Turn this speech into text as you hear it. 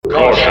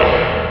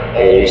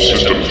All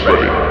systems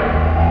ready.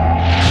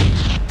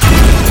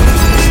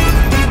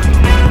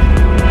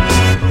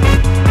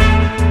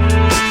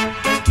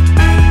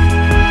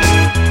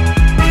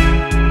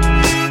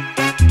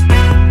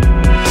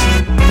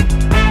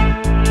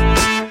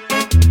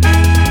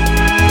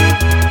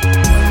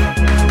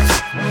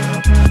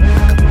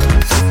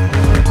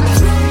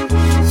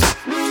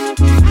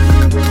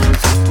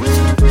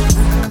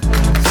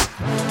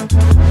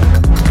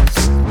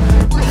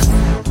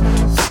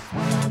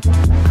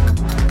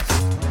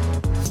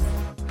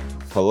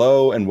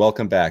 Hello and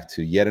welcome back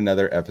to yet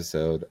another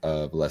episode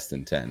of Less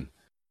Than 10.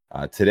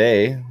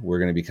 Today, we're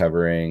going to be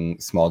covering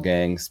Small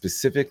Gang,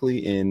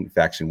 specifically in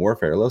faction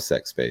warfare,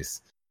 low-sec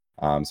space.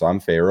 So I'm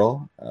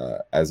Feral.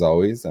 As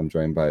always, I'm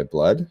joined by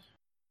Blood.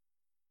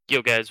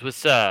 Yo, guys,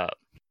 what's up?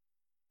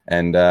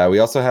 And we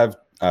also have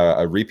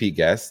a repeat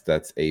guest,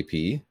 that's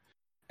AP,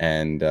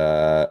 and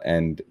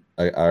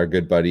our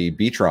good buddy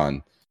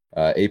Beatron.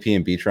 AP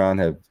and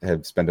Beatron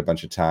have spent a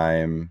bunch of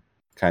time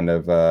kind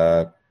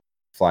of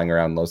flying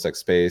around low-sec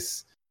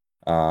space.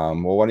 Well,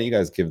 why don't you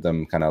guys give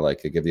them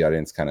give the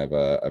audience kind of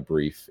a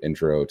brief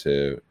intro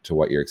to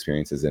what your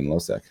experience is in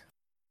low-sec?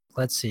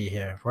 Let's see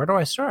here. Where do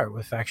I start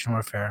with faction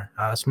warfare?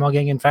 Small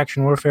Gang and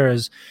faction warfare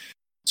is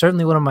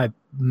certainly one of my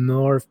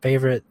more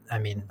favorite.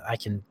 I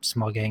can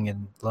Small Gang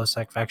and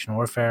low-sec faction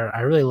warfare.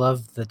 I really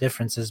love the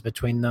differences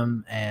between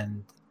them,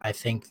 and I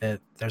think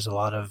that there's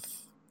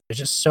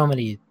just so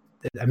many.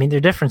 They're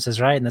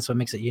differences, right? And that's what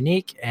makes it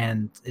unique,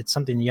 and it's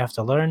something you have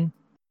to learn.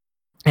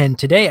 And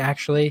today,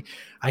 actually,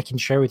 I can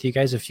share with you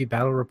guys a few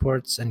battle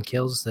reports and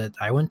kills that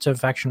I went to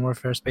faction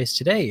warfare space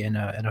today in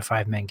a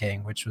 5-man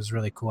gang, which was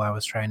really cool. I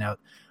was trying out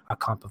a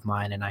comp of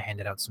mine, and I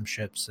handed out some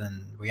ships,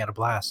 and we had a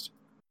blast.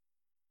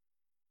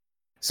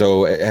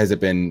 So has it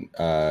been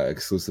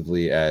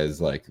exclusively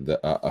as like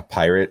a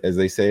pirate, as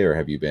they say, or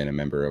have you been a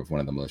member of one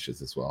of the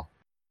militias as well?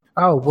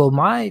 Oh, well,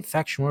 my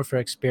faction warfare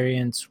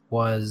experience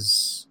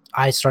was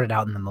I started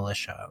out in the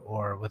militia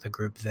or with a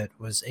group that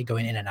was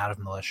going in and out of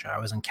militia. I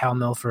was in Cal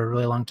Mil for a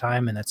really long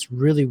time, and that's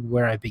really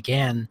where I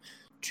began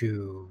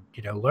to,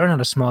 learn how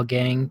to Small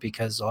Gang,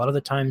 because a lot of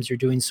the times you're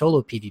doing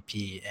solo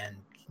PvP and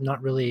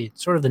not really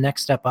sort of the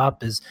next step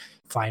up is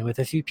flying with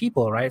a few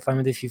people, right? Flying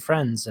with a few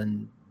friends.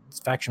 And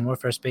faction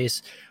warfare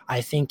space,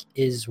 I think,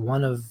 is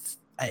one of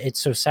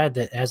it's so sad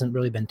that it hasn't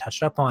really been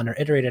touched up on or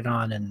iterated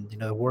on, and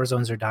the war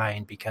zones are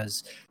dying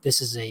because this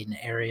is an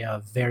area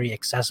of very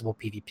accessible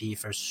PvP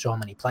for so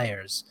many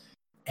players.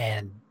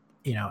 And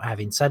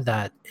having said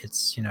that,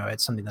 it's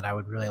it's something that I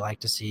would really like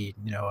to see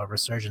a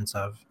resurgence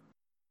of,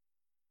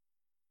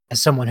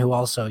 as someone who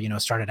also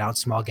started out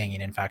Small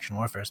Ganging in faction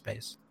warfare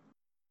space.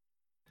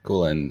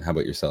 Cool. And how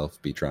about yourself,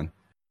 Beatron?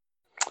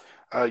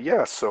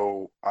 Yeah,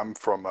 so I'm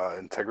from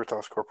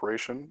Integritas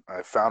Corporation.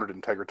 I founded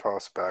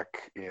Integritas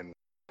back in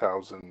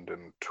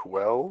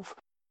 2012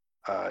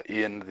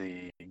 in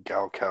the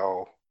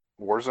Galcal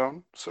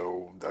Warzone.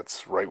 So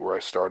that's right where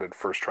I started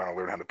first trying to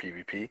learn how to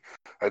PvP.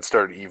 I'd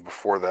started EVE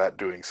before that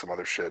doing some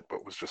other shit,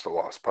 but was just a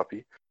lost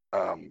puppy.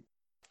 I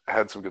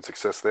had some good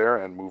success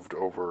there and moved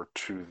over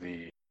to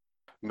the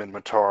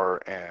Minmatar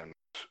and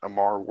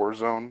Amarr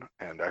Warzone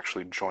and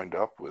actually joined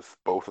up with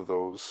both of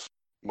those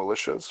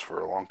militias for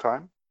a long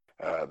time.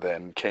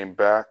 Then came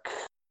back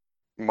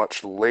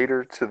much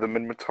later to the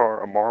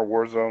Minmatar Amarr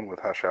Warzone with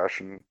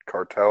Hashashin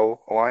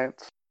Cartel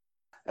Alliance.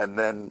 And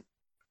then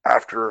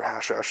after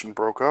Hashashin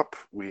broke up,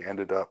 we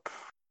ended up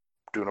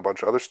doing a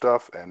bunch of other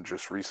stuff, and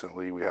just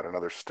recently we had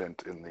another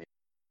stint in the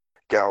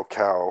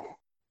Galcal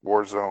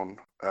Warzone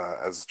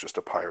as just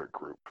a pirate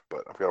group.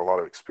 But I've got a lot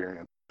of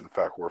experience in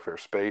fact warfare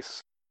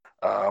space.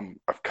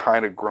 I've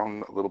kind of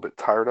grown a little bit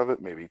tired of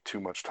it, maybe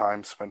too much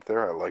time spent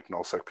there. I like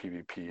nullsec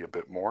PvP a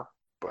bit more,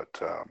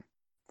 but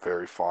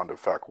very fond of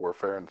fact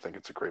warfare and think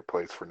it's a great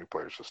place for new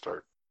players to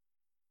start.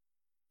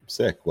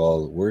 Sick.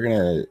 Well, we're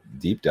gonna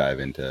deep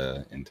dive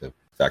into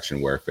faction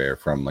warfare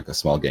from like a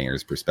small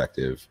ganger's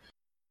perspective.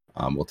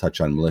 We'll touch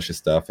on militia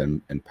stuff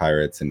and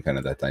pirates and kind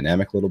of that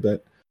dynamic a little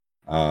bit.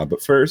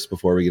 But first,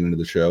 before we get into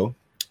the show,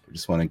 we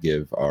just want to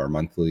give our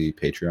monthly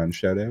Patreon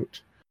shout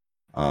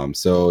out.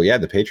 So yeah,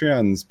 the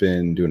Patreon's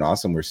been doing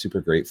awesome. We're super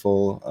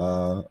grateful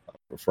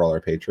for all our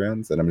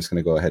patrons, and I'm just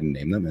going to go ahead and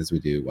name them as we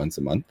do once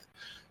a month.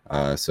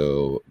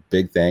 So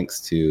big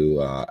thanks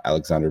to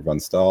Alexander Von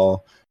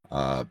Stahl,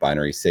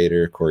 Binary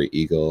Satyr, Corey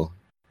Eagle,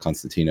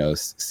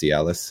 Konstantinos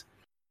Cialis,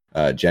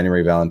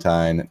 January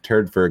Valentine,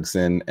 Turd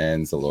Ferguson,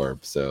 and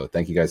Zalorb. So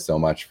thank you guys so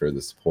much for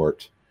the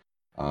support.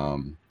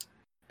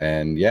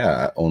 And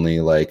yeah,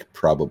 only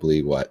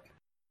probably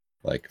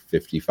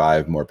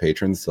 55 more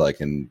patrons till I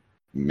can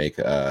make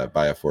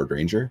buy a Ford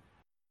Ranger.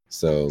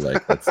 So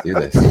let's do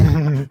this.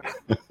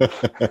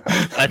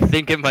 I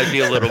think it might be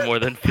a little more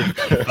than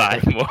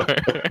 55 more.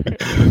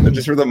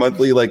 Just for the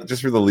monthly,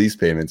 just for the lease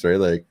payments,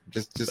 right?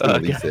 Just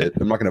lease it.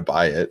 I'm not gonna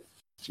buy it.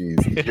 Jeez.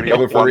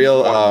 But for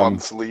real, one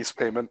month's lease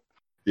payment.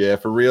 Yeah,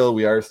 for real,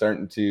 we are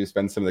starting to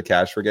spend some of the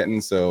cash we're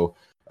getting. So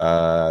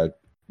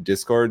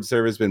Discord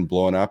server's been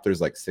blowing up. There's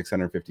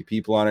 650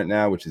 people on it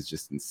now, which is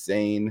just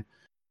insane.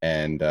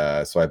 And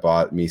so I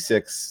bought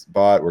Me6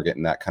 bot. We're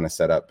getting that kind of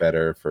set up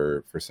better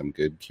for some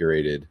good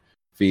curated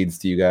feeds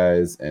to you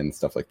guys and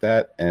stuff like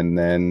that. And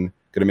then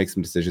gonna make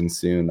some decisions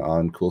soon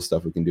on cool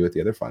stuff we can do with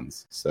the other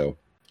funds. So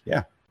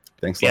yeah,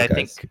 thanks a lot, I guys.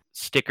 think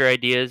sticker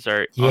ideas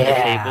are on the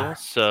table.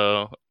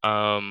 So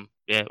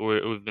yeah,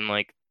 we've been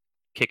like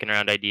kicking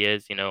around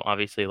ideas. You know,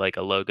 obviously like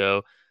a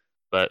logo,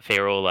 but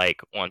Farrell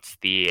like wants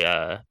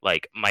the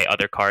like my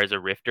other car is a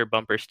Rifter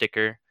bumper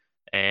sticker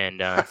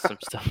and some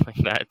stuff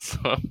like that.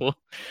 So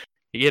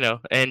you know,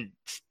 and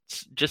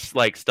just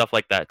like stuff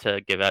like that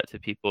to give out to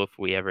people if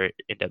we ever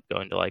end up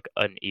going to like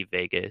an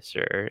Vegas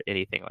or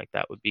anything like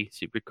that would be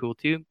super cool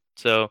too.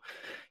 So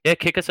yeah,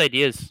 kick us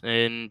ideas,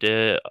 and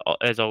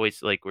as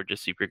always, like we're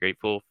just super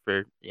grateful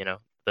for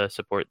the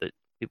support that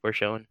people are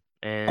showing.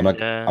 And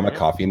I'm a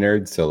coffee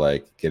nerd, so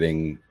like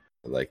getting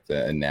like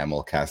the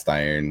enamel cast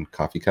iron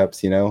coffee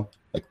cups,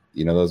 like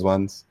those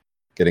ones,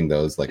 getting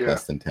those like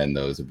less than 10,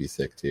 those would be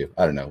sick too.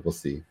 I don't know, we'll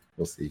see.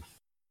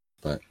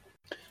 But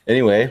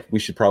anyway, we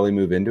should probably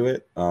move into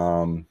it.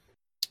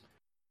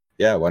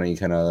 Yeah, why don't you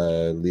kind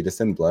of lead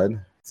us in, Blood?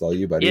 It's all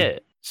you, buddy. Yeah.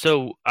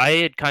 So I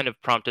had kind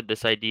of prompted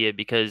this idea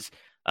because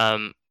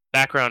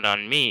background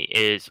on me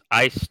is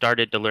I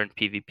started to learn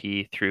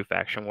PvP through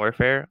faction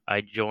warfare.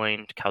 I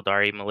joined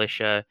Caldari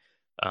Militia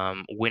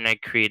when I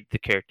created the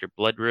character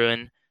Blood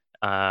Ruin,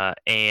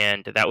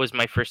 and that was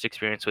my first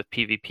experience with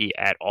PvP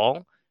at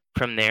all.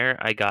 From there,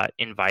 I got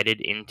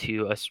invited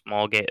into a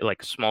small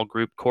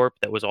group corp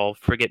that was all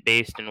frigate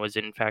based and was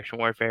in faction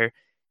warfare.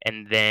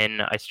 And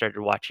then I started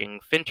watching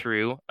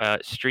Fintaru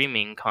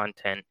streaming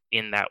content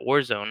in that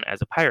war zone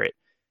as a pirate.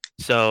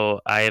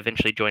 So I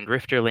eventually joined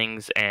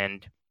Rifterlings,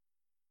 and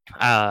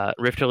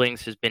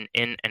Rifterlings has been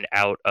in and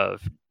out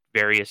of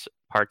various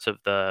parts of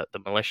the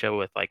militia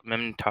with like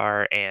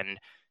Memntar, and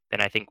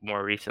then I think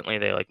more recently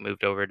they like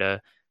moved over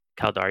to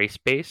Caldari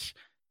space.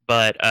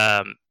 But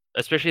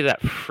especially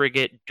that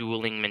frigate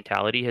dueling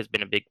mentality has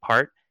been a big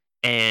part,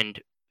 and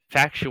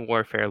faction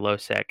warfare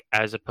lowsec,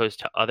 as opposed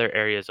to other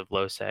areas of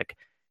lowsec,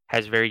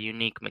 has very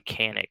unique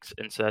mechanics,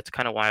 and so that's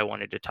kind of why I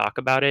wanted to talk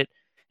about it,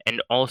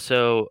 and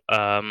also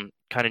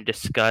kind of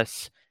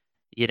discuss,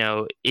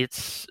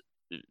 it's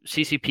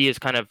CCP has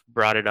kind of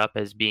brought it up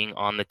as being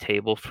on the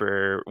table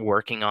for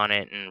working on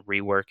it and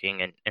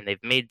reworking, and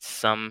they've made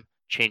some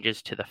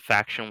changes to the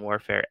faction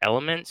warfare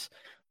elements.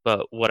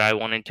 But what I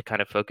wanted to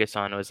kind of focus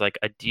on was like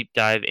a deep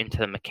dive into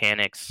the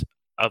mechanics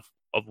of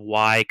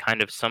why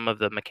kind of some of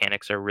the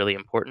mechanics are really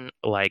important,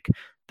 like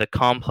the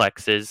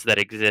complexes that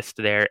exist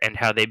there and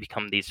how they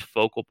become these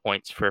focal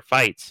points for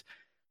fights.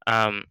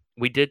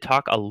 We did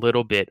talk a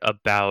little bit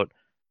about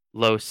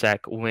low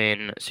sec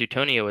when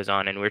Suetonia was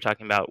on, and we were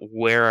talking about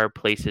where are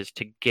places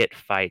to get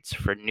fights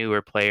for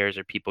newer players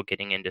or people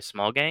getting into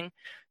small gang,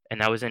 and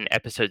that was in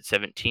episode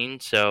 17.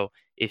 So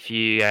if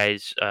you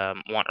guys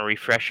want a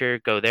refresher,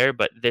 go there.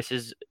 But this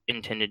is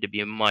intended to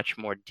be a much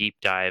more deep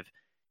dive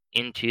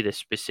into the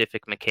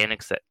specific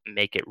mechanics that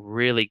make it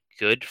really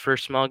good for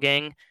small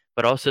gang,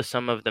 but also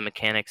some of the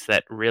mechanics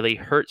that really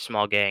hurt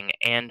small gang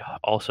and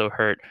also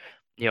hurt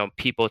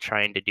people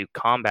trying to do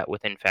combat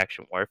within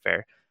faction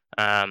warfare.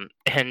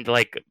 And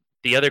like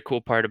the other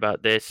cool part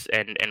about this,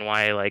 and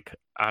why like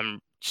I'm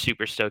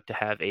super stoked to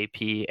have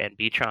AP and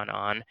Beatron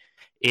on,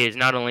 is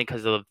not only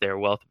because of their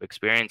wealth of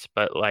experience,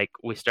 but like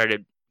we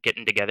started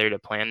getting together to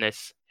plan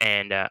this,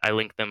 and I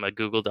linked them a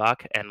Google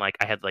Doc, and like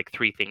I had like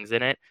 3 things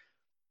in it.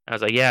 I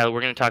was like, yeah,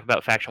 we're going to talk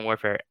about faction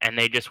warfare. And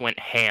they just went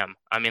ham.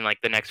 I mean,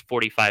 like the next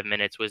 45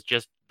 minutes was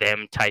just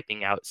them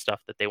typing out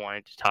stuff that they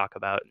wanted to talk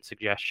about and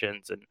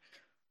suggestions and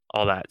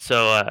all that.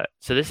 So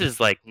this is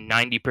like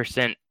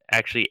 90%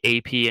 actually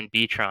AP and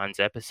Beatron's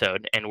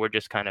episode, and we're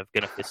just kind of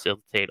going to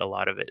facilitate a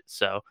lot of it.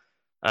 So,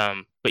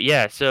 but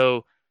yeah,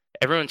 so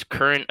everyone's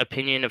current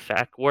opinion of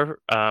fact war,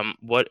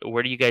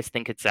 where do you guys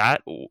think it's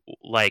at?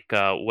 Like,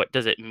 what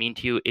does it mean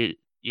to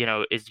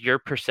you? Is your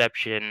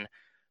perception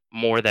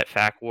more that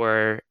fact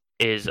war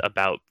is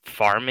about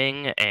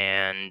farming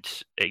and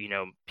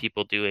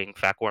people doing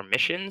fact war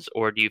missions,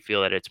 or do you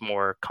feel that it's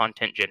more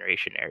content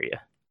generation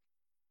area?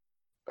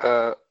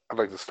 I'd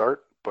like to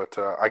start, but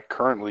I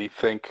currently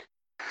think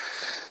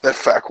that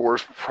fact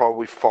war's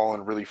probably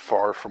fallen really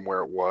far from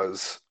where it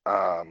was,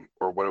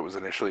 or what it was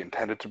initially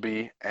intended to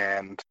be,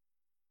 and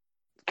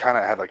kind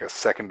of had like a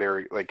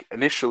secondary. Like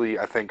initially,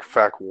 I think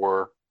fact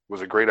war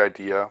was a great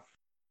idea.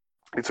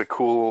 It's a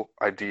cool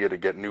idea to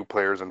get new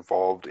players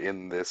involved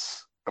in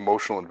this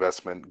emotional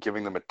investment,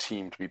 giving them a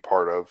team to be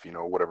part of,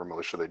 whatever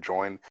militia they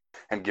join,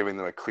 and giving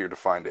them a clear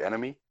defined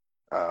enemy.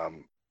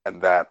 And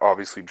that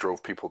obviously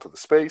drove people to the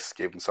space,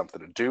 gave them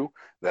something to do.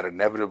 That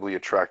inevitably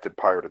attracted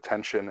pirate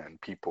attention and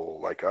people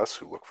like us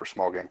who look for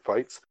small gang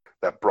fights.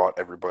 That brought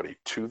everybody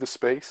to the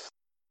space.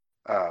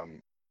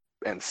 And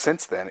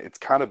since then, it's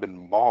kind of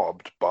been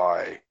mobbed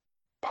by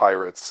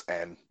pirates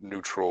and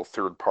neutral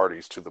third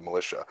parties to the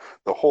militia.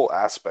 The whole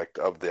aspect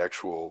of the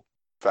actual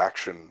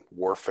faction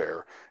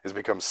warfare has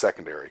become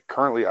secondary.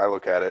 Currently, I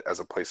look at it as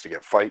a place to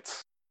get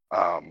fights.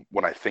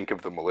 When I think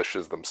of the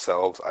militias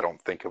themselves, I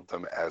don't think of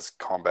them as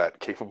combat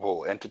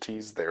capable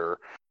entities. They're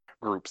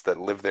groups that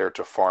live there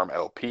to farm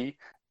LP.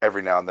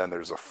 Every now and then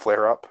there's a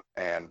flare up,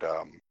 and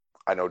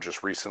I know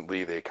just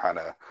recently they kind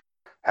of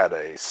had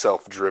a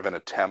self-driven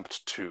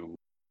attempt to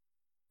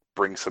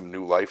bring some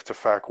new life to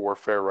FAC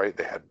Warfare, right?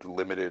 They had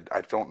limited,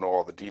 I don't know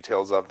all the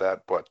details of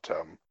that, but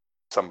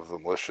some of the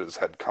militias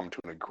had come to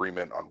an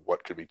agreement on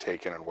what could be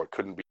taken and what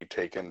couldn't be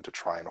taken to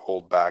try and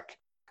hold back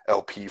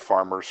LP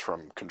farmers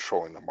from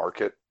controlling the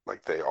market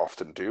like they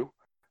often do.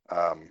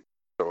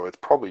 So it's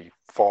probably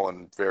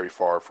fallen very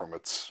far from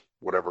its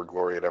whatever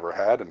glory it ever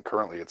had, and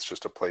currently it's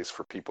just a place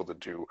for people to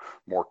do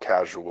more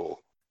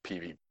casual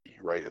PvP,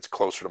 right? It's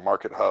closer to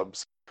market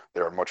hubs.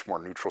 There are much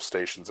more neutral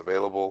stations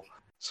available.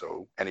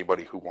 So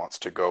anybody who wants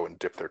to go and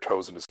dip their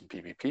toes into some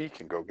PvP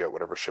can go get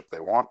whatever ship they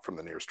want from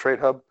the nearest trade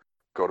hub,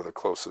 go to the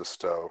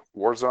closest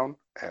war zone,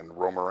 and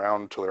roam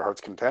around to their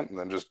heart's content, and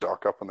then just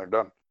dock up when they're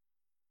done.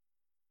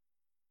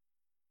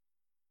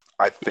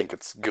 I think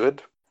it's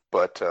good,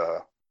 but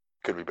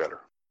could be better.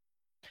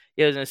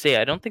 Yeah, I was gonna say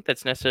I don't think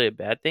that's necessarily a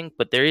bad thing,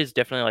 but there is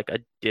definitely like a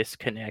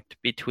disconnect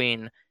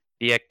between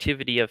the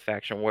activity of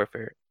faction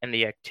warfare and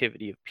the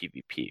activity of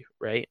PvP,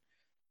 right?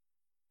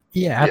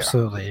 Yeah,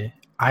 absolutely.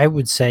 I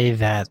would say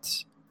that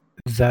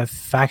the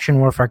faction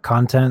warfare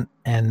content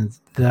and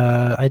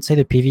I'd say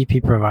the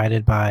PvP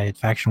provided by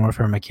faction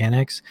warfare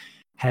mechanics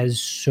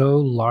has so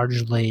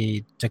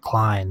largely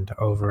declined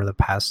over the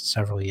past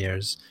several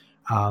years.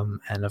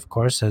 And of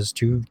course, as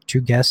two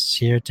guests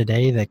here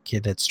today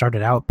that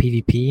started out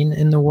PvP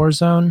in the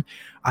Warzone,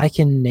 I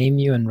can name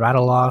you and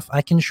rattle off.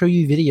 I can show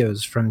you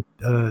videos from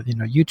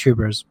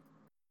YouTubers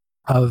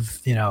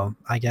of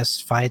I guess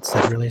fights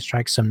that really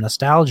strike some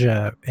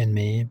nostalgia in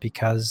me,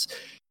 because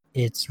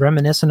it's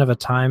reminiscent of a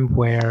time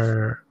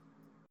where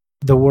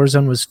the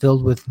Warzone was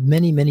filled with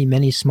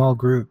many small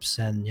groups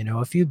and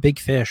a few big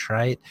fish,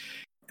 right?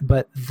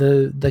 But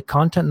the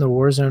content in the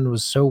Warzone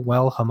was so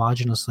well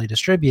homogenously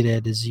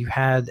distributed, as you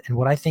had, and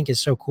what I think is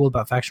so cool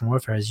about faction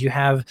warfare is you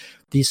have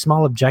these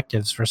small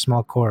objectives for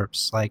small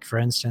corps. Like for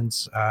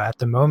instance, at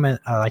the moment,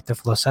 like the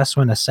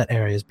Floseswin Asset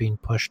area is being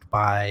pushed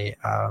by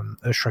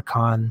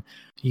Ushrakan,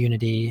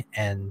 Unity,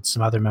 and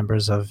some other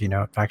members of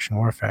faction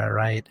warfare,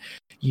 right?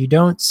 You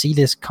don't see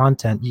this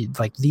content,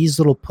 like these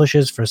little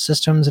pushes for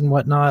systems and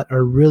whatnot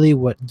are really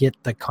what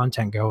get the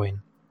content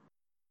going.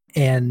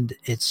 And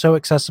it's so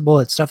accessible.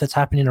 It's stuff that's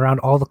happening around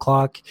all the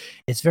clock.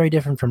 It's very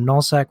different from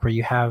nullsec, where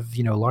you have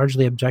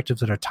largely objectives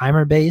that are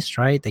timer based,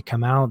 right? They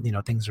come out,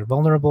 things are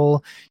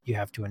vulnerable, you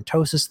have to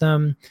entosis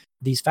them.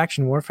 These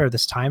faction warfare,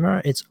 this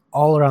timer, it's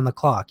all around the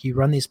clock. You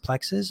run these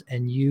plexes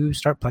and you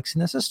start plexing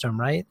the system,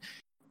 right?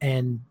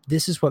 And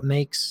this is what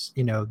makes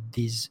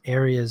these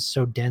areas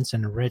so dense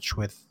and rich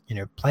with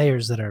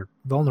players that are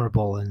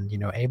vulnerable and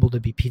able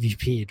to be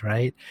PvP'd,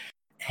 right?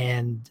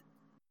 And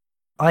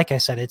like I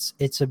said, it's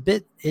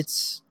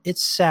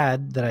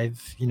sad that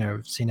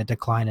I've seen a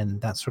decline in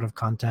that sort of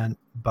content,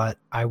 but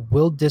I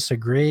will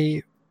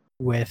disagree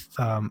with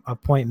a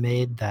point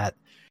made that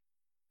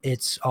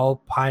it's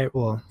all pirate.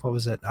 Well, what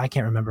was it? I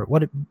can't remember.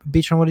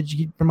 Beachon, what did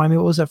you remind me?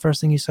 What was that first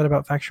thing you said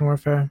about faction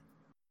warfare?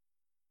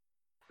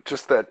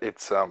 Just that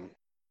it's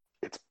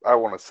I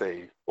want to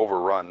say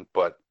overrun,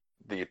 but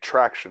the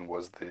attraction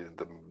was the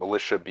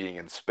militia being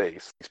in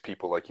space. These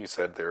people, like you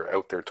said, they're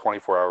out there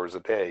 24 hours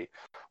a day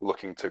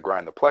looking to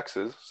grind the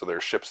plexes. So there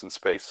are ships in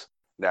space.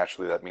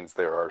 Naturally, that means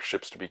there are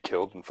ships to be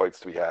killed and fights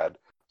to be had.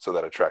 So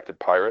that attracted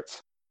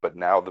pirates. But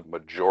now the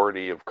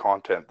majority of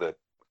content that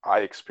I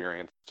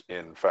experienced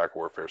in FAC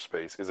warfare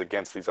space is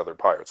against these other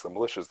pirates. The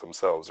militias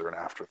themselves are an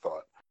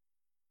afterthought.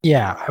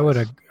 Yeah,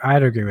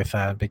 I'd agree with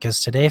that,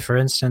 because today, for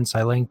instance,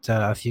 I linked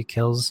a few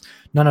kills.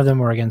 None of them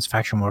were against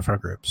faction warfare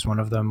groups. One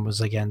of them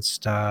was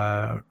against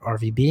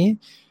RVB,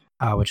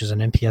 which is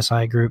an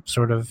MPSI group,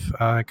 sort of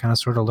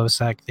low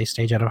sec. They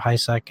stage out of high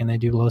sec and they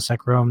do low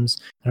sec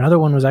roams. Another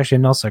one was actually a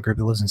null sec group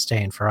that lives in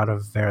Stain for out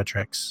of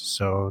Veratrix.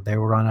 So they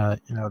were on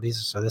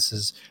this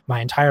is my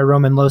entire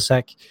roam in low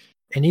sec.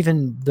 And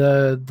even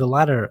the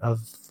latter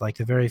of like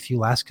the very few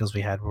last kills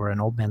we had were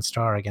an Old Man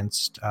Star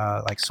against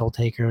like Soul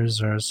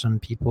Takers or some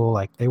people,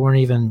 like they weren't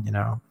even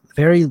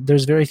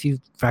there's very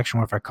few faction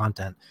warfare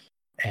content,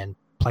 and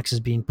Plex is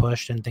being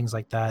pushed and things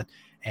like that.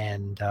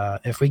 And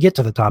if we get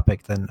to the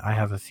topic, then I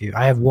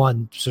have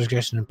one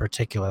suggestion in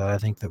particular that I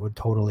think that would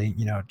totally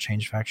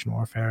change faction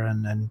warfare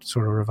and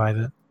sort of revive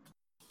it.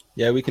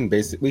 Yeah, we can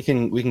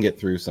get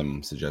through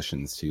some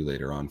suggestions too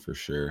later on for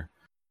sure.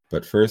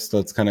 But first,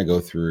 let's kind of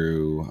go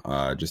through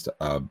just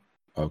a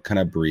kind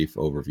of brief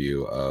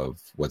overview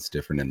of what's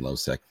different in low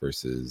sec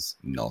versus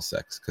null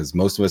secs, because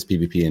most of us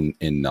PvP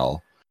in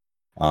null.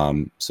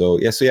 So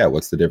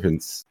what's the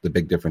difference? The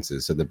big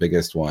differences. So the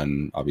biggest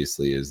one,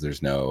 obviously, is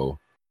there's no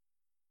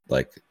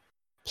like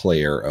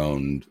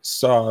player-owned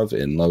SOV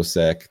in low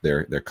sec.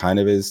 There kind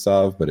of is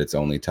SOV, but it's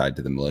only tied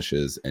to the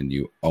militias, and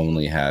you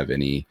only have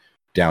any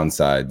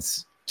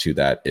downsides to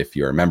that if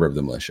you're a member of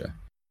the militia.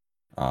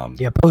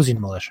 The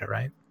opposing militia,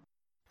 right?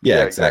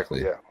 Yeah,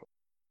 exactly. Yeah.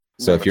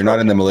 So if you're not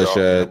in the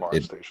militia,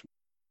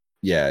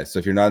 so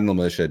if you're not in the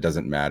militia, it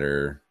doesn't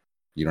matter.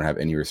 You don't have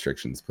any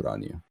restrictions put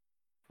on you.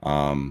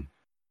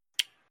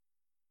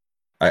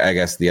 I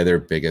guess the other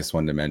biggest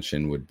one to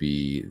mention would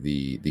be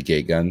the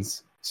gate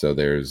guns. So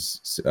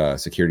there's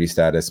security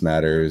status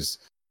matters,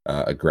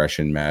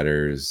 aggression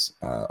matters,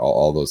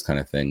 all those kind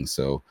of things.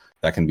 So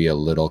that can be a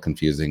little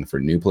confusing for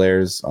new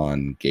players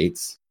on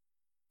gates.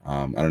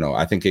 I don't know.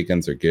 I think gate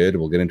guns are good.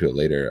 We'll get into it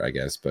later, I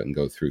guess, and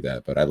go through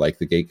that. But I like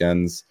the gate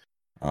guns.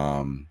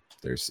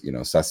 There's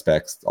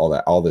suspects,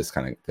 all this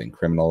kind of thing,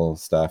 criminal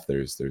stuff.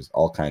 There's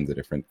all kinds of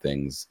different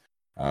things.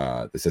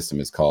 The system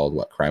is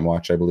called Crime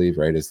Watch, I believe,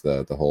 right? Is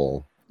the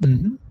whole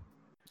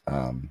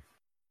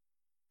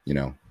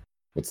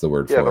what's the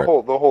word for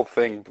it? The whole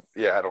thing.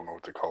 Yeah, I don't know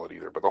what to call it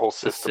either, but the whole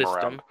system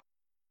around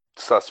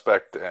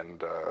suspect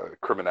and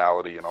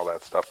criminality and all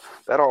that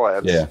stuff. That all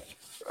adds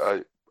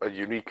a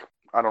unique.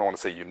 I don't want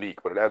to say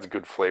unique, but it adds a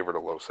good flavor to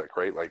LowSec,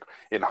 right? Like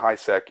in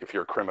HiSec, if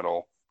you're a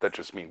criminal, that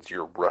just means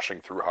you're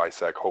rushing through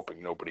HiSec,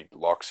 hoping nobody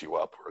locks you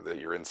up or that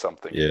you're in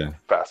something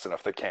fast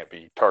enough that can't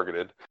be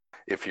targeted.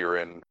 If you're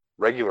in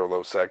regular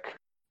LowSec,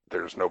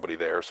 there's nobody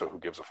there, so who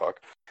gives a fuck?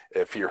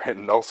 If you're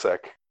in NullSec,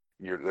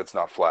 that's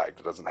not flagged.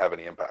 It doesn't have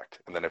any impact.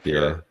 And then if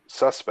you're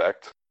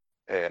suspect,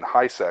 in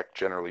HiSec,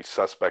 generally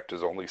suspect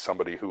is only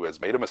somebody who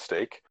has made a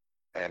mistake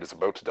and is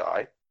about to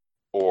die,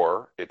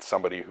 or it's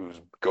somebody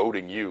who's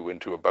goading you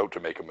into about to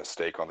make a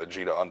mistake on the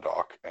G to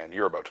undock and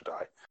you're about to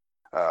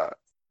die.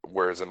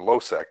 Whereas in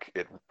LowSec,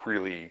 it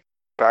really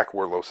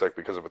backward LowSec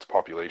because of its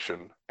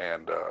population,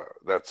 and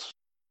that's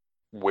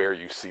where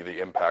you see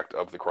the impact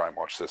of the Crime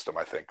Watch system,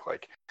 I think.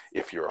 Like,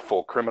 if you're a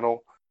full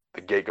criminal,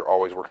 the gate are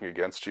always working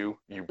against you.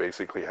 You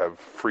basically have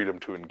freedom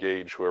to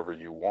engage whoever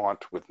you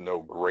want with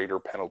no greater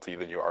penalty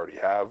than you already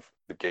have.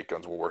 The gate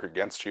guns will work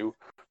against you,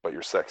 but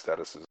your sex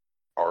status is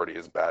already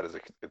as bad as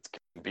it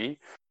can be.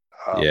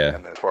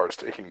 And as far as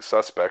taking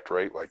suspect,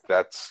 right, like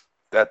that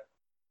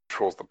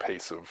controls the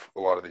pace of a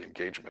lot of the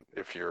engagement.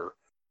 If you're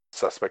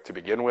suspect to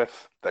begin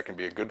with, that can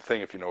be a good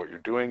thing. If you know what you're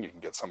doing, you can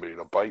get somebody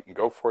to bite and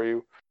go for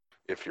you.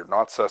 If you're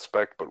not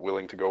suspect but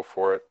willing to go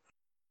for it,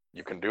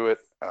 you can do it.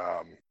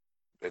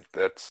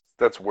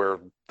 That's where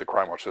the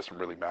Crime Watch system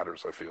really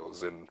matters, I feel,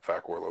 is in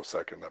FAC or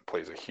LowSec, and that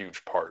plays a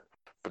huge part.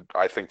 But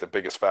I think the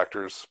biggest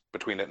factors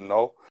between it and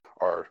Null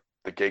are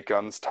the gate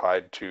guns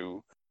tied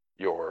to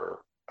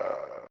your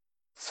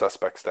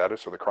suspect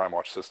status or the Crime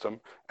Watch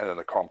system, and then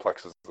the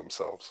complexes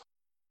themselves.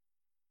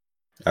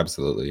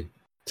 Absolutely.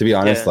 To be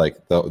honest,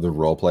 like the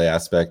roleplay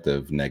aspect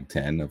of Neg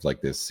 10 of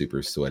like this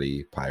super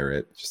sweaty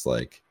pirate just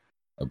like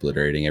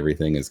obliterating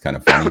everything is kind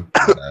of funny.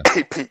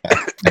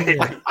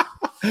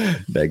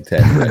 Neg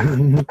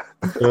 10. Right?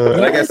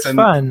 I guess it's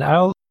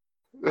fun.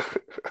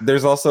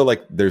 There's also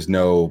like there's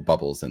no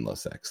bubbles in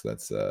LowSec.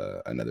 That's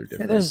another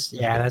difference.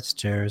 That's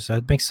true. So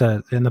it makes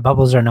and the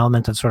bubbles are an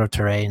element of sort of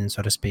terrain,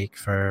 so to speak,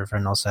 for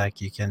NullSec.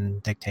 You can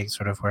dictate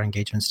sort of where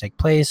engagements take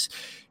place.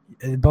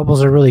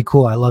 Bubbles are really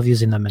cool. I love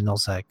using them in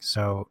NullSec.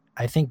 So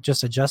I think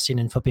just adjusting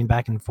and flipping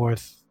back and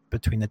forth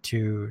between the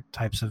two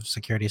types of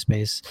security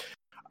space,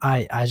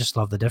 I just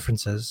love the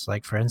differences.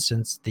 Like, for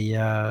instance, the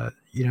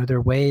there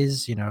are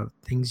ways,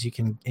 things you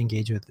can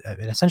engage with.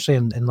 Essentially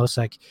in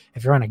LowSec,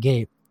 if you're on a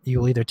gate, you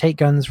will either take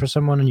guns for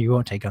someone and you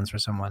won't take guns for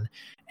someone.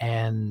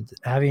 And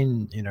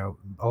having,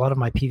 a lot of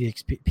my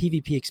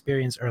PvP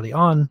experience early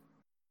on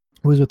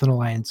was with an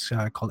alliance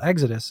called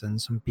Exodus,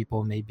 and some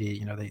people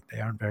maybe, they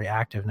aren't very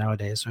active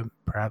nowadays, so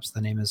perhaps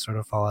the name has sort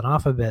of fallen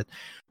off a bit.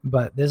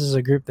 But this is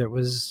a group that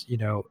was,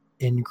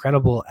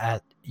 incredible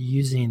at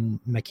using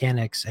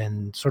mechanics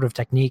and sort of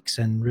techniques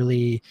and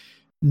really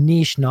a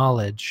niche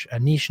knowledge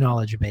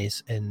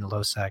base in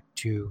LowSec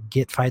to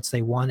get fights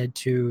they wanted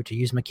to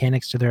use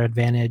mechanics to their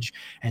advantage.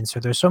 And so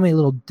there's so many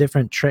little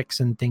different tricks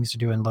and things to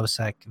do in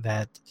LowSec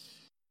that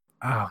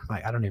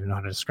I don't even know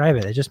how to describe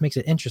it. It just makes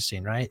it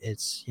interesting, right?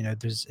 It's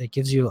it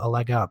gives you a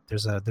leg up.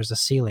 There's a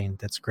ceiling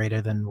that's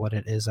greater than what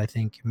it is, I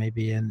think,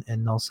 maybe in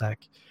NullSec.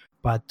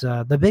 But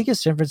the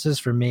biggest differences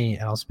for me,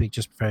 and I'll speak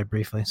just very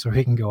briefly so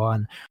we can go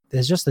on,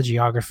 is just the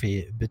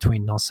geography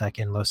between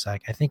NullSec and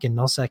LowSec. I think in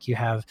NullSec you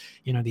have,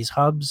 these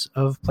hubs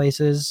of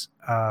places,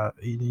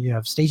 you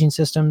have staging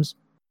systems,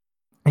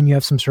 and you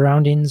have some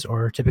surroundings,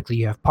 or typically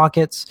you have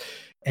pockets,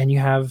 and you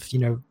have,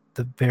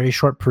 the very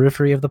short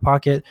periphery of the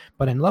pocket.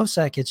 But in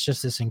LowSec, it's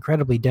just this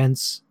incredibly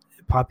densely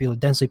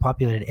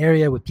populated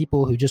area with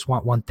people who just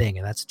want one thing,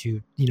 and that's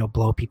to,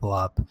 blow people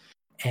up.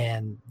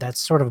 And that's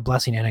sort of a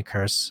blessing and a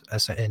curse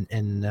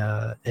in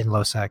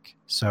LowSec.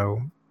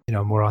 So,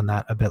 more on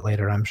that a bit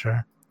later, I'm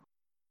sure.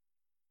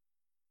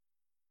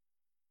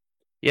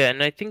 Yeah,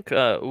 and I think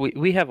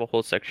we have a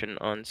whole section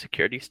on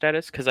security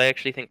status, because I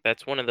actually think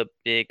that's one of the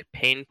big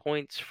pain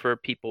points for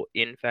people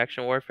in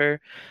faction warfare.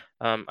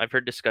 I've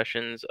heard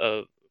discussions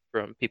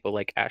from people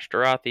like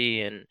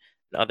Ashtarothi and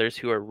others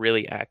who are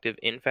really active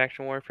in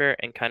faction warfare,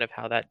 and kind of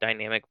how that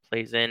dynamic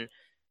plays in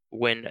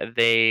when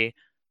they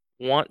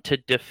want to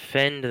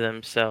defend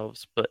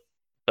themselves but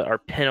are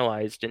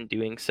penalized in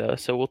doing so.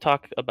 So we'll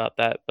talk about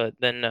that. But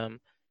then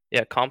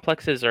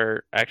complexes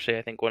are actually,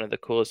 I think, one of the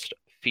coolest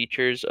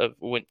features of,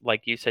 when,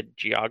 like you said,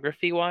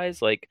 geography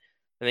wise. Like,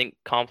 I think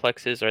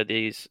complexes are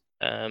these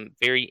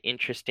very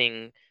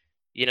interesting,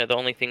 the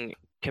only thing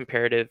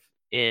comparative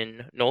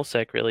in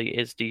nullsec really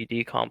is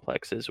D&D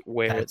complexes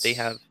where they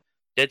have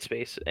dead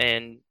space,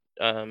 and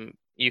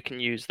you can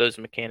use those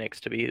mechanics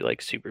to be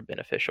like super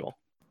beneficial.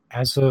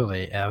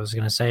 Absolutely. I was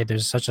going to say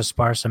there's such a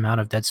sparse amount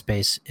of dead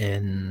space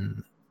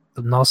in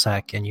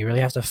nullsec, and you really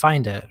have to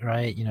find it,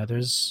 right?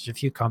 There's a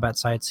few combat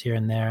sites here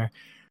and there,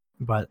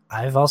 but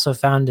I've also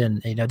found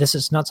this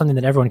is not something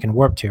that everyone can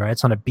warp to, right?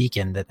 It's not a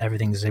beacon that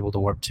everything is able to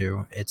warp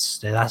to. It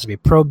has to be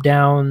probed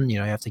down.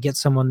 You have to get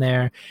someone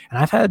there. And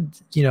I've had,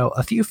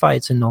 a few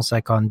fights in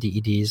nullsec on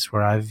DEDs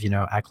where I've,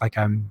 act like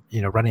I'm,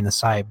 running the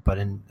site, but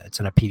it's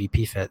in a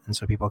PvP fit. And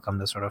so people come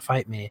to sort of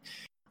fight me.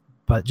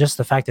 But just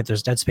the fact that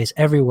there's dead space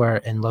everywhere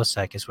in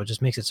lowsec is what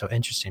just makes it so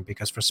interesting,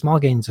 because for small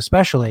gains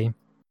especially,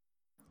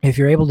 if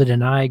you're able to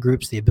deny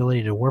groups the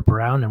ability to warp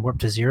around and warp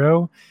to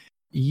zero,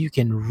 you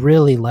can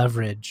really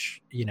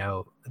leverage,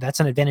 that's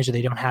an advantage that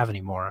they don't have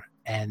anymore.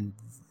 And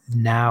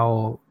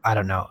now, I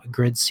don't know,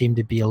 grids seem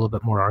to be a little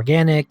bit more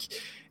organic,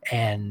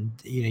 and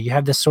you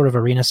have this sort of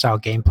arena style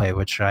gameplay,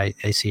 which I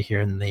see here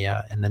in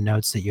the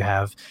notes that you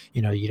have.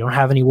 You don't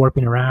have any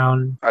warping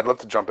around. I'd love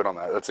to jump in on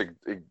that. That's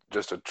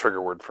just a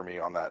trigger word for me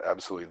on that.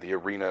 Absolutely, the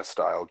arena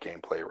style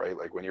gameplay, right?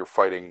 Like when you're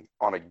fighting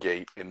on a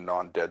gate in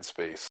non-dead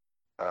space,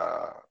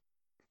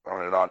 on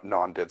a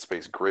non-dead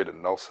space grid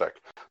in nullsec,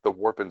 the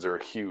warp-ins are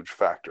a huge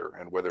factor,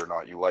 and whether or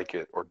not you like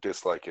it or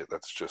dislike it,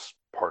 that's just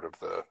part of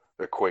the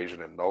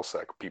equation in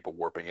nullsec. People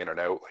warping in and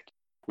out, like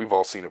we've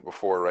all seen it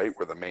before, right?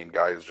 Where the main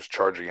guy is just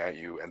charging at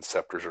you, and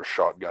scepters are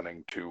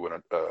shotgunning to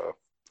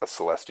a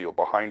celestial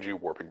behind you,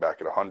 warping back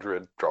at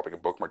 100, dropping a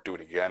bookmark,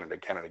 doing it again and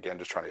again and again,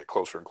 just trying to get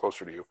closer and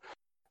closer to you.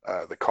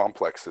 The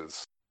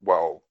complexes,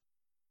 while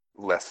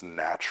less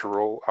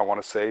natural, I want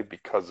to say,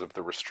 because of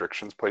the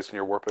restrictions placed in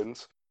your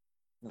warp-ins,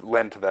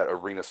 lend to that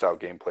arena style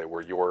gameplay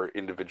where your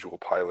individual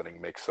piloting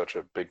makes such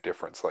a big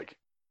difference. Like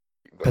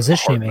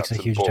positioning makes a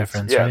huge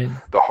difference, yeah, right?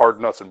 The hard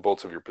nuts and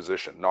bolts of your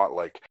position, not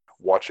like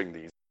watching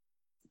these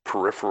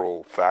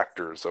peripheral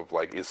factors of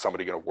like, is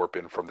somebody going to warp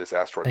in from this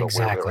asteroid belt?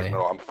 Exactly. Like,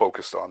 no, I'm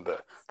focused on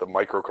the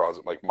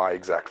microcosm, like my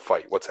exact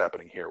fight. What's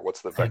happening here?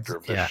 What's the vector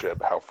of this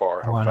ship? How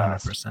far? How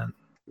 100%. Fast?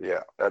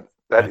 Yeah, that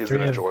is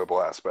an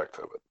enjoyable aspect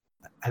of it.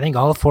 I think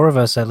all four of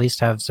us at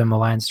least have some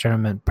Alliance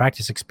tournament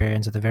practice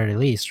experience at the very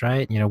least,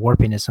 right?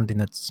 Warping is something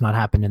that's not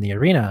happened in the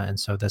arena. And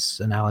so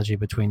this analogy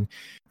between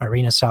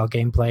arena style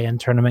gameplay and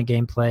tournament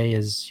gameplay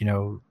is,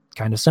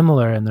 kind of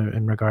similar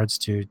in regards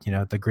to,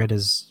 the grid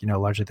is,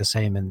 largely the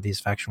same in these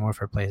faction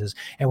warfare places.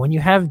 And when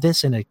you have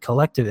this in a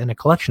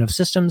collection of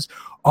systems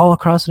all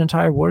across an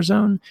entire war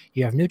zone,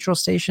 you have neutral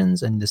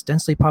stations and this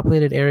densely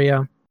populated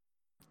area.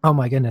 Oh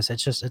my goodness,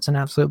 it's an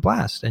absolute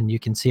blast. And you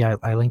can see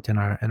I linked in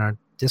our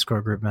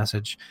Discord group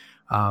message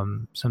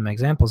some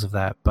examples of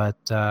that. But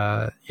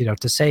to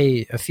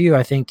say a few,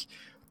 I think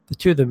the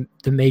two of the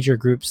major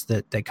groups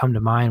that come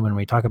to mind when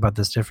we talk about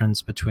this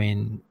difference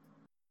between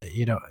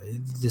the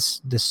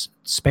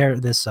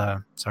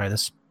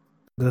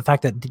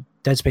fact that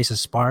dead space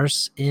is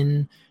sparse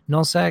in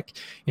nullsec,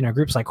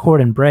 groups like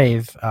Horde and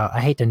Brave,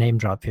 I hate to name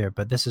drop here,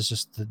 but this is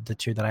just the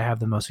two that I have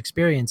the most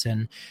experience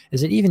in,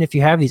 is that even if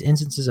you have these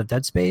instances of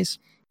dead space,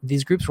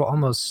 these groups will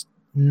almost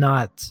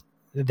not,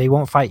 they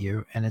won't fight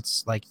you, and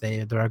it's like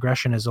their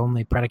aggression is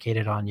only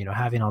predicated on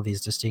having all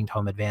these distinct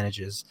home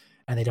advantages,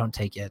 and they don't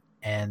take it.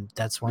 And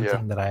that's one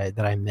thing that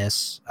I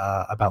miss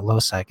about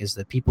lowsec, is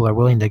that people are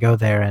willing to go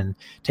there and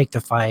take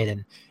the fight,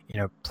 and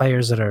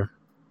players that are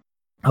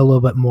a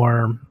little bit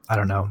more, I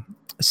don't know,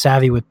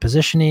 savvy with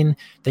positioning,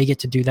 they get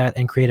to do that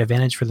and create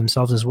advantage for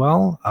themselves as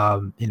well.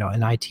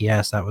 In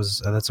ITS,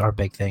 that's our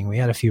big thing. We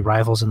had a few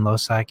rivals in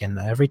lowsec, and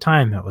every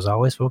time it was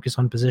always focused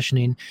on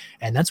positioning,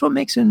 and that's what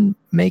makes or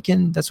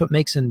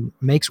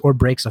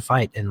breaks a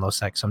fight in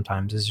lowsec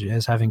sometimes,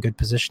 is having good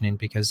positioning.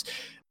 Because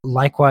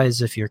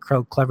likewise, if you're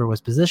clever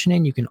with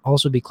positioning, you can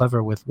also be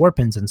clever with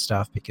warp-ins and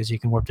stuff, because you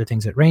can warp to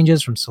things at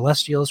ranges, from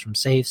celestials, from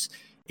safes,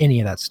 any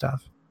of that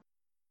stuff.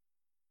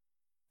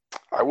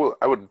 I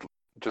would,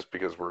 just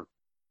because the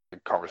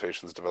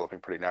conversation's developing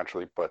pretty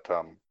naturally, but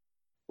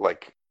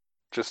like,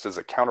 just as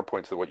a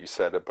counterpoint to what you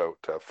said about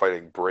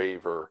fighting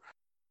Brave or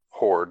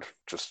Horde,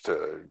 just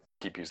to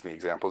keep using the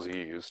examples you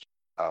used,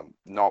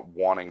 not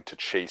wanting to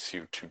chase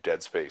you to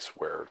dead space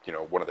where,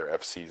 one of their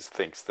FCs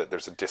thinks that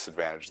there's a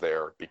disadvantage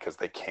there because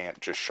they can't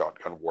just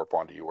shotgun warp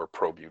onto you or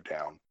probe you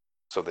down.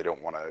 So they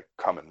don't want to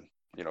come and,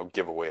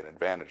 give away an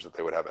advantage that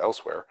they would have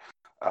elsewhere.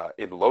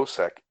 In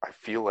lowsec, I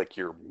feel like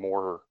you're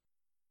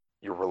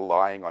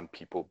relying on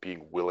people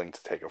being willing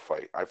to take a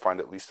fight. I find,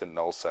 at least in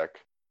nullsec,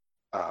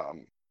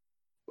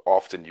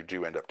 often you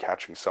do end up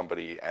catching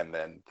somebody, and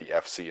then the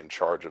FC in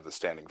charge of the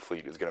standing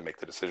fleet is going to make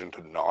the decision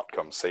to not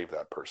come save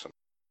that person.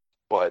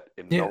 But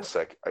in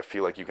nullsec, I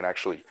feel like you can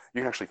actually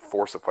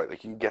force a fight.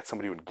 Like, you can get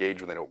somebody to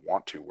engage when they don't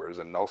want to, whereas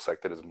in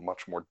nullsec, that is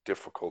much more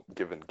difficult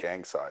given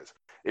gang size.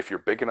 If you're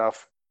big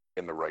enough,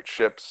 in the right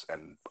ships,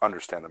 and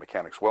understand the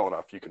mechanics well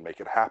enough, you can make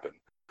it happen.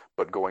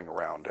 But going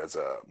around as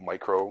a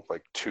micro,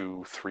 like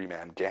 2-3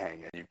 man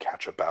gang, and you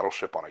catch a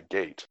battleship on a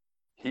gate,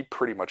 he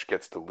pretty much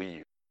gets to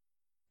leave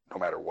no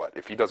matter what.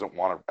 If he doesn't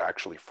want to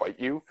actually fight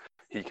you,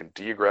 he can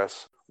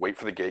de-aggress, wait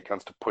for the gate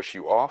guns to push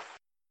you off.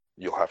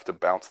 You'll have to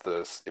bounce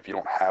this. If you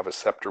don't have a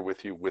scepter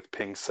with you with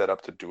pings set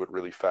up to do it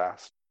really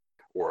fast,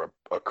 or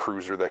a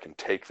cruiser that can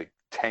tank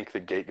the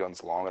gate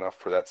guns long enough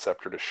for that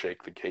scepter to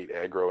shake the gate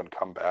aggro and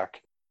come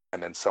back,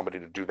 and then somebody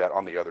to do that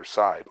on the other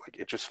side. Like,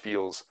 it just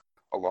feels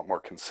a lot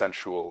more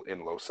consensual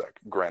in low sec.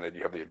 Granted,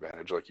 you have the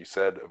advantage, like you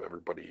said, of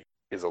everybody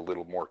is a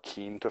little more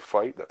keen to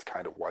fight. That's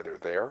kind of why they're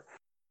there.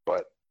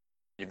 But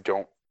you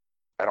don't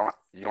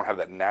have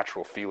that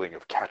natural feeling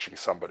of catching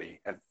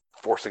somebody and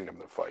forcing them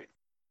to fight.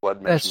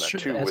 Blood mentioned that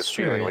too, with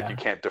feeling like you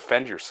can't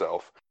defend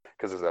yourself,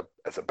 because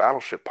as a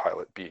battleship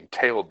pilot being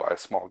tailed by a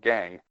small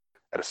gang,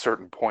 at a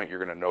certain point you're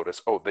going to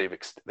notice, oh, they've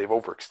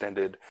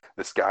overextended.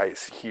 This guy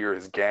is here.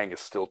 His gang is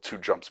still 2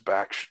 jumps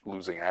back,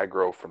 losing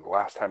aggro from the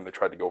last time they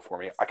tried to go for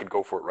me. I could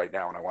go for it right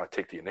now, and I want to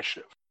take the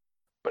initiative.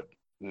 But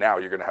now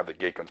you're going to have the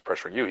gate guns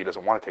pressuring you. He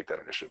doesn't want to take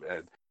that initiative,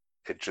 and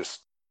it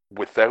just,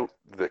 without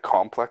the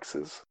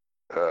complexes,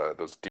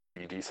 those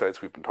DD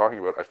sites we've been talking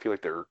about, I feel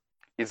like there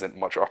isn't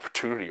much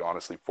opportunity,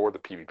 honestly, for the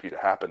PvP to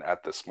happen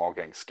at the small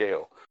gang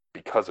scale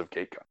because of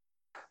gate gun.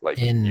 Like,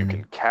 you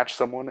can catch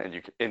someone, and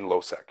you can, in low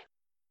sec,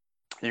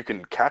 you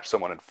can catch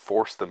someone and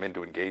force them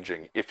into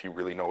engaging if you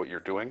really know what you're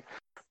doing.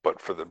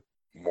 But for the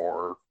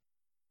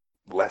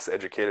less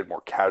educated,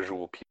 more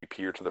casual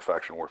PvPer to the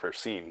faction warfare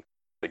scene,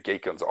 the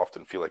gate guns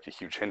often feel like a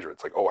huge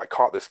hindrance. Like, oh, I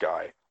caught this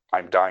guy.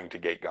 I'm dying to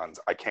gate guns.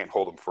 I can't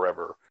hold him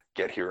forever.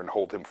 Get here and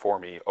hold him for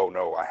me. Oh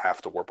no, I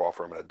have to warp off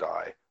or I'm going to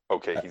die.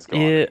 Okay, he's gone.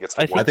 Yeah,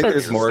 I think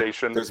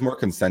there's more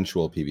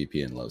consensual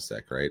PvP in low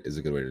sec, right? Is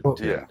a good way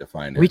to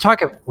define it. We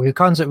talk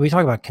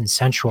about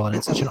consensual, and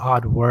it's such an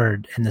odd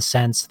word in the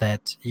sense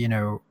that, you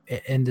know,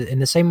 in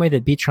the same way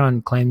that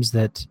Beatron claims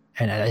that,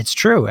 and it's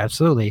true,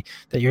 absolutely,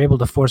 that you're able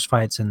to force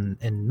fights in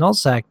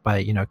nullsec by,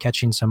 you know,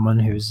 catching someone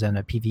who's in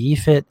a PvE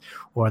fit,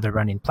 or they're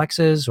running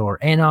plexes or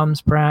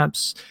anoms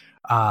perhaps.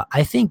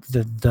 I think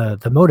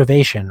the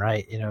motivation,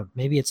 right? You know,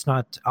 maybe it's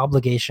not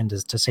obligation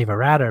to save a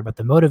ratter, but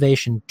the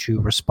motivation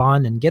to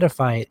respond and get a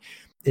fight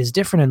is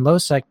different in low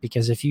sec,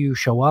 because if you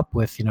show up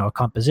with, you know, a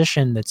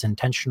composition that's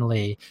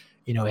intentionally,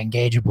 you know,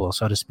 engageable,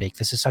 so to speak.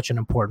 This is such an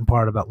important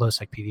part about low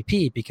sec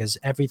PvP, because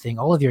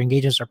all of your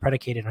engagements are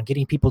predicated on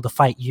getting people to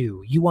fight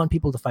you. You want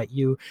people to fight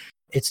you.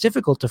 It's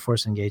difficult to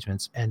force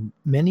engagements, and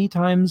many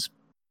times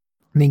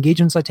the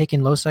engagements I take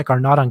in low sec are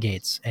not on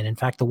gates, and in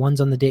fact, the ones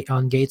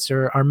on gates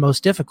are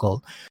most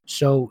difficult.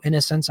 So, in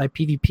a sense, I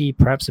PvP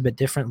perhaps a bit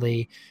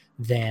differently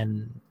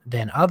than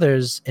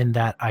others, in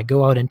that I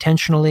go out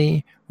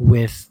intentionally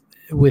with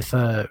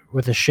a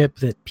ship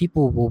that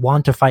people will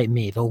want to fight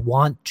me. They'll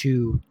want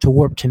to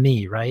warp to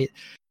me, right?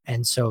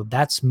 And so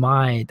that's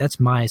my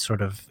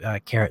sort of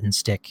carrot and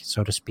stick,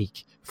 so to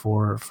speak,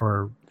 for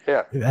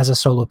as a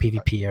solo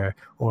PvPer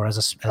or as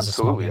a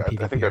small game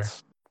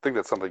PvPer. I think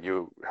that's something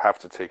you have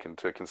to take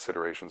into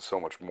consideration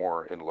so much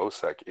more in low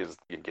sec, is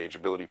the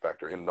engageability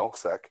factor. In null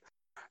sec,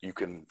 you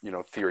can, you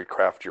know, theory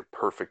craft your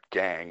perfect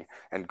gang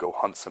and go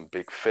hunt some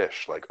big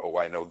fish. Like, oh,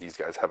 I know these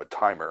guys have a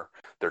timer.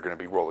 They're going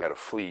to be rolling out a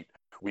fleet.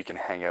 We can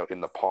hang out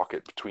in the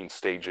pocket between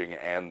staging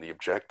and the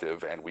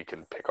objective, and we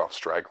can pick off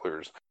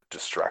stragglers,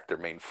 distract their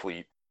main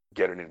fleet,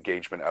 get an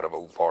engagement out of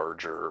a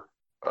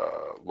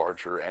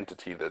larger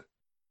entity that,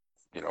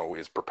 you know,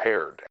 is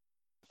prepared,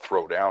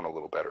 throw down a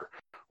little better.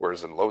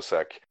 Whereas in low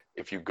sec,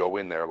 if you go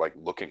in there like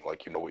looking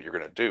like you know what you're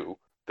going to do,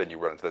 then you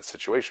run into that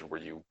situation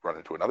where you run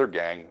into another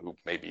gang who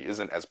maybe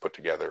isn't as put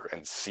together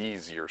and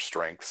sees your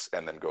strengths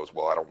and then goes,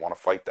 well, I don't want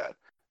to fight that.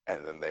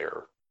 And then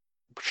they're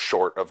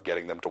short of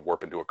getting them to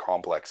warp into a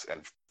complex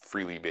and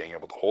freely being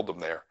able to hold them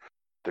there.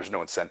 There's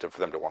no incentive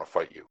for them to want to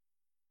fight you.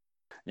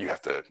 You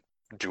have to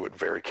do it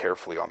very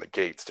carefully on the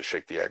gates to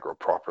shake the aggro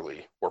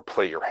properly, or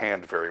play your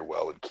hand very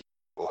well and keep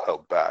people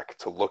held back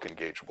to look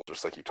engageable,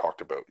 just like you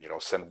talked about. You know,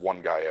 send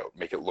one guy out,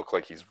 make it look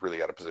like he's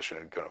really out of position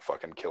and gonna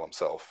fucking kill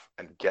himself,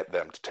 and get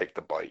them to take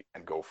the bite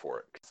and go for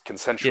it.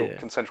 Consensual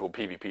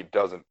PvP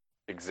doesn't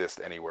exist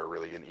anywhere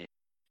really in E.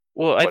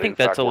 Well, I think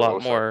that's a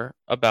lot more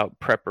about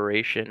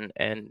preparation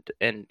and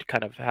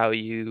kind of how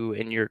you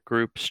and your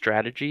group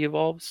strategy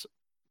evolves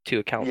to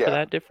account for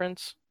that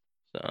difference.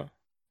 So,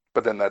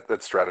 but then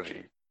that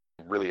strategy,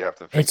 you really have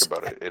to think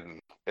about it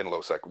in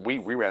low sec. We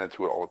ran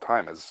into it all the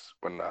time, as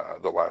when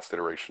the last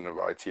iteration of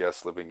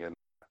ITS living in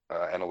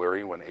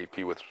Eneluri, when AP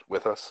was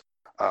with us,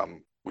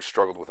 we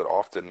struggled with it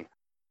often,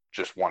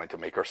 just wanting to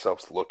make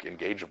ourselves look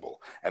engageable.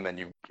 And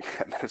then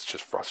it's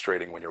just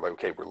frustrating when you're like,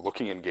 okay, we're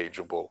looking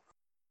engageable.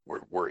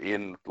 We're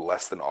in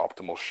less than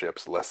optimal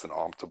ships, less than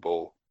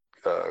optimal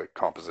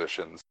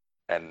compositions,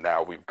 and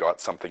now we've got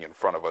something in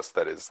front of us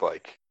that is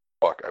like,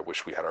 fuck, I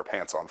wish we had our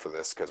pants on for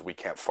this, because we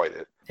can't fight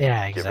it.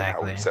 Yeah, exactly. Given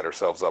how we've set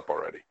ourselves up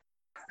already.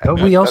 And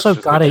but we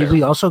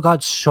also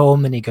got so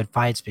many good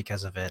fights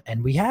because of it,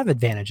 and we have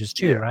advantages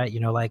too, right?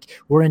 You know, like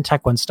we're in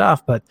Tech 1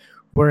 stuff, but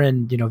we're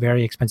in, you know,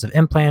 very expensive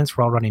implants.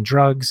 We're all running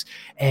drugs,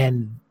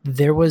 and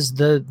there was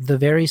the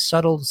very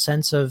subtle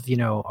sense of, you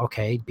know,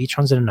 okay,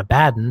 Beatron's in a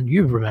Abaddon.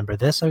 You remember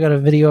this? I got a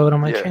video of it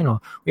on my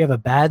channel. We have a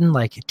Abaddon,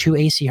 like 2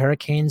 AC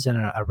Hurricanes and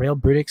a Rail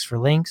Brutix for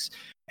links,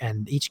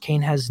 and each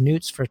cane has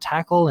newts for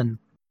tackle, and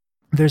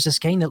there's this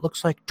gang that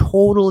looks like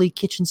totally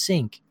kitchen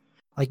sink.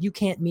 Like you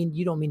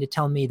don't mean to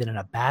tell me that an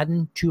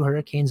Abaddon, 2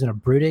 Hurricanes, and a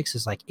Brutix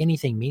is like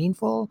anything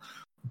meaningful.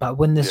 But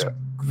when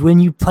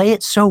you play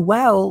it so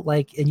well,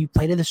 like, and you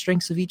play to the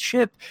strengths of each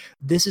ship,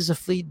 this is a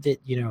fleet that,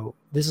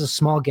 this is a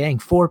small gang,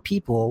 4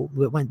 people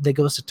that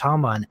goes to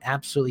Tama and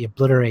absolutely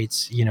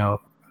obliterates,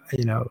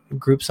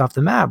 groups off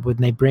the map when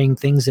they bring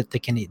things that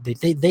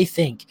they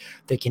think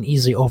they can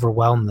easily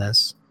overwhelm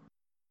this.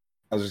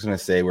 I was just gonna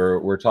say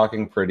we're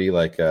talking pretty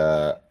like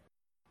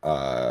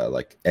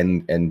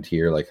end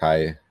tier, like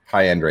high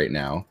end right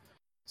now.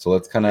 So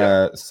let's kind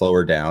of slow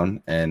her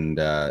down. And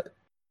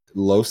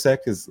low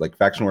sec is like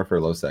Faction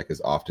Warfare. Low sec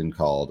is often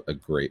called a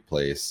great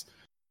place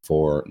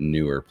for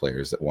newer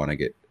players that want to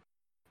get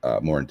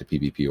more into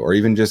PvP or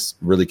even just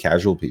really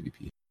casual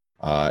PvP.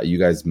 You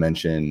guys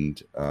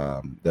mentioned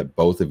that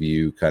both of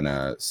you kind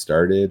of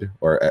started,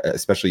 or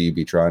especially you,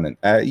 Beatron,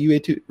 and you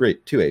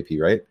two AP,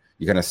 right?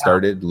 You kind of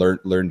started,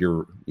 learned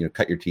your,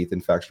 cut your teeth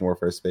in Faction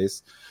Warfare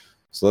space.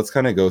 So let's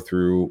kind of go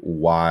through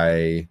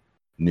why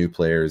new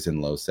players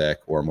in low sec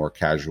or more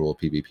casual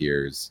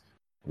PvPers,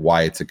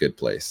 why it's a good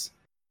place.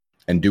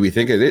 And do we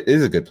think it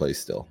is a good place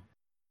still?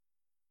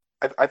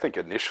 I think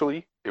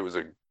initially it was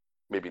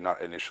maybe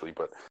not initially,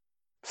 but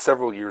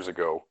several years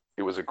ago,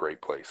 it was a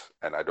great place.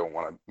 And I don't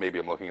want to, maybe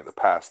I'm looking at the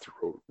past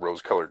through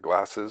rose-colored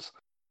glasses,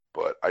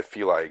 but I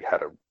feel I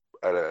had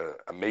an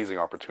amazing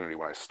opportunity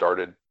when I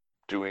started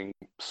doing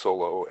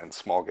solo and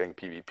small gang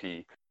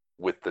PvP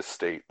with the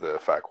state. The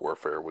FAC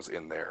Warfare was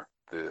in there.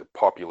 The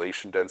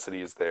population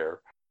density is there.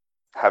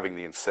 Having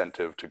the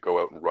incentive to go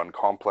out and run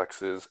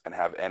complexes and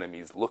have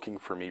enemies looking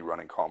for me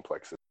running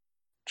complexes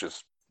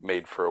just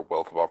made for a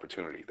wealth of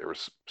opportunity. There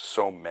was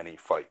so many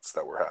fights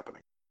that were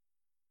happening.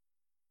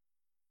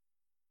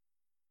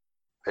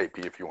 Hey,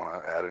 P, if you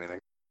want to add anything.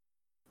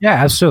 Yeah,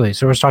 absolutely.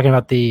 So we're talking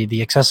about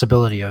the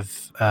accessibility of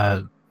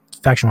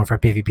Faction Warfare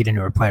PvP to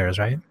newer players,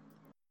 right?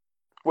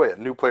 Well, yeah,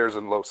 new players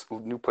in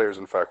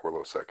FAC were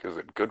low sec. Is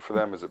it good for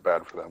them? Is it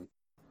bad for them?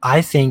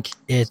 I think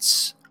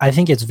it's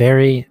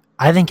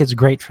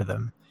great for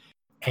them.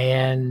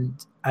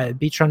 And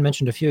Beatron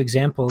mentioned a few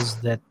examples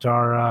that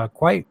are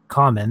quite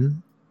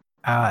common,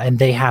 and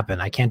they happen.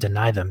 I can't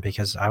deny them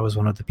because I was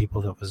one of the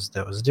people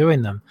that was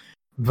doing them.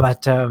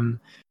 But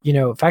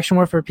Faction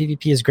Warfare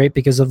PvP is great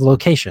because of the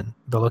location.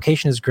 The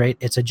location is great.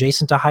 It's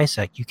adjacent to high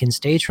sec. You can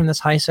stage from this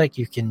high sec.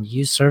 You can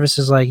use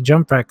services like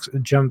PushX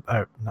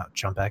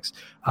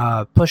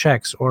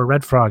or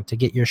Red Frog to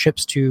get your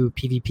ships to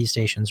PvP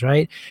stations,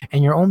 right?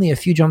 And you're only a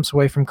few jumps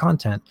away from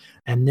content.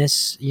 And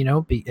this,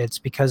 it's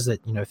because that,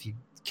 if you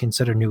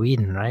consider New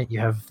Eden, right? You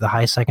have the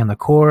high sec in the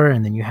core,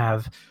 and then you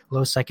have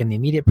low sec in the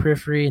immediate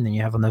periphery, and then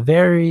you have on the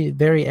very,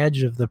 very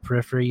edge of the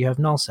periphery, you have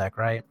null sec,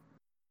 right?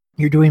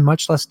 You're doing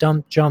much less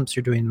jumps.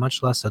 You're doing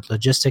much less of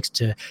logistics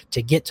to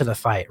get to the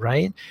fight,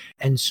 right?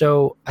 And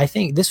so I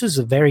think this was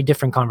a very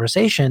different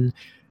conversation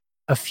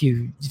a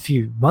few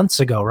months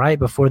ago, right,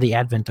 before the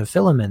advent of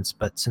filaments.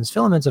 But since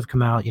filaments have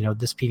come out,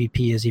 this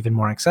PvP is even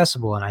more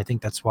accessible, and I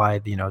think that's why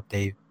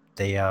they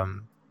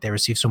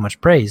receive so much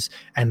praise,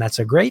 and that's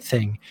a great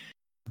thing.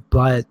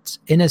 But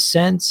in a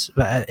sense,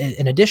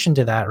 in addition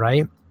to that,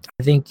 right,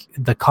 I think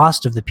the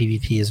cost of the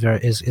PvP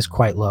is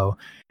quite low.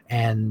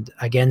 And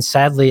again,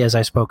 sadly, as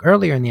I spoke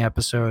earlier in the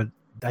episode,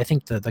 I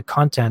think the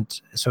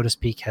content, so to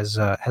speak, has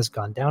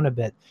gone down a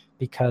bit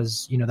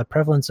because the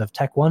prevalence of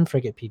Tech 1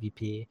 frigate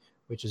PvP,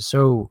 which is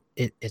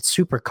it's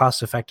super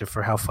cost effective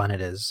for how fun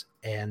it is,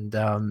 and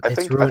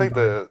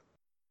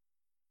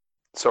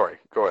Sorry,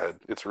 go ahead.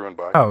 It's ruined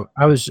by. Oh,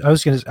 I was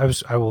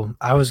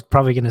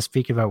probably gonna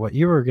speak about what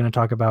you were gonna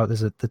talk about.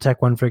 Is that the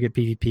Tech 1 frigate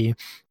PvP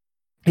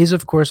is,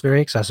 of course,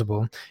 very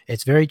accessible.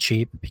 It's very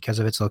cheap because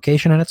of its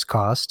location and its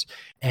cost,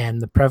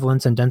 and the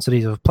prevalence and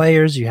densities of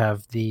players. You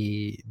have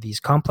these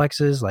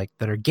complexes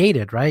that are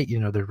gated, right?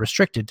 They're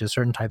restricted to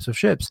certain types of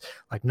ships,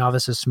 like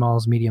novices,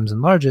 smalls, mediums,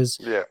 and larges.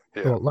 Yeah.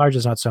 Well,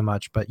 larges not so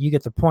much, but you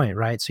get the point,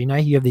 right? So now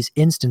you have these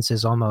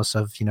instances almost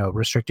of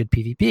restricted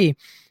PvP.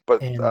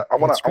 But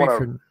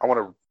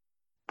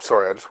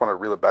Sorry, I just want to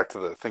reel it back to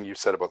the thing you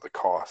said about the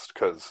cost,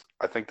 because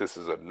I think this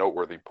is a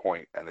noteworthy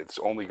point, and it's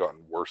only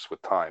gotten worse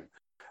with time.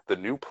 The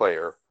new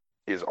player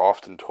is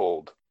often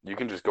told, you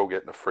can just go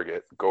get in a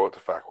frigate, go out to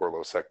FAC or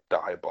low sec,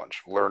 die a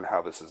bunch, learn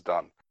how this is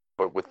done.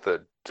 But with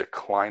the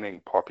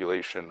declining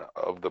population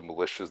of the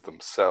militias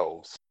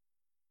themselves,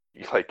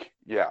 you're like,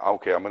 yeah,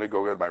 okay, I'm going to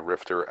go get my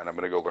Rifter and I'm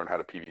going to go learn how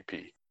to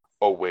PvP.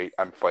 Oh, wait,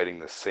 I'm fighting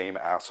the same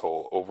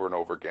asshole over and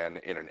over again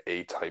in an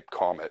A-type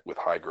Comet with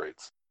high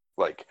grades.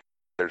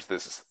 There's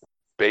this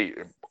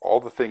all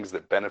the things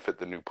that benefit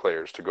the new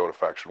players to go to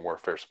Faction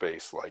Warfare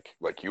space,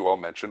 like you all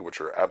mentioned, which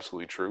are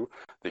absolutely true.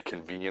 The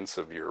convenience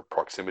of your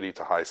proximity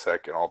to high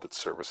sec and all the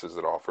services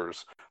it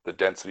offers, the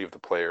density of the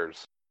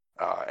players,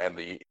 and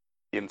the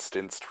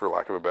instanced, for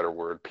lack of a better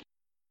word,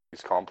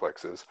 these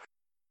complexes.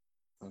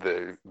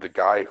 The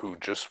guy who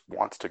just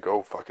wants to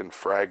go fucking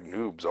frag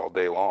noobs all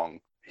day long,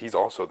 he's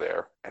also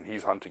there and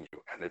he's hunting you.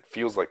 And it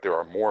feels like there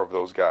are more of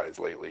those guys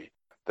lately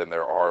than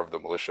there are of the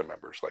militia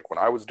members. Like when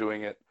I was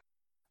doing it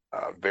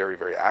very,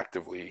 very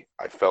actively,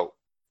 I felt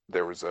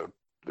there's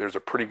a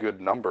pretty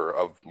good number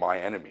of my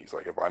enemies.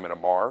 Like if I'm in a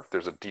MAR,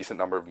 there's a decent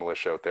number of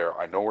militia out there.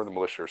 I know where the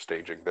militia are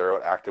staging.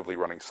 They're actively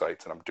running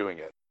sites, and I'm doing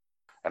it,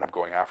 and I'm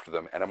going after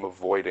them, and I'm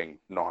avoiding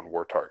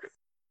non-war targets.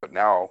 But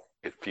now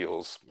it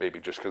feels, maybe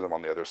just because I'm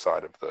on the other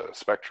side of the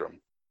spectrum,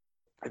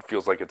 it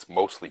feels like it's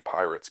mostly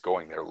pirates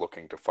going there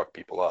looking to fuck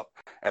people up.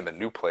 And the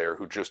new player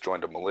who just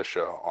joined a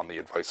militia on the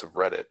advice of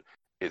Reddit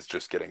is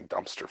just getting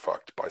dumpster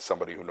fucked by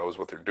somebody who knows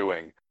what they're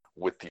doing,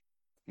 with the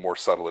more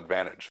subtle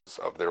advantages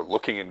of they're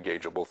looking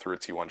engageable through a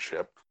T1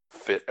 ship,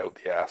 fit out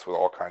the ass with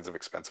all kinds of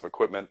expensive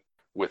equipment,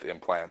 with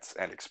implants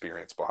and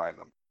experience behind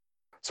them.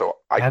 So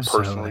I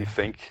personally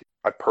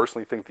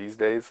think these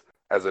days,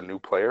 as a new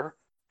player,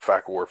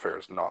 FAC Warfare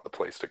is not the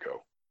place to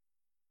go.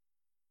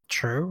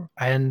 True,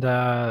 and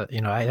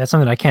that's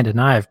something I can't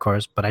deny, of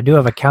course. But I do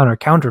have a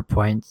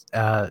counterpoint.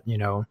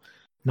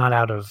 Not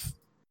out of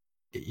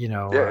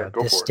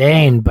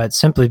disdain, but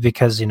simply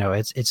because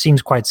it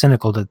seems quite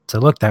cynical to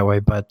look that way,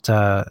 but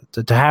to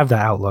have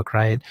that outlook,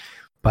 right?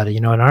 But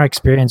in our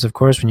experience, of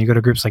course, when you go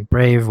to groups like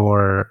Brave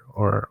or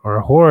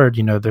Horde,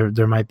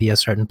 there might be a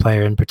certain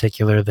player in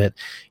particular that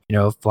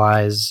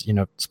flies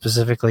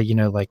specifically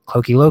like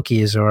Cloaky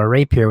Lokis or a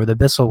Rapier with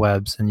abyssal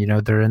webs, and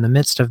they're in the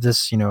midst of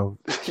this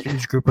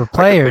huge group of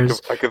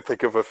players. I can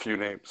think of a few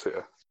names.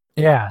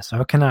 Yeah,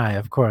 so can I.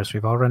 Of course,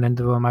 we've all run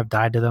into them. I've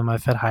died to them.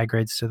 I've fed high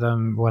grades to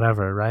them.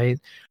 Whatever, right?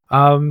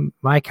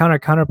 My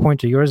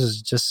counterpoint to yours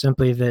is just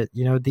simply that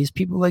these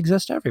people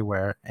exist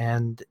everywhere,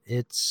 and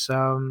it's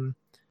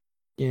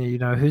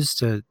who's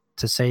to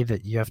say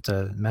that you have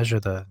to measure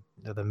the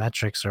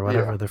metrics or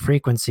whatever, the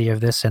frequency of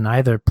this in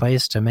either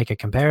place to make a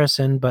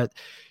comparison. But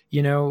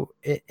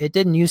it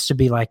didn't used to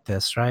be like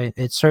this, right?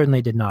 It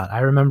certainly did not.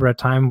 I remember a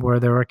time where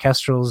there were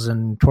Kestrels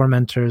and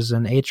Tormentors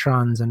and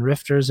Atrons and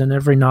Rifters in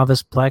every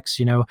novice plex,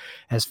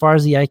 as far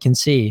as the eye can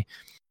see.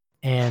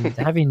 And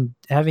having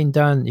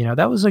done,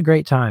 that was a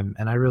great time,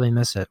 and I really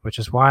miss it, which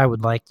is why I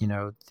would like,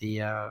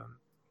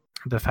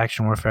 the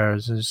faction warfare,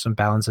 there's some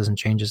balances and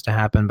changes to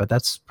happen, but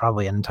that's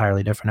probably an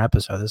entirely different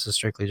episode. This is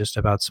strictly just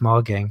about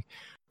small gang.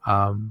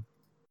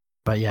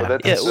 But yeah,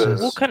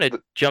 we'll kind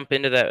of jump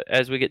into that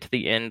as we get to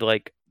the end.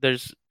 Like,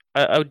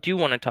 I do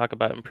want to talk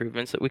about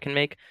improvements that we can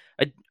make.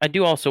 I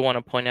do also want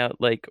to point out,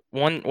 like,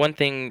 one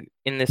thing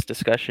in this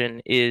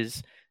discussion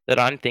is that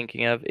I'm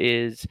thinking of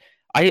is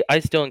I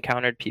still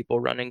encountered people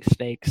running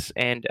snakes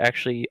and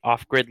actually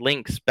off-grid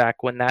links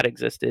back when that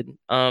existed.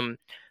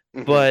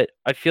 But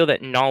I feel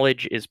that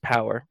knowledge is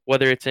power,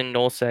 whether it's in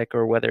nullsec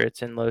or whether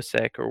it's in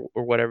lowsec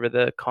or whatever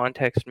the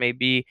context may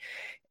be.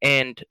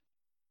 And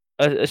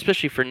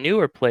especially for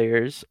newer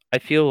players, I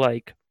feel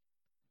like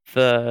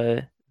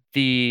the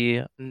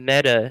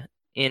meta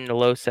in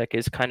lowsec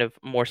is kind of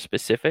more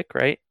specific,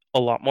 right? A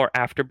lot more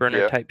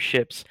afterburner type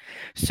ships.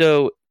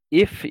 So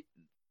if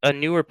a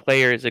newer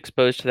player is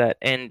exposed to that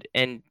and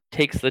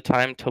takes the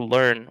time to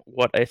learn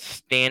what a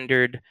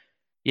standard,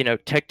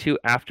 Tech 2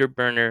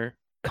 afterburner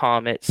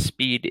Comet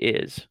speed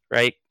is,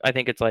 right? I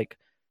think it's like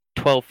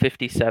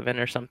 1257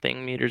 or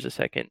something meters a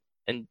second,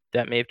 and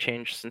that may have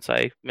changed since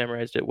I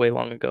memorized it way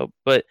long ago.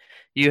 But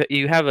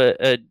you have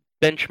a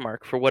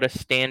benchmark for what a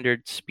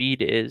standard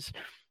speed is,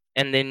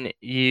 and then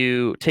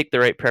you take the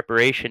right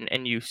preparation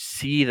and you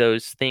see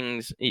those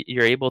things.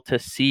 You're able to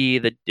see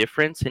the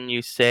difference, and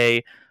you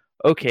say,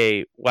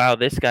 okay, wow,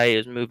 this guy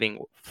is moving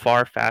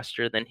far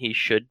faster than he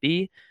should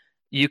be.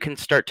 You can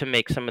start to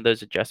make some of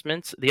those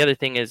adjustments. The other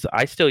thing is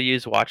I still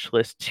use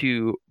Watchlist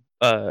to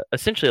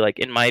essentially, like,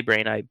 in my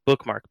brain, I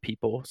bookmark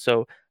people.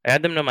 So I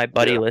add them to my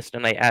buddy list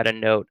and I add a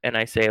note and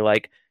I say,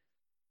 like,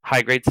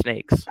 high grade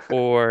snakes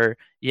or,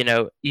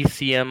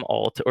 ECM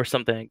alt or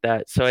something like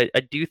that. So I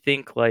do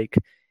think, like,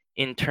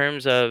 in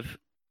terms of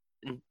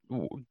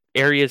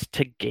areas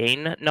to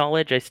gain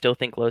knowledge, I still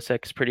think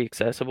lowsec is pretty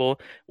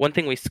accessible. One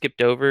thing we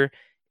skipped over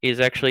is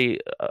actually,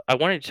 I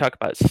wanted to talk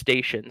about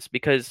stations,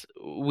 because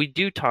we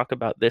do talk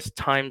about this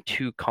time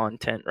to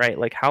content, right?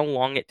 Like how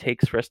long it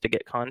takes for us to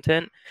get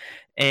content,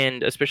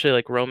 and especially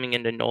like roaming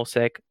into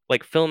nullsec,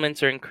 like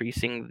filaments are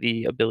increasing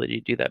the ability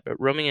to do that, but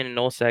roaming into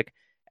nullsec,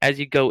 as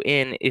you go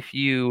in, if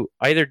you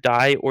either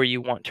die or you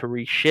want to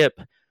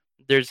reship,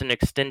 there's an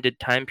extended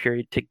time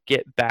period to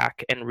get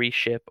back and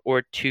reship,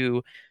 or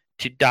to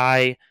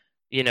die,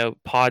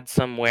 pod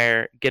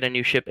somewhere, get a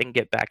new ship and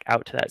get back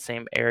out to that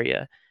same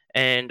area.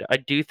 And I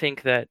do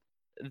think that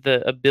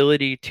the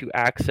ability to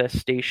access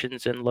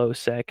stations in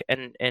lowsec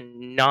and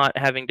not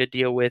having to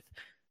deal with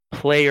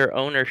player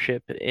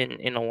ownership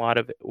in a lot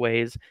of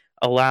ways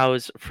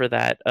allows for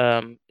that,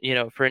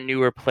 for a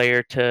newer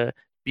player to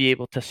be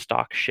able to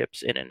stock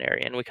ships in an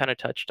area. And we kind of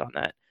touched on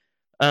that.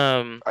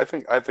 I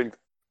think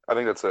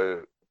that's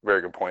a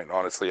very good point.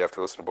 Honestly,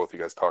 after listening to both of you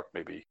guys talk,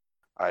 maybe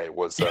I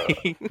was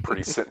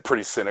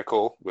pretty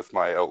cynical with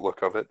my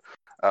outlook of it.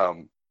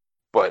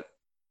 But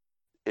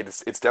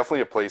it's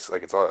definitely a place,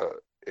 like,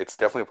 it's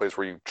definitely a place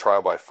where you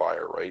trial by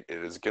fire, right?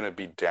 It is going to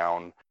be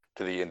down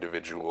to the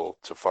individual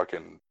to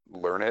fucking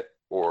learn it,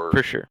 or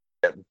for sure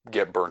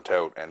get burnt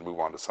out and move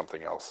on to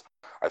something else.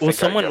 I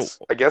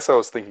guess I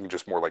was thinking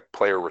just more like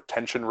player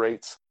retention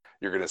rates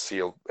you're going to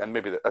see, and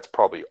maybe that's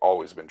probably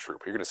always been true,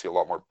 but you're going to see a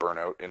lot more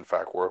burnout in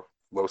Fac War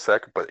low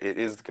sec. But it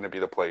is going to be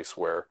the place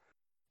where,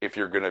 if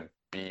you're going to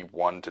be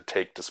one to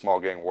take to small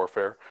gang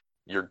warfare,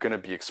 you're going to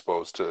be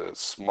exposed to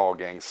small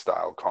gang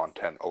style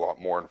content a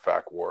lot more in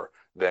Fac War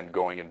than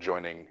going and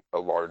joining a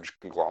large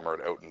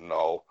conglomerate out in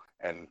Null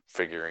and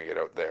figuring it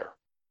out there.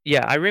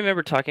 Yeah, I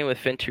remember talking with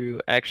Fintu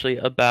actually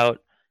about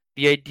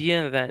the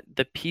idea that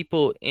the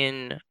people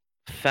in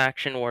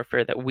faction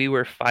warfare that we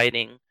were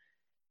fighting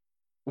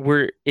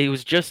it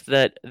was just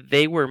that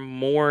they were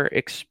more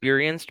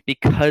experienced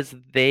because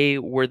they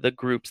were the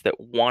groups that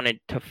wanted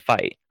to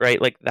fight,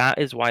 right? Like that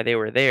is why they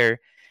were there.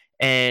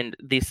 And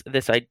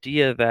this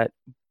idea that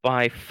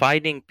by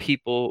fighting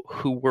people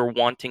who were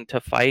wanting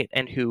to fight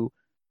and who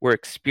were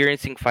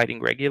experiencing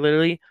fighting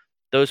regularly,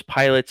 those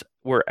pilots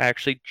were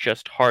actually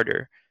just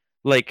harder,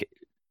 like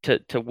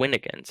to win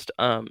against.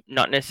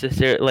 Not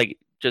necessarily like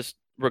just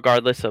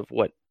regardless of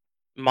what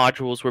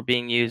modules were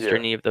being used or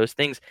any of those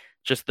things,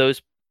 just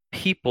those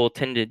people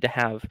tended to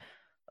have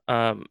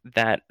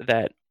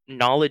that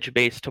knowledge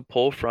base to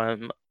pull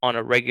from on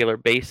a regular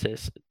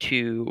basis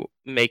to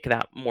make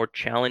that more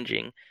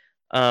challenging.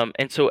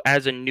 And so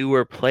as a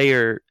newer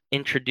player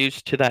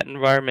introduced to that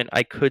environment,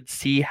 I could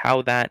see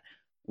how that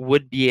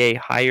would be a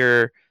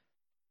higher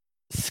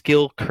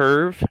skill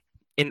curve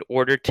in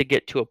order to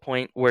get to a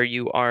point where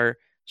you are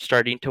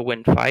starting to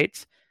win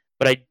fights.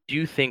 But I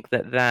do think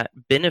that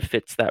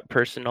benefits that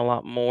person a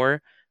lot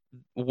more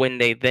when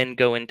they then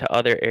go into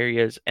other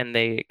areas and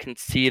they can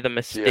see the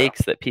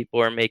mistakes that people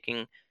are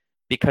making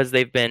because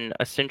they've been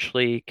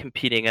essentially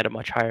competing at a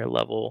much higher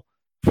level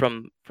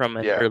from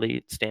an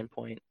early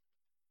standpoint.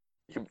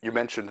 You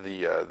mentioned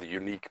the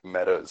unique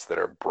metas that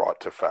are brought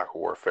to Fac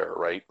Warfare,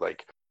 right?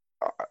 Like,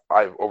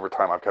 I've over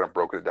time I've kind of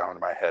broken it down in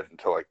my head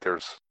until like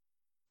there's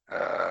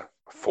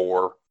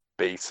 4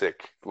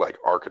 basic like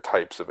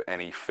archetypes of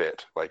any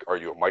fit. Like, are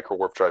you a micro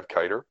warp drive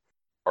kiter?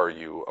 Are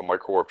you a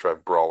micro warp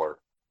drive brawler?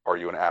 Are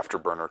you an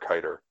afterburner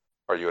kiter?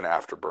 Are you an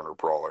afterburner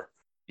brawler?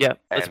 Yeah,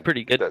 that's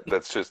pretty good.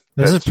 That's just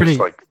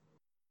like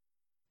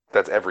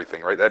that's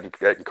everything, right? That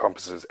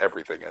encompasses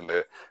everything, and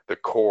the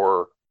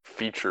core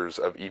features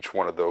of each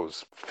one of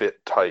those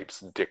fit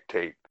types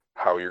dictate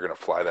how you're going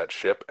to fly that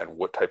ship and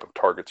what type of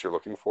targets you're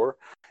looking for.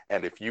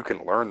 And if you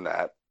can learn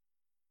that,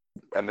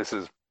 and this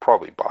is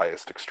probably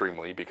biased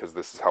extremely because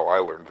this is how I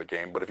learned the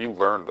game, but if you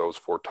learn those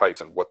 4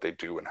 types and what they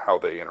do and how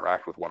they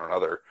interact with one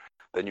another,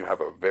 then you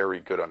have a very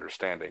good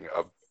understanding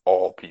of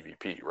all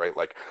PvP, right?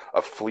 Like,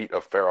 a fleet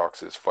of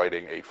Feroxes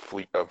fighting a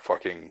fleet of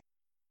fucking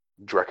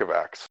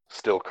Drekavacs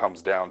still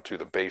comes down to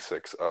the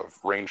basics of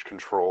range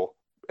control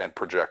and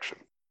projection.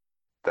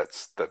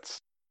 That's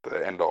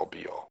the end all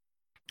be all.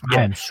 Yeah.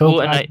 I am so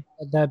glad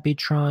that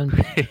Beatron.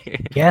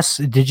 Yes,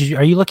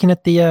 are you looking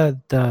at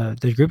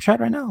the group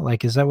chat right now?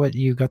 Like, is that what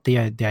you got the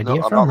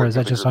idea from, or is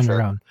that just on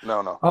your own?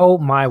 No. Oh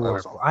my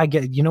word! I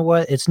get. You know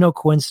what? It's no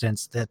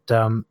coincidence that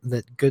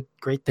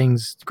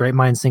great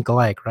minds think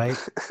alike, right?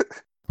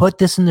 Put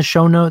this in the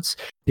show notes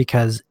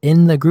because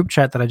in the group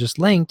chat that I just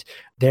linked,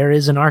 there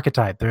is an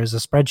archetype. There is a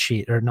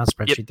spreadsheet, or not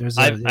spreadsheet. Yep. There's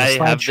a I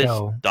have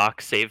slideshow. this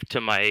doc saved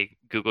to my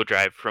Google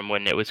Drive from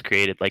when it was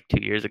created like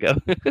 2 years ago.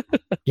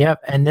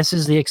 Yep, and this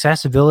is the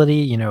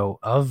accessibility,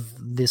 of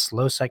this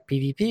low sec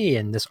PvP,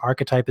 and this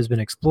archetype has been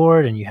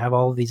explored, and you have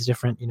all of these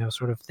different,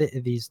 sort of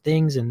these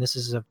things, and this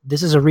is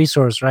a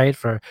resource, right,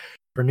 for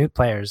new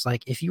players.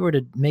 Like, if you were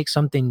to make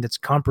something that's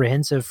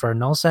comprehensive for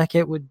nullsec,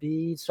 it would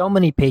be so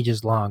many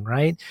pages long,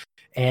 right?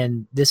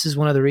 And this is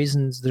one of the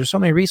reasons there's so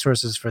many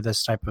resources for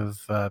this type of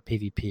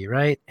PvP,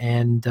 right?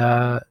 And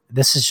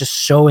this is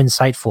just so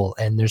insightful,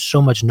 and there's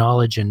so much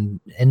knowledge and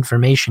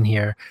information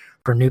here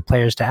for new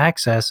players to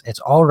access. It's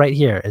all right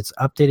here. It's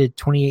updated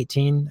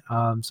 2018,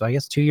 so I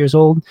guess 2 years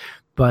old.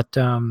 But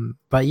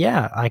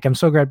yeah, like, I'm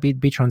so glad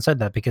Beatron said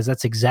that, because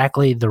that's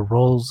exactly the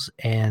roles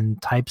and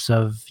types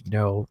of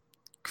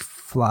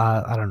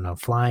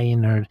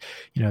flying, or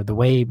the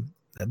way.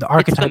 The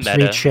archetypes for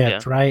each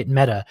ship, right?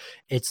 Meta.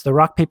 It's the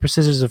rock, paper,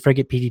 scissors of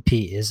frigate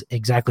PvP is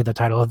exactly the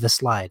title of this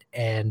slide.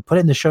 And put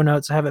it in the show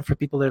notes. I have it for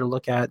people there to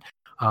look at.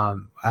 I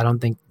don't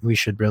think we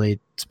should really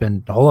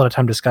spend a whole lot of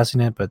time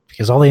discussing it, but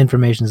because all the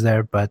information is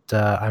there. But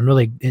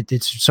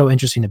it's so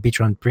interesting that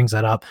Beatron brings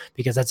that up,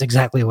 because that's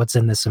exactly what's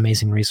in this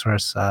amazing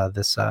resource,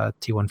 this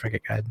T1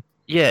 frigate guide.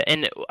 Yeah,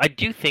 and I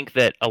do think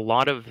that a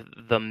lot of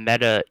the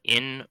meta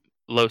in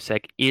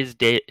LowSec is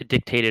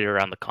dictated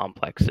around the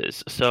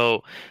complexes.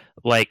 So,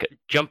 like,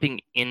 jumping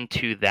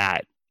into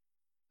that,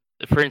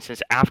 for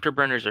instance,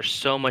 afterburners are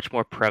so much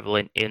more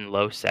prevalent in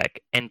LowSec,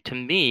 and to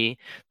me,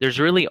 there's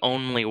really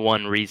only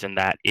one reason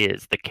that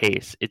is the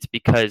case. It's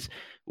because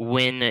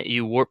when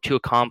you warp to a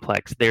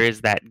complex, there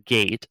is that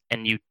gate,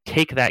 and you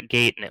take that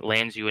gate and it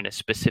lands you in a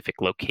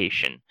specific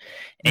location.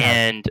 Yeah.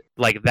 And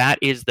like, that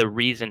is the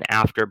reason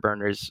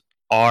afterburners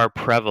are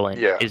prevalent,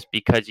 is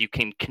because you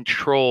can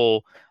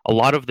control a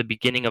lot of the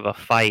beginning of a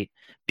fight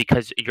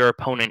because your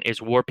opponent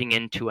is warping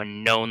into a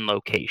known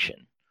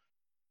location.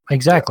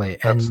 Exactly.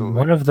 Yeah, and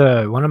one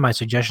of my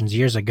suggestions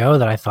years ago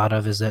that I thought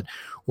of is that,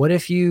 what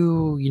if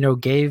you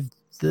gave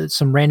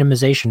some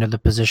randomization of the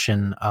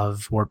position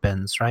of warp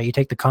bins, right? You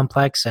take the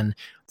complex, and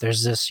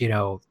there's this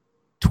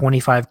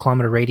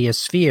 25-kilometer radius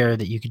sphere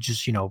that you could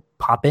just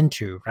pop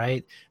into,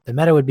 right? The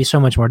meta would be so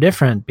much more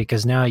different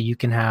because now you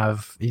can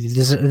have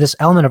this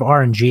element of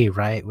RNG,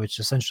 right? Which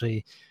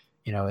essentially,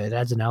 it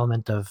adds an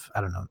element of,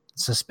 I don't know,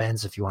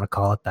 suspense, if you want to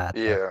call it that.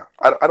 Yeah,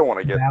 I don't want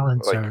to get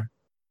balance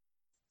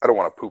I don't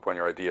want to poop on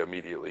your idea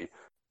immediately.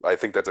 I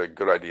think that's a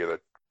good idea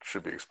that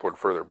should be explored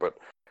further. But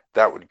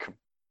that would,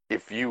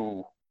 if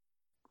you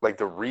like,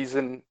 the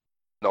reason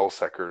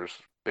nullsecers,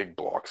 big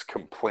blocks,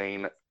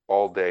 complain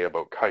all day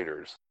about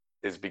kiters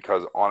is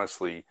because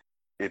honestly,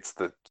 it's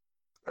the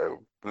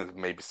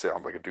maybe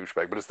sound like a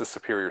douchebag, but it's the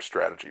superior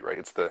strategy, right?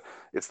 It's the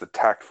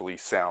tactfully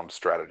sound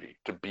strategy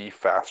to be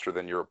faster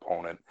than your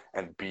opponent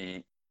and be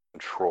in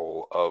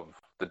control of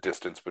the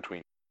distance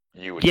between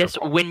you and yes,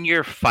 your opponent. when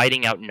you're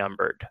fighting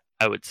outnumbered,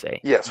 I would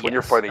say. Yes, when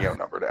you're fighting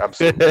outnumbered,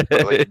 absolutely.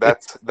 But like,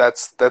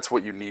 that's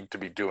what you need to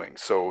be doing.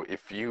 So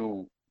if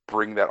you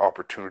bring that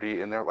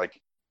opportunity in there, like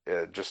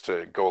just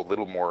to go a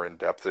little more in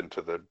depth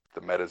into the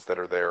metas that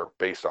are there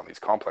based on these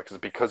complexes,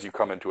 because you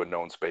come into a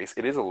known space,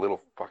 it is a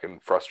little fucking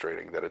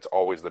frustrating that it's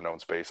always the known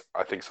space.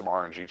 I think some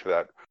RNG to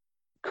that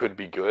could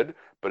be good,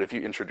 but if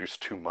you introduce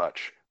too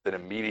much, then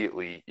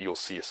immediately you'll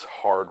see a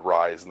hard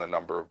rise in the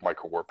number of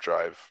micro warp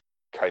drive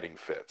kiting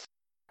fits.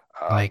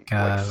 Like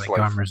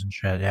armors and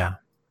shit, yeah.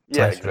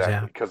 Yeah, Slicers,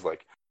 exactly. Because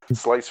like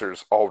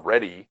slicers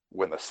already,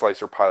 when the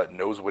slicer pilot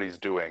knows what he's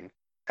doing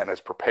and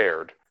is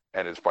prepared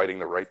and is fighting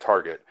the right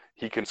target,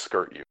 he can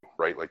skirt you,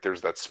 right? Like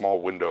there's that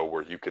small window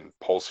where you can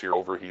pulse your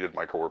overheated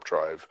micro warp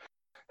drive,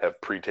 have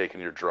pre-taken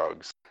your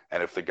drugs,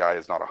 and if the guy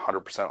is not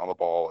 100% on the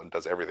ball and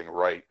does everything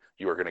right,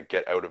 you are going to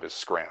get out of his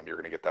scram. You're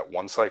going to get that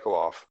one cycle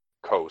off,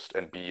 coast,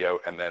 and be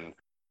out, and then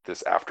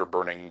this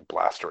afterburning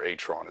blaster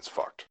Atron is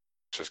fucked.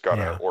 Just got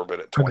to orbit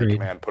at 20 Agreed.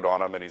 command, put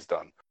on him, and he's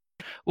done.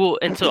 Well,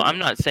 and so I'm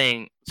not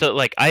saying so.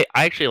 Like I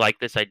actually like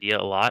this idea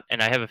a lot,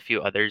 and I have a few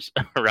others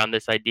around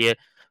this idea.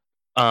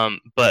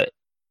 But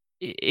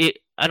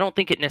I don't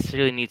think it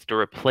necessarily needs to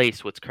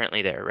replace what's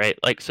currently there, right?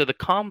 Like so, the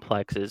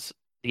complexes,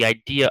 the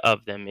idea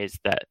of them is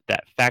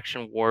that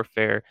faction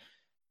warfare,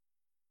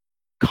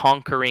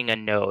 conquering a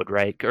node,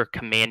 right, or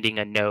commanding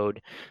a node,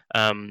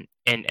 and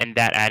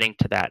that adding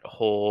to that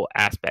whole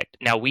aspect.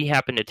 Now we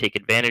happen to take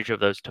advantage of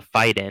those to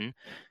fight in.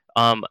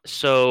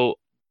 So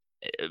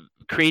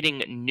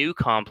creating new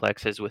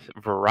complexes with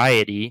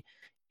variety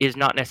is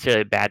not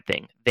necessarily a bad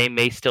thing. They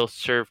may still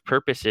serve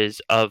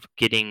purposes of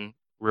getting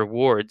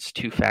rewards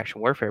to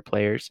faction warfare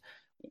players,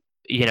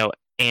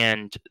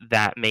 and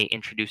that may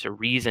introduce a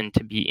reason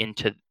to be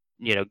into,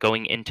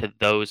 going into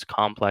those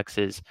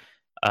complexes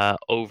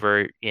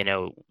over,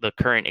 the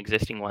current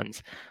existing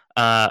ones.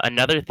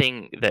 Another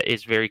thing that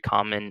is very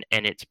common,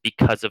 and it's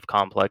because of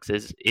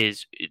complexes,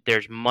 is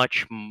there's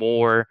much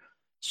more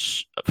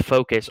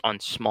focus on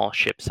small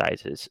ship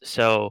sizes.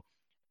 So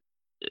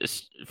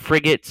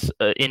frigates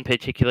in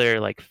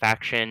particular, like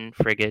faction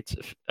frigates,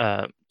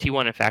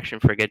 T1 and faction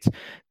frigates,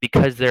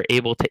 because they're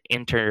able to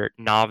enter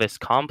novice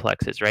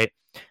complexes, right?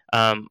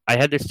 I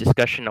had this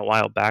discussion a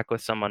while back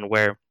with someone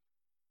where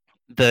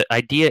the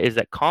idea is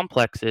that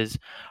complexes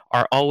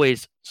are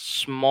always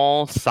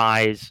small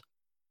size,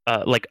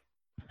 like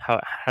how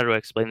do I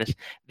explain this?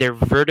 They're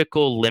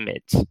vertical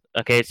limits.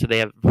 Okay, so they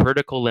have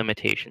vertical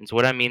limitations.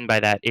 What I mean by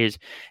that is,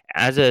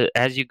 as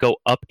you go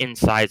up in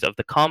size of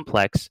the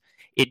complex,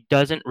 it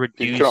doesn't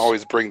reduce. You can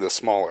always bring the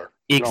smaller.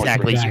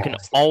 Exactly. You can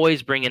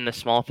always bring in the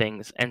small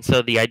things. And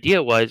so the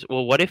idea was,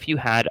 well, what if you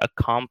had a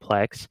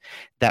complex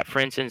that, for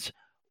instance,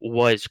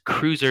 was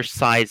cruiser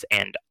size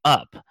and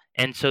up?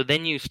 And so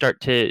then you start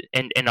to,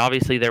 and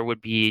obviously there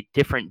would be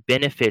different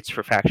benefits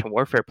for faction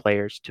warfare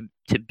players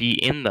to be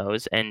in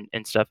those and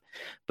stuff,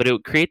 but it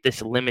would create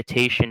this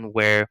limitation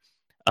where,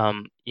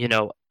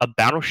 a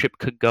battleship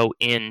could go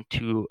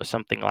into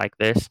something like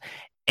this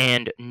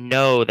and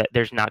know that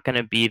there's not going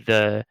to be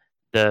the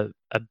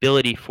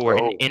ability for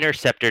an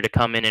interceptor to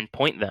come in and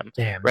point them.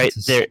 Damn, right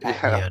there.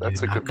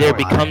 That's a good There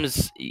point.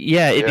 becomes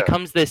it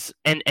becomes this,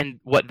 and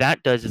what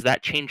that does is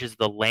that changes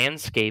the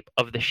landscape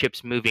of the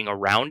ships moving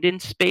around in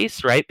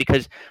space, right?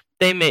 Because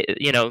they may,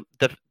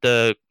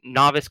 the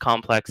novice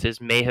complexes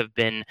may have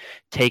been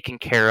taken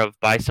care of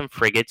by some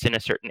frigates in a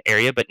certain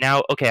area, but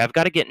now, okay, I've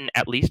got to get in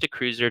at least a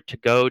cruiser to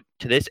go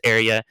to this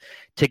area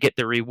to get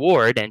the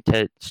reward and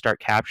to start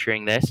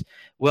capturing this.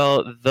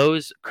 Well,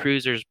 those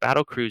cruisers,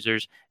 battle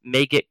cruisers,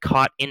 may get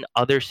caught in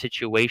other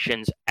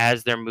situations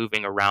as they're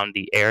moving around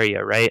the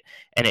area, right?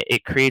 And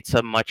it creates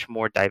a much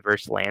more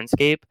diverse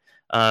landscape.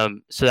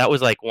 So that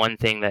was like one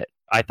thing that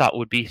I thought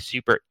would be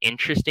super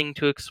interesting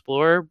to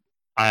explore.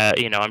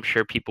 I'm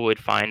sure people would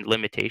find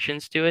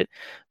limitations to it,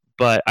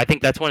 but I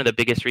think that's one of the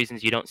biggest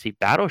reasons you don't see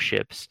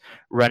battleships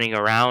running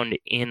around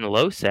in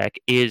LowSec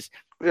is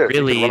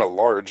really... you can run a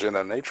large in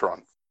an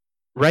Atron.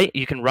 Right,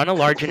 you can run a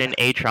large in an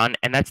Atron,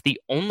 and that's the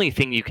only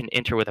thing you can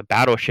enter with a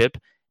battleship.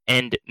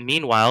 And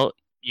meanwhile,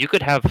 you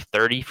could have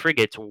 30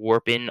 frigates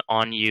warp in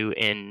on you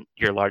in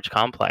your large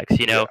complex.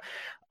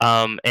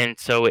 And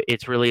so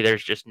it's really,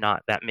 there's just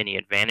not that many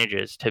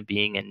advantages to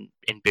being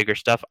in bigger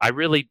stuff. I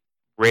really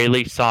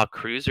rarely saw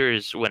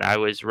cruisers when I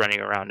was running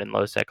around in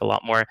LoSec a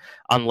lot more,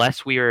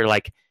 unless we were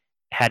like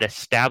had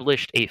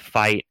established a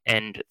fight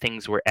and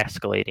things were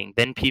escalating.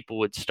 Then people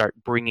would start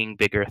bringing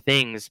bigger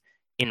things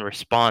in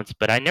response,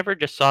 but I never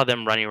just saw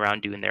them running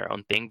around doing their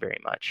own thing very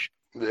much.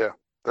 Yeah,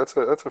 that's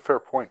a fair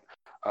point.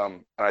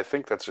 And I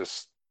think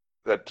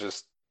that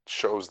just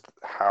shows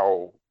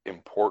how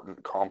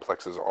important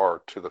complexes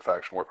are to the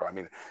faction warfare. I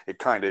mean, it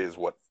kind of is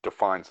what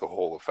defines the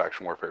whole of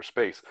faction warfare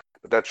space,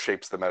 but that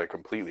shapes the meta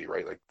completely,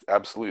 right? Like,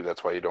 absolutely,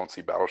 that's why you don't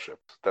see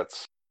battleships.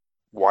 That's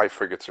why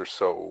frigates are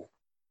so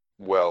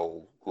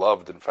well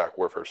loved in fact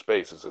warfare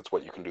space. Is it's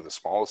what you can do the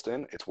smallest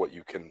in. It's what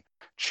you can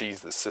cheese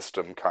the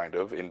system kind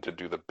of into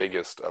do the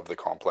biggest of the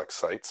complex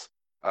sites.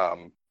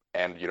 And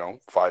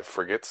 5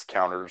 frigates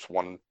counters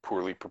 1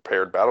 poorly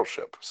prepared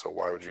battleship. So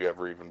why would you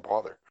ever even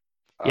bother?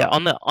 Yeah,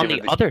 on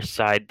the other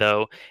side,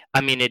 though,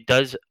 I mean,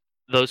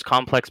 those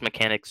complex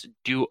mechanics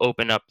do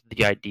open up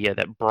the idea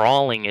that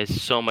brawling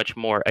is so much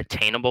more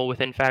attainable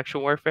within faction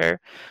warfare.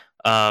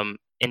 And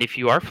if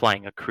you are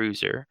flying a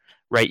cruiser,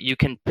 right, you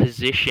can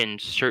position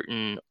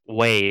certain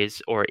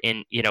ways, or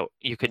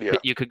you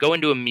could go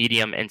into a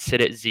medium and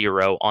sit at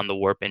 0 on the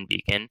warp and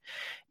beacon,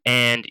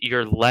 and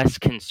you're less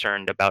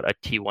concerned about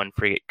a T1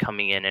 frigate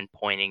coming in and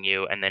pointing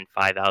you, and then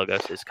 5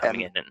 Algoses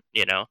coming in, and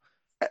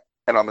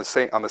And on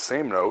the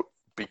same note,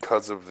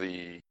 because of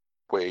the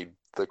way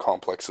the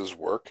complexes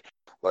work,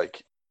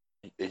 like,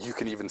 you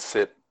can even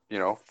sit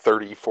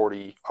 30,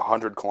 40,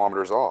 100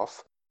 kilometers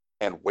off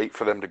and wait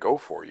for them to go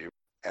for you.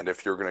 And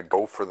if you're going to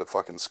go for the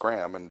fucking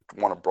scram and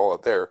want to brawl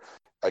it there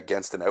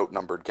against an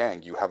outnumbered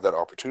gang, you have that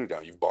opportunity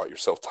now. You've bought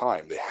yourself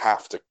time. They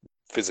have to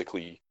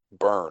physically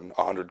burn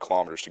 100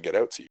 kilometers to get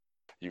out to you.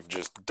 You've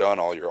just done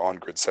all your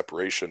on-grid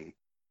separation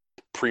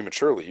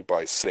prematurely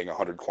by sitting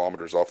 100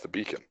 kilometers off the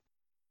beacon.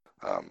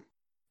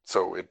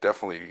 So it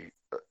definitely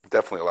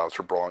allows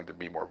for brawling to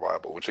be more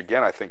viable, which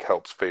again I think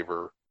helps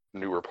favor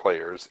newer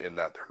players in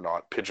that they're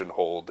not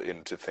pigeonholed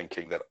into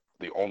thinking that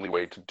the only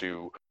way to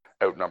do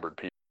outnumbered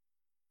people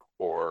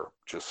or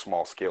just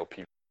small scale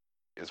people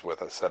is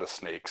with a set of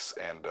snakes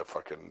and a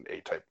fucking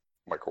A-type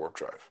microwarp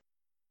drive.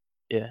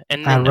 Yeah,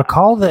 and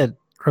recall that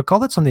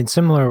something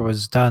similar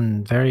was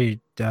done for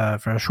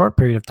a short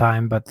period of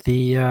time, but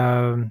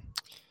the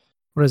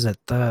what is it?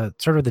 The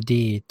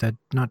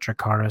not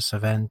Dracarys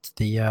event,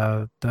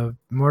 the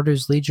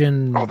Mordu's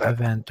Legion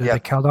event, or the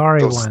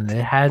Caldari one.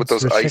 It had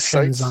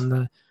restrictions on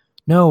the.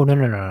 No.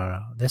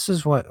 This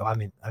is what I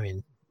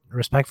mean.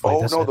 Respectfully,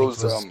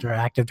 was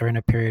active during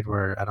a period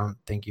where I don't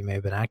think you may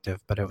have been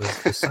active, but it was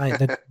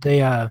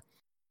the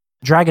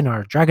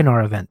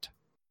Dragonar event.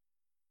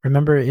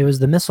 Remember, it was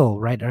the missile,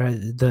 right?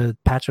 The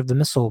patch of the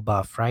missile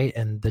buff, right?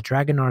 And the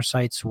Dragonar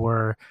sites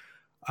were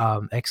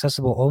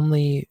accessible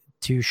only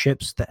to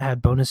ships that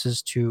had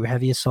bonuses to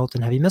heavy assault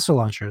and heavy missile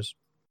launchers.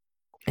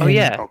 And, cool.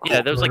 Yeah,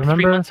 that was like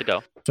 3 months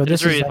ago. So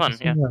this is really fun.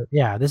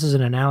 Yeah, this is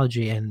an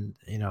analogy, and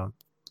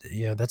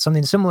that's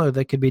something similar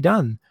that could be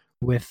done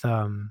with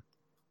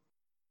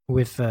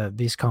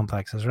these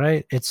complexes,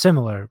 right? It's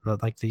similar,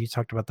 but like you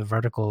talked about the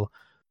vertical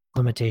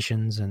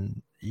limitations,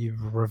 and you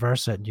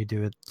reverse it and you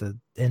do it the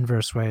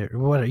inverse way, or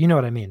what, you know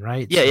what I mean,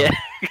 right? Yeah.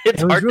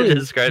 It's hard to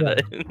describe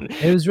that.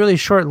 It was really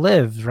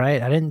short-lived,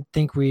 right? I didn't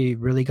think we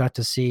really got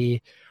to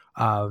see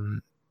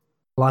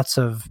lots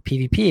of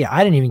PvP.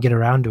 I didn't even get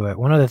around to it.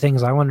 One of the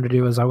things I wanted to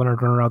do is I wanted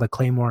to run around a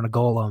Claymore and a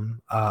Golem,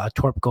 a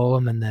Torp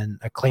Golem, and then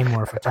a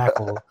Claymore for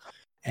tackle.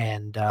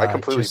 And I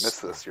completely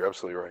missed this. You're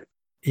absolutely right.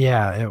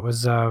 Yeah, it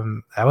was. I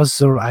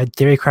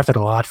theory crafted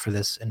a lot for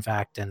this, in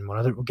fact. And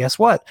guess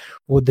what?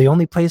 Well, the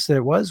only place that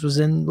it was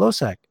in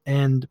LoSec.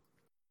 And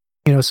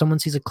someone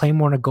sees a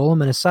Claymore and a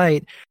Golem in a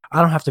site,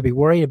 I don't have to be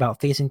worried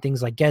about facing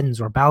things like Geddons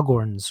or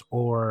Balgorns,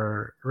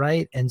 or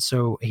right. And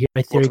so here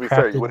I theory crafted.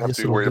 Fair, you wouldn't have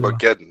to be worried about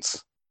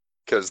Geddons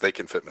because they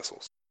can fit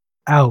missiles.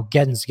 Oh,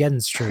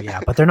 Geddon's true,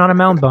 yeah, but they're not a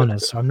mount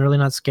bonus, so I'm really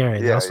not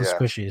scary. They're also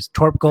squishies.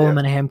 Torp Golem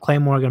and a Ham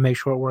Claymore are going to make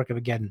short work of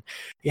a Geddon.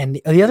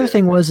 And the other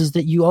thing is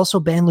that you also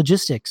ban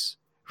logistics,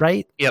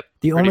 right? Yep.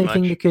 The only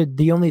thing you ban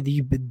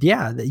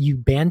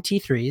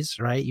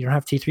T3s, right? You don't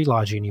have T3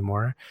 logic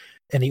anymore,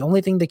 and the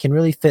only thing that can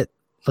really fit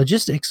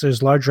logistics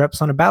is large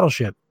reps on a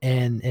battleship.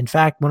 And in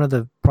fact,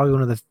 probably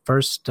one of the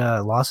first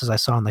losses I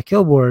saw on the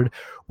kill board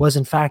was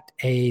in fact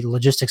a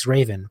logistics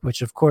Raven,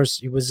 which of course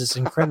it was this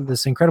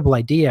incredible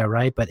idea,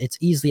 right? But it's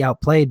easily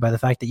outplayed by the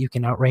fact that you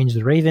can outrange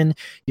the Raven,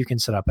 you can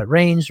set up at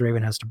range, the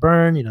Raven has to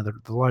burn, the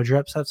large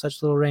reps have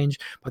such little range.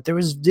 But it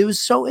was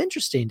so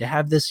interesting to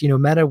have this,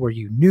 meta where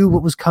you knew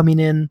what was coming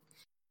in.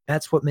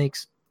 That's what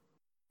makes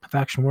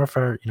faction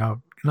warfare,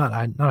 not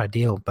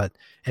ideal, but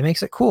it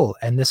makes it cool.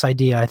 And this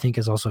idea, I think,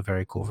 is also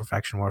very cool for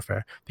faction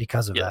warfare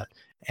because of that.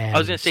 And I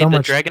was going to say the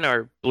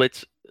Dragonar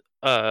Blitz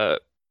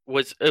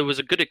was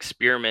a good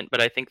experiment,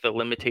 but I think the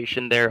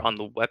limitation there on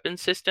the weapon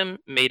system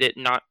made it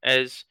not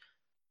as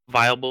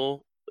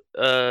viable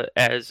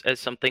as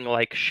something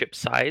like ship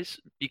size,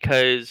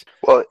 because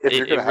if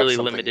you're going to have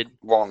something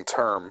long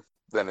term,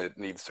 then it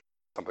needs to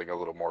something a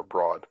little more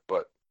broad.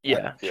 But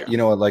Yeah. You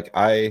know what? Like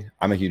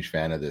I'm a huge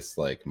fan of this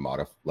like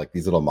like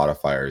these little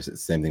modifiers.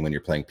 It's the same thing when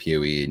you're playing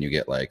PoE and you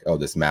get like, oh,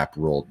 this map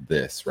rolled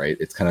this, right?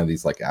 It's kind of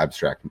these like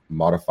abstract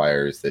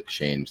modifiers that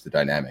change the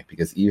dynamic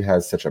because EU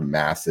has such a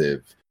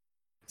massive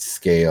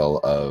scale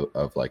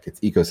of like its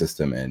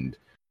ecosystem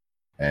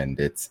and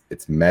its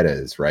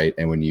metas, right?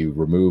 And when you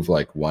remove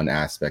like one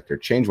aspect or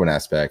change one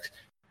aspect,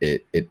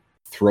 it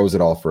throws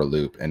it all for a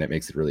loop and it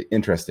makes it really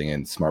interesting,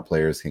 and smart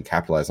players can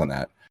capitalize on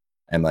that.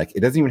 And like, it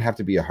doesn't even have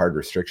to be a hard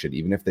restriction.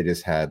 Even if they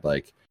just had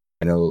like,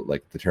 I know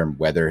like the term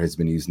weather has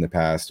been used in the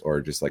past,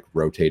 or just like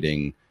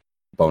rotating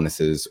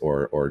bonuses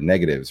or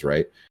negatives,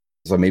 right?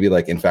 So maybe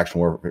like in faction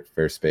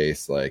warfare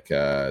space, like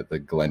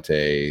the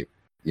Galente,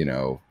 you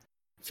know,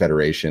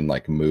 Federation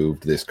like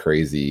moved this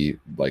crazy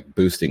like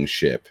boosting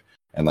ship,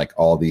 and like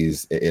all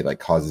these it like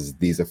causes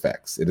these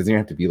effects. It doesn't even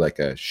have to be like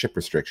a ship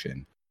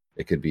restriction.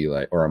 It could be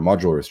like, or a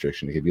module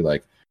restriction. It could be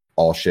like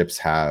all ships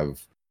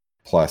have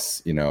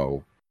plus, you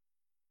know,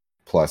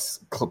 plus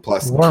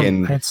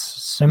kin. It's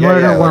similar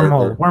to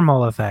or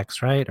wormhole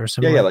effects, right? Or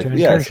similar to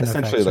incursion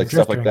essentially effects, like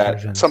stuff like that.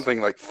 incursions. Something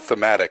like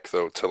thematic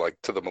though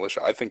to the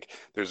militia. I think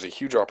there's a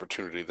huge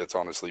opportunity that's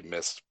honestly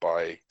missed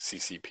by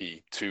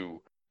CCP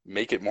to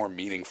make it more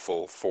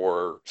meaningful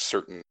for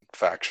certain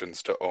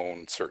factions to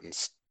own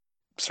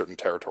certain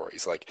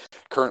territories. Like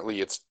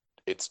currently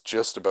it's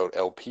just about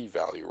LP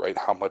value, right?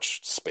 How much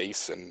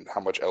space and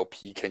how much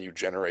LP can you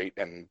generate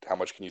and how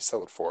much can you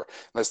sell it for?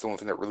 And that's the only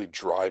thing that really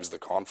drives the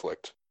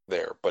conflict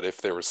there. But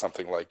if there was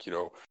something like, you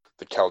know,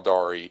 the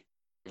Caldari,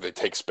 they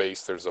take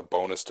space, there's a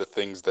bonus to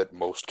things that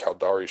most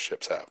Caldari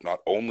ships have. Not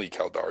only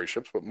Caldari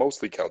ships, but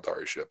mostly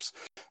Caldari ships.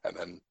 And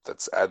then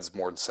that adds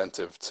more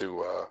incentive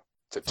to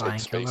take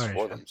space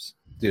for them.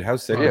 Dude, how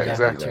sick Yeah, would that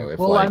exactly. be, though? If,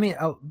 Well, like, I mean,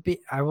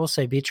 I will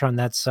say, Beatron,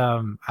 that's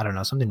I don't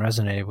know, something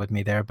resonated with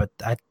me there, but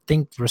I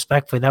think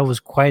respectfully that was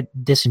quite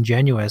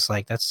disingenuous.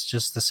 Like that's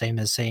just the same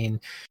as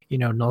saying, you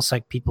know,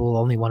 nullsec people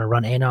only want to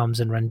run anoms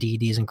and run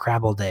DDs and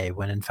Crabble Day,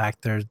 when in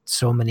fact there's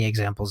so many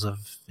examples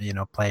of, you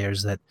know,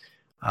 players that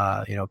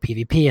you know,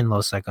 PvP in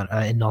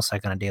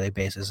nullsec on a daily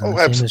basis, and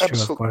the same is true,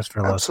 of course,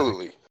 for lowsec.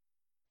 Absolutely. You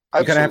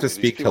kind of have to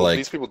speak to like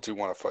these people do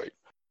want to fight.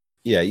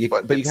 Yeah,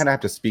 but you kind of have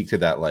to speak to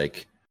that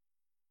like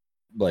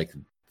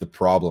the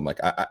problem. Like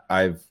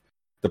I've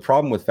the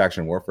problem with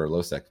faction warfare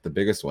lowsec, the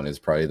biggest one is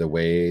probably the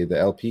way the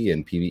LP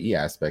and PvE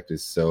aspect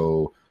is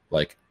so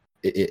like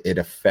it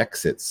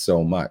affects it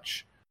so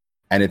much,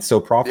 and it's so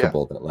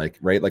profitable that like,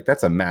 right, like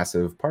that's a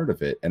massive part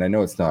of it. And I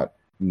know it's not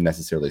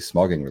necessarily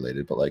small gang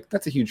related, but like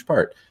that's a huge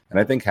part. And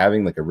I think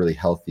having like a really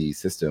healthy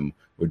system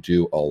would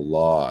do a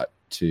lot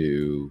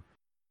to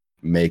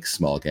make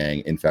small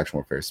gang in faction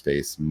warfare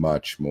space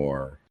much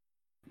more,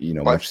 you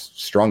know, much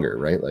stronger,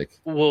 right? Like,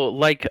 well,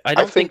 like I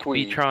don't think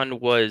Beatron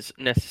was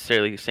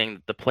necessarily saying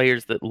that the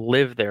players that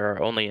live there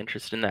are only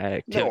interested in that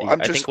activity. No,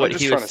 I think what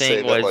he was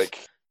saying was like,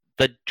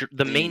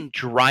 the main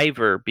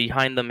driver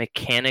behind the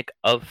mechanic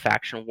of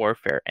faction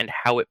warfare and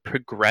how it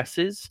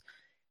progresses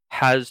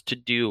has to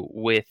do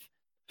with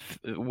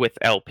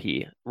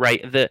LP,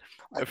 right?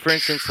 For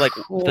instance, like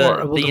the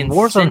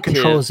Warzone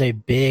control is a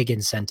big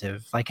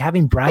incentive. Like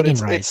having bragging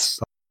rights.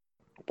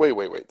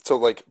 Wait. So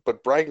like,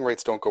 but bragging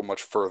rights don't go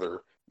much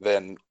further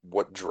than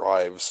what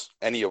drives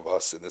any of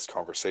us in this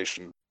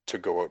conversation to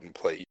go out and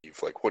play EVE.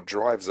 Like what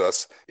drives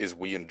us is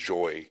we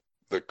enjoy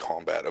the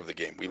combat of the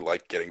game. We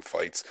like getting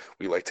fights.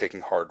 We like taking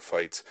hard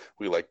fights.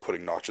 We like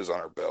putting notches on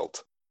our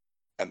belt,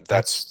 and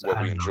that's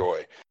what we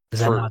enjoy. Is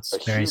that not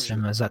very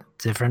similar? Is that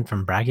different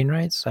from bragging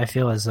rights? I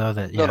feel as though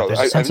that there's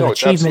a sense of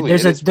achievement.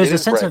 There's a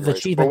sense of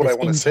achievement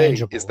that's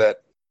intangible.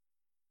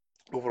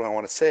 What I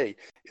want to say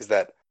is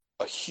that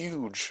a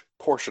huge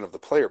portion of the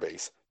player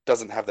base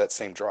doesn't have that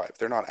same drive.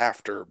 They're not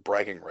after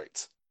bragging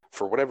rights.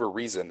 For whatever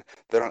reason,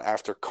 they're not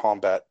after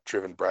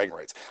combat-driven bragging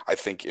rights. I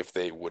think if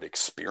they would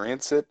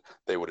experience it,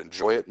 they would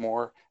enjoy it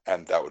more,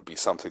 and that would be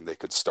something they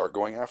could start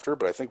going after.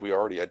 But I think we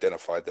already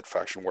identified that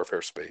faction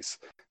warfare space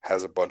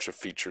has a bunch of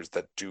features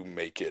that do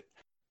make it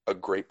a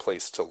great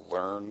place to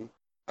learn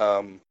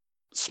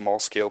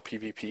small-scale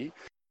PvP,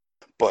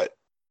 but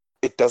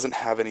it doesn't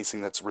have anything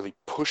that's really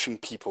pushing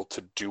people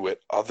to do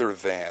it other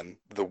than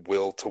the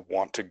will to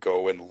want to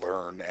go and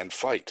learn and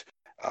fight.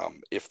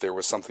 If there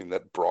was something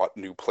that brought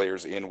new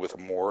players in with a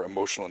more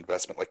emotional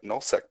investment, like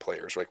nullsec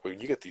players, right? When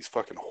you get these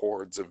fucking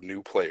hordes of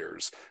new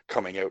players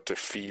coming out to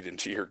feed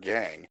into your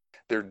gang,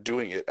 they're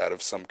doing it out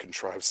of some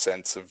contrived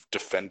sense of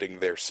defending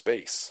their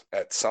space.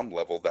 At some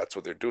level, that's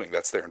what they're doing.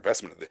 That's their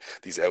investment.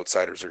 These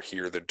outsiders are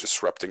here. They're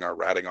disrupting our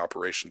ratting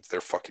operations. They're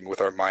fucking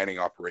with our mining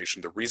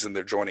operation. The reason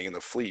they're joining in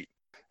the fleet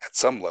at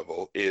some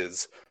level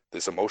is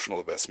this emotional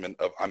investment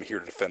of I'm here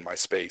to defend my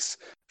space.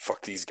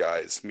 Fuck these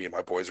guys. Me and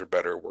my boys are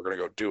better. We're going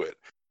to go do it.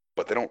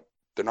 But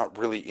they're not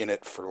really in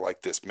it for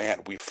like this,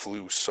 man, we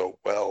flew so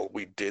well.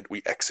 We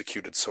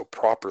executed so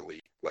properly.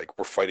 Like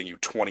we're fighting you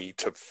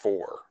 20-4.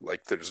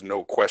 Like there's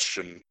no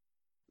question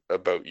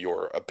about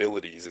your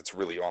abilities. It's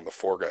really on the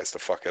four guys to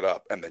fuck it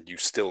up. And then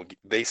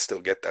they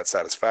still get that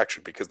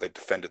satisfaction because they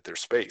defended their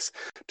space.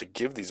 To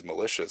give these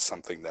militias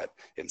something that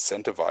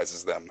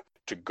incentivizes them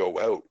to go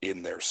out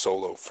in their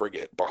solo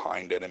frigate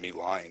behind enemy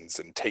lines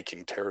and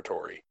taking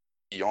territory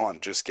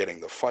beyond just getting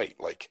the fight.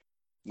 Like,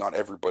 not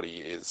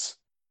everybody is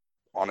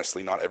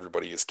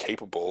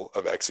capable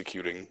of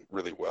executing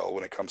really well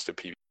when it comes to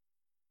PvP,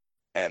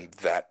 and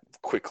that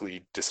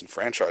quickly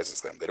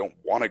disenfranchises them. They don't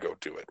want to go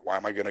do it. Why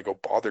am I going to go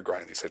bother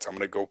grinding these hits? I'm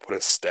going to go put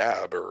a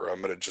stab, or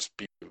I'm going to just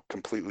be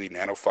completely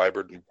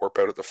nanofibered and warp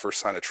out at the first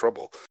sign of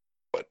trouble.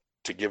 But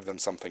to give them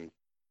something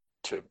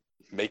to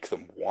make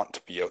them want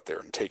to be out there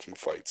and taking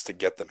fights, to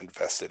get them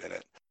invested in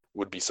it,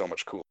 would be so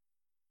much cooler.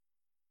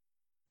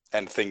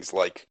 And things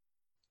like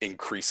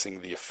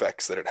increasing the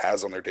effects that it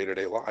has on their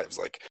day-to-day lives.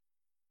 Like,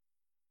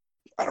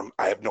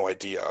 I have no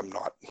idea. I'm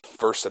not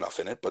versed enough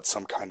in it, but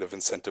some kind of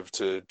incentive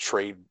to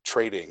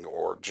trading,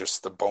 or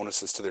just the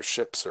bonuses to their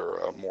ships, or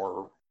a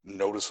more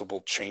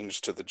noticeable change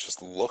to the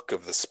just look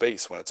of the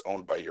space when it's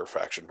owned by your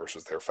faction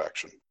versus their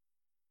faction.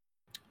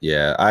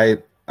 Yeah,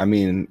 I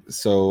mean,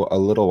 so a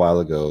little while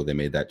ago they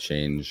made that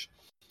change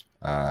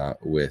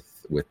with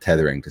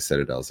tethering to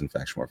citadels in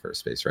faction warfare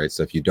space, right?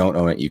 So if you don't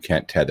own it, you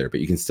can't tether,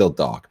 but you can still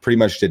dock. Pretty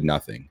much did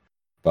nothing,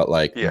 but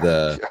like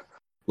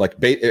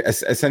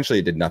essentially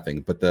it did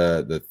nothing. But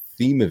the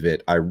theme of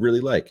it, I really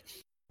like.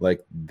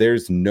 Like,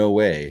 there's no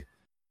way.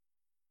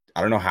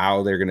 I don't know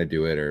how they're gonna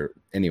do it, or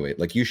anyway.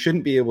 Like, you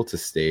shouldn't be able to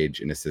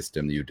stage in a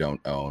system that you don't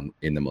own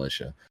in the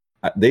militia.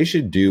 They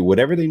should do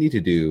whatever they need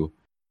to do.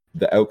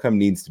 The outcome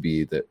needs to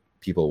be that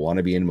people want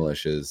to be in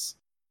militias.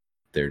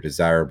 They're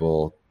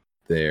desirable.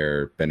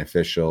 They're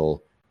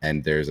beneficial,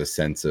 and there's a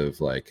sense of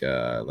like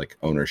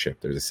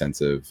ownership. There's a sense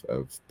of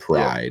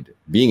pride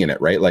being in it,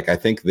 right? Like, I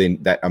think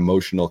that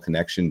emotional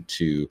connection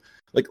to,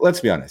 like, let's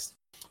be honest,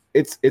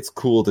 it's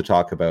cool to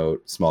talk about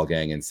small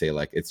gang and say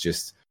like it's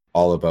just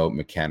all about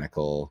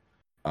mechanical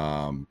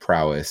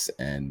prowess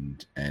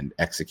and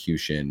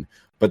execution,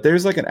 but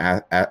there's like an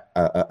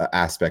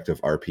aspect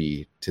of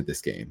RP to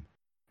this game.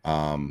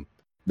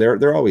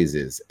 There always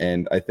is,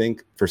 and I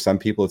think for some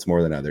people it's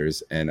more than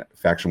others, and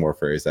faction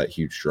warfare is that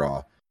huge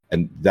draw,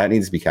 and that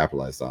needs to be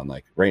capitalized on.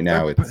 Like, right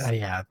now it's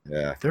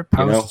their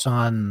posts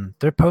on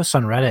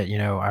Reddit, you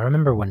know, I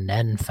remember when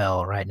Nen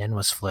fell, right? Nen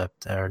was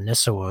flipped, or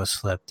Nissa was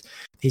flipped.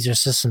 These are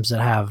systems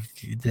that have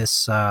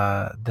this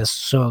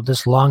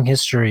long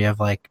history of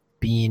like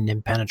being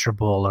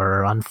impenetrable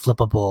or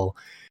unflippable,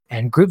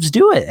 and groups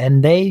do it,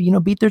 and they, you know,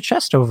 beat their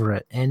chest over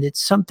it, and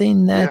it's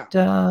something that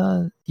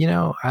you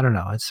know, I don't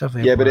know, it's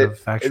definitely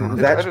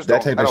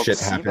that type of shit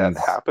happens.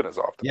 That happen as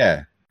often.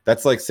 Yeah,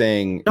 that's like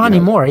saying not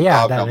anymore.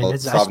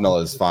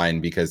 Sovnal is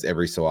fine because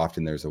every so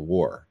often there's a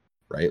war,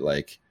 right?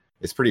 Like,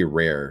 it's pretty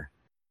rare.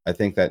 I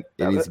think that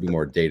it needs to be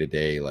more day to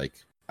day. Like,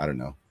 I don't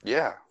know.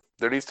 Yeah,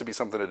 there needs to be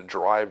something to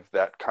drive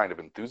that kind of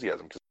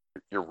enthusiasm, because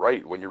you're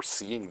right. When you're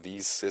seeing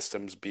these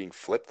systems being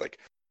flipped, like,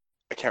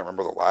 I can't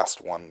remember the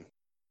last one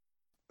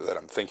that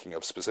I'm thinking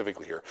of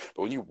specifically here,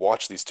 but when you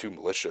watch these two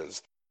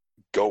militias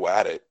go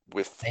at it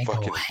with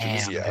fucking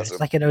enthusiasm,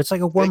 it's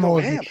like a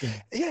wormhole addiction.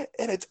 Yeah,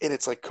 and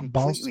it's like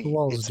completely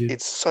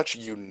it's such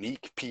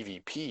unique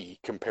PvP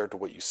compared to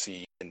what you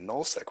see in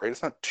nullsec, right?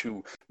 It's not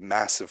two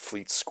massive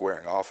fleets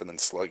squaring off and then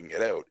slugging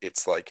it out.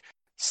 It's like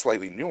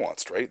slightly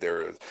nuanced, right?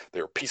 There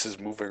are pieces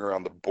moving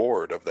around the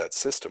board of that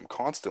system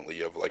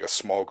constantly, of like a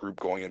small group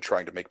going and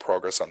trying to make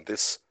progress on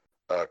this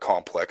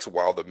complex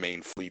while the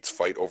main fleets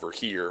fight over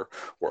here,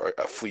 or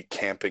a fleet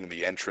camping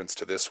the entrance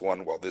to this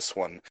one while this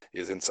one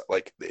is inside.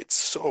 Like, it's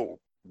so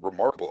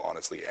remarkable,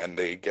 honestly, and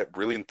they get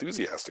really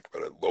enthusiastic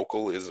about it.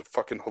 Local is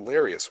fucking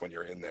hilarious when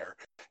you're in there,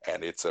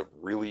 and it's a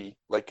really,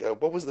 like,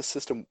 what was the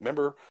system?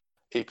 Remember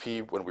AP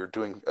when we were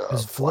doing it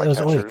was Oix.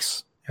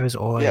 It was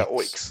Oix. Yeah,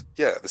 Oix.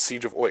 Yeah, the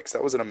Siege of Oix.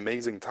 That was an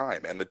amazing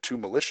time, and the two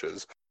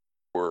militias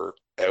were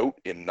out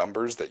in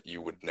numbers that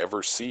you would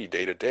never see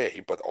day to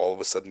day, but all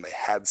of a sudden they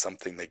had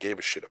something they gave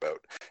a shit about,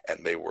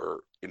 and they were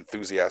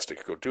enthusiastic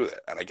to go do that.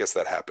 And I guess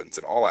that happens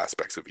in all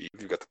aspects of EVE.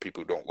 You've got the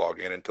people who don't log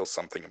in until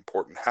something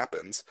important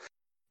happens,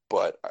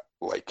 but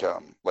like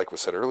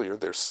was said earlier,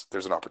 there's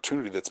an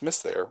opportunity that's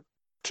missed there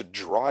to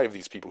drive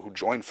these people who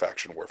join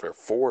faction warfare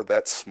for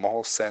that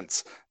small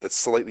sense, that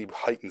slightly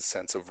heightened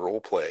sense of role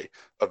play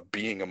of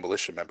being a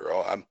militia member.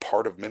 Oh, I'm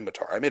part of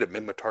Minmatar. I made a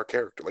Minmatar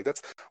character. Like,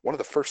 that's one of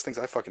the first things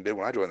I fucking did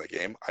when I joined the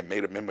game. I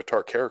made a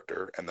Minmatar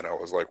character, and then I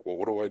was like, well,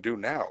 what do I do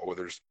now? Well,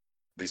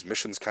 these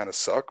missions kind of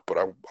suck, but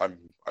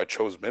I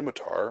chose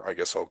Minmatar. I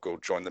guess I'll go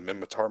join the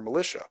Minmatar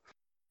militia.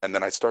 And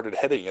then I started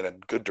heading in a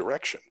good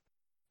direction.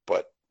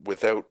 But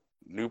without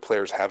new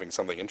players having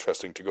something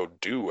interesting to go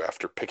do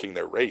after picking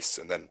their race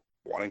and then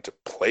wanting to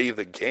play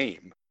the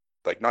game,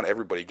 like, not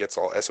everybody gets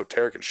all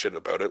esoteric and shit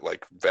about it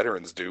like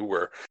veterans do,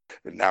 where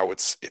now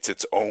it's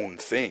its own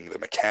thing. The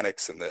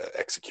mechanics and the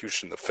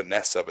execution, the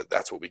finesse of it,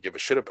 that's what we give a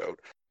shit about.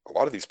 A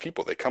lot of these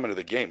people, they come into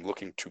the game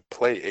looking to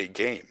play a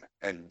game,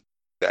 and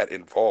that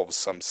involves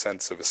some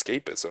sense of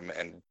escapism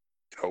and,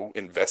 you know,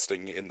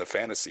 investing in the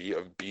fantasy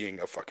of being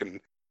a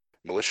fucking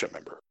militia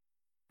member.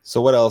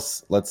 So what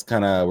else?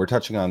 We're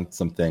touching on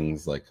some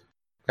things, like,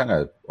 kind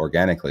of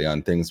organically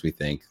on things we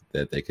think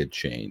that they could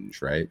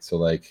change, right? So,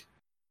 like,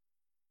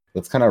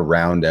 let's kind of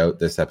round out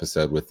this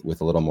episode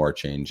with a little more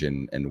change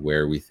in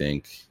where we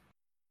think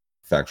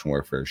faction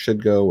warfare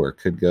should go or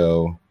could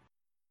go,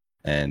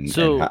 and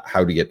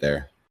how to get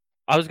there.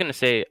 I was gonna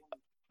say,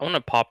 I want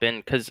to pop in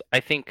because I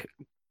think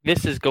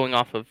this is going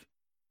off of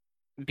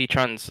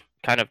Beatron's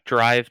kind of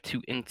drive to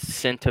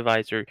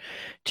incentivize or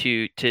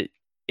to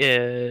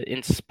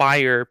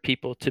inspire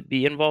people to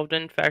be involved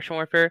in faction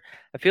warfare.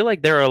 I feel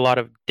like there are a lot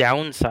of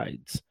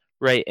downsides,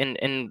 right?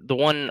 And the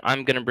one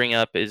I'm going to bring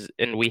up is,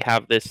 and we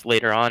have this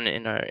later on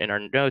in our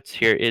notes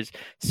here, is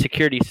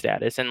security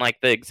status. And like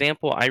the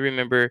example I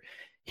remember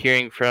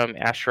hearing from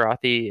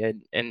Ashtarothi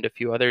and a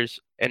few others,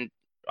 and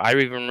I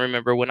even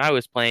remember when I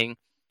was playing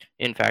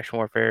in faction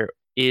warfare,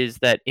 is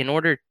that in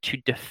order to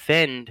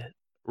defend,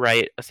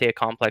 right, say a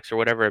complex or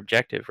whatever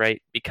objective,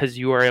 right, because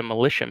you are a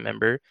militia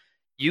member,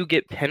 you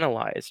get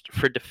penalized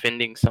for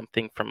defending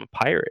something from a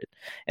pirate,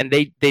 and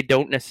they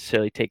don't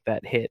necessarily take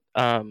that hit.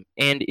 And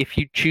if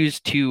you choose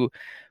to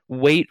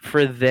wait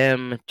for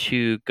them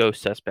to go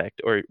suspect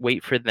or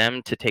wait for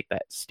them to take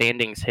that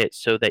standings hit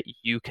so that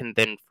you can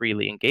then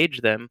freely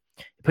engage them,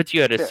 it puts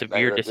you at a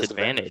severe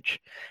disadvantage.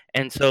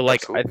 And so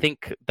like Absolutely. I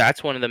think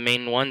that's one of the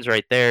main ones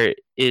right there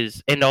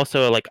is, and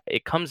also like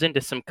it comes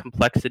into some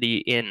complexity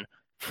in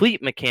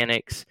fleet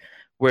mechanics,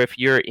 where if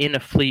you're in a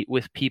fleet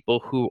with people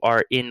who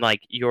are in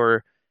like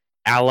your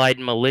allied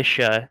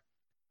militia,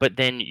 but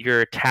then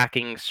you're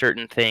attacking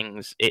certain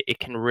things, it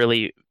can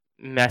really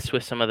mess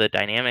with some of the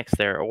dynamics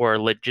there, or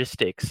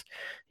logistics,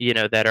 you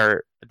know, that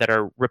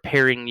are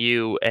repairing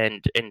you,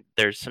 and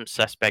there's some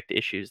suspect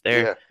issues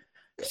there. Yeah.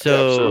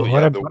 So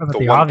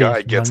the one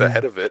guy gets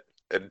ahead of it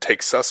and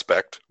takes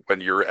suspect when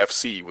your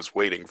FC was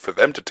waiting for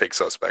them to take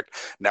suspect.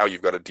 Now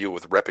you've got to deal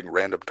with repping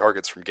random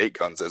targets from gate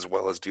guns as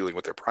well as dealing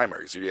with their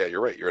primaries. Yeah,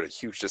 you're right. You're at a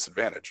huge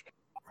disadvantage.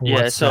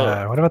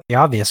 So what about the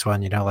obvious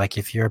one? You know, like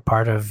if you're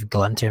part of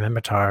Gallente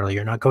Minmatar,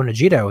 you're not going to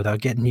Jito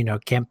without getting, you know,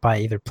 camped by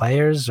either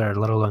players or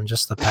let alone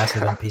just the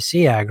passive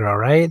NPC aggro,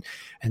 right?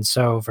 And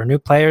so for new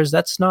players,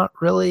 that's not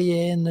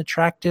really an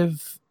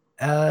attractive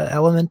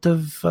element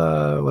of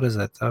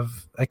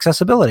of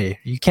accessibility.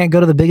 You can't go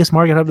to the biggest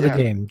market hub of the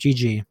game.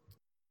 GG.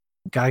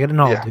 Gotta get an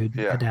ult, dude.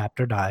 Adapt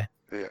or die.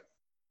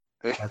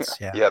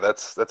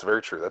 That's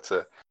very true.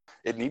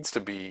 It needs to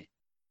be.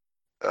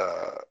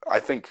 I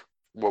think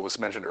what was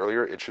mentioned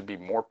earlier, it should be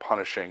more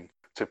punishing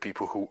to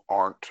people who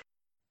aren't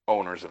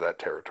owners of that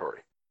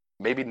territory.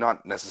 Maybe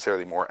not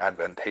necessarily more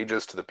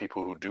advantageous to the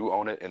people who do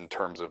own it in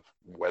terms of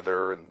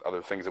weather and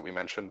other things that we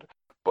mentioned,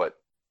 but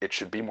it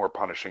should be more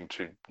punishing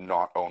to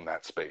not own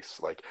that space.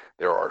 Like,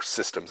 there are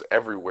systems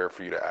everywhere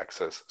for you to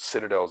access.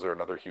 Citadels are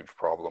another huge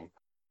problem.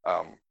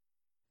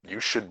 You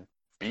should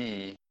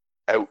be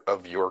out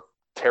of your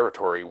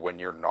territory when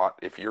you're not.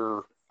 If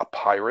you're a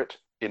pirate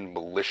in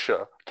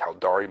militia,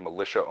 Caldari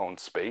militia-owned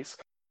space,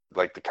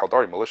 like the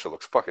Caldari militia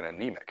looks fucking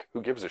anemic.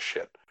 Who gives a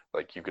shit?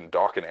 Like, you can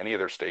dock in any of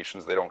their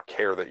stations. They don't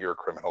care that you're a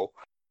criminal.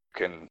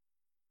 You can,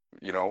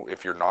 you know,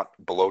 if you're not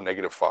below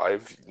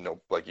 -5, you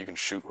know, like, you can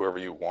shoot whoever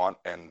you want,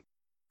 and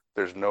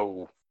there's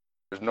no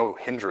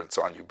hindrance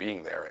on you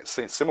being there. And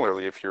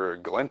similarly, if you're a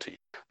Gallente,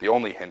 the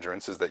only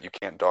hindrance is that you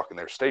can't dock in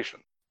their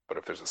station. But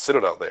if there's a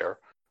Citadel there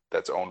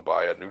that's owned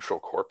by a neutral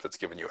corp that's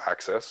given you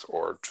access,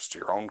 or just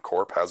your own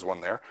corp has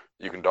one there,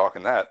 you can dock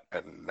in that,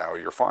 and now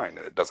you're fine,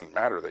 and it doesn't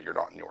matter that you're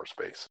not in your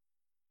space.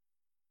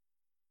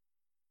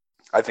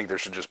 I think there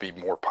should just be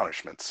more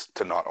punishments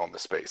to not own the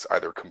space.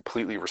 Either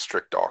completely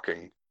restrict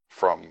docking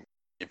from,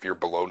 if you're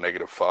below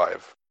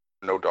 -5,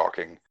 no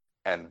docking,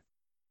 and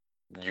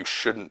you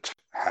shouldn't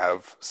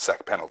have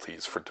sec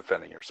penalties for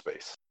defending your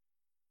space.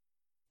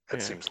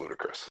 It seems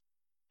ludicrous.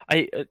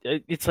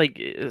 It's like,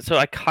 so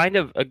I kind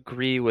of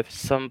agree with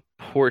some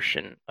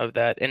portion of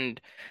that,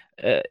 and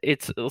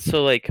it's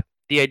also like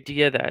the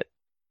idea that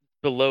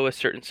below a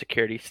certain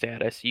security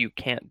status you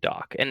can't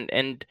dock,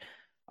 and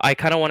I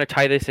kind of want to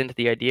tie this into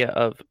the idea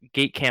of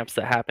gate camps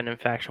that happen in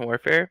faction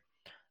warfare.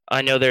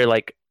 I know they're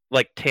like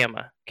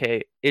Tama,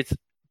 okay? It's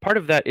part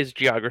of that is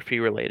geography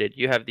related.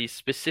 You have these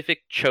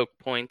specific choke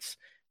points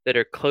that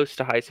are close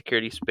to high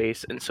security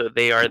space, and so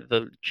they are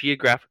the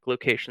geographic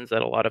locations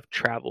that a lot of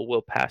travel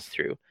will pass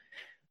through.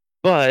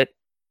 But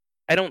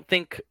I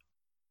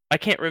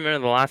can't remember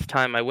the last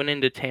time I went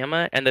into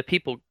Tama and the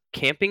people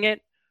camping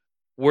it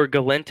were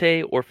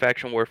Gallente or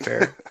faction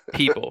warfare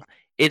people.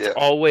 It's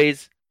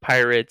always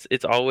pirates.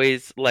 It's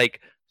always like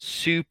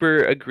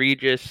super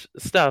egregious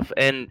stuff,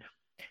 and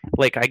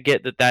like I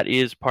get that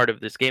is part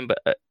of this game,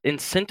 but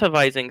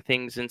incentivizing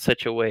things in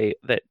such a way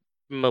that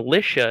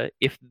militia,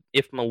 if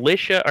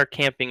militia are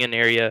camping an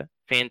area,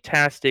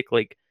 fantastic.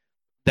 Like,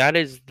 that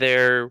is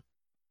their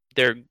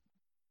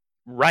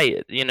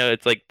right. You know,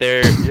 it's like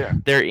they're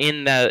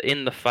in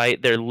the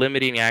fight. They're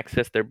limiting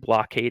access. They're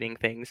blockading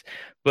things.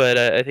 But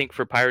I think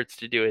for pirates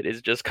to do it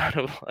is just kind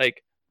of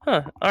like,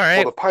 all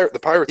right. Well, the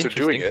pirates are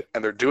doing it,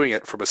 and they're doing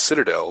it from a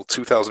citadel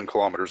 2,000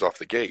 kilometers off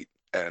the gate.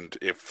 And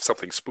if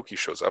something spooky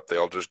shows up, they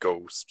all just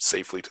go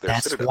safely to their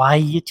citadel. That's why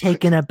you're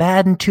taking a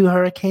bat and 2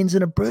 hurricanes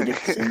and a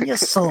British, and you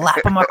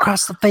slap them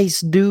across the face,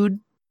 dude.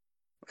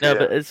 No, Yeah.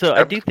 but so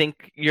I do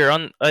think you're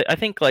on. I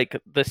think like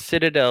the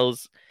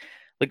Citadels,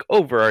 like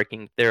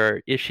overarching, there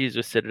are issues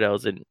with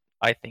Citadels, and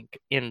I think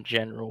in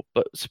general,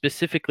 but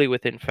specifically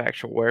within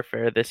faction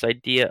warfare, this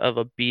idea of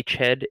a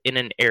beachhead in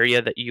an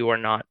area that you are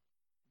not,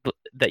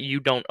 that you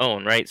don't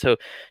own, right? So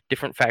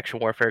different faction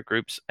warfare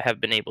groups have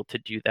been able to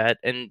do that,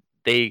 and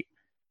they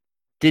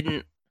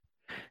didn't.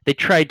 They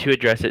tried to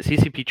address it.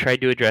 CCP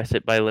tried to address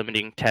it by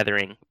limiting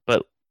tethering,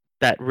 but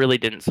that really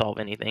didn't solve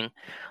anything.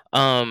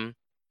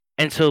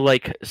 And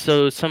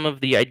so some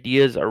of the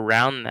ideas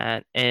around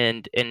that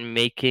and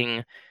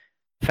making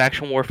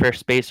faction warfare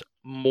space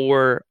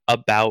more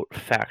about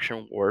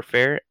faction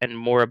warfare and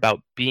more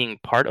about being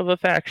part of a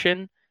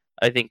faction,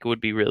 I think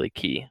would be really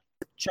key.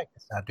 Check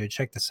this out, dude.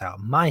 Check this out.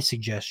 My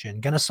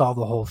suggestion, gonna solve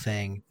the whole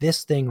thing.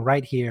 This thing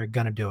right here,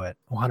 gonna do it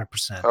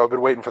 100%. I've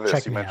been waiting for this.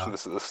 Check You me mentioned out.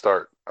 this at the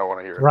start. I want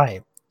to hear it.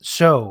 Right.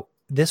 So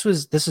this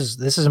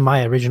is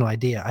my original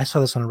idea. I saw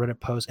this on a Reddit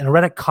post and a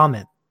Reddit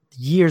comment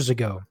years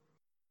ago.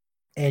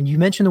 And you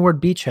mentioned the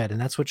word beachhead, and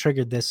that's what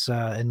triggered this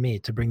in me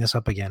to bring this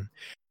up again.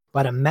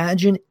 But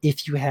imagine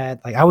if you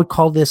had, like, I would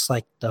call this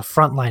like the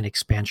frontline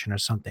expansion or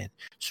something.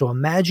 So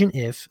imagine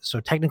if, so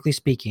technically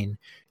speaking,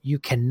 you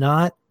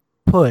cannot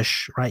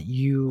push, right?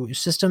 You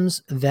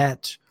systems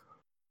that,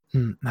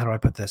 how do I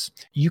put this?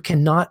 You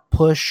cannot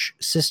push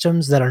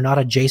systems that are not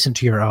adjacent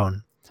to your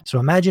own. So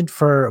imagine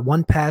for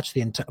one patch,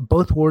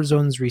 both war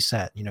zones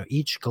reset. You know,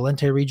 each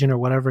Galente region or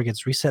whatever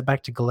gets reset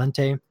back to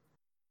Galente.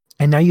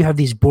 And now you have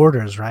these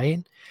borders,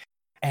 right?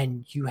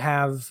 And you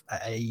have,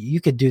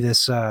 you could do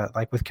this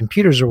like with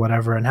computers or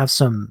whatever and have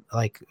some,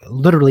 like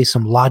literally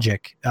some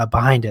logic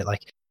behind it.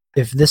 Like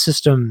if this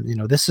system, you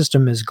know, this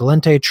system is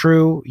Galente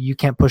true, you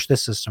can't push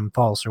this system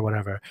false or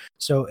whatever.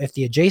 So if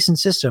the adjacent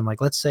system, like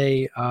let's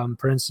say,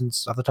 for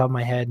instance, off the top of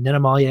my head,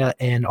 Nenamalia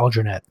and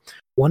Alderanet,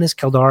 one is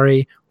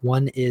Caldari,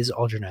 one is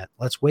Alderanet.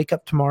 Let's wake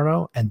up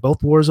tomorrow and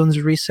both war zones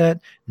are reset.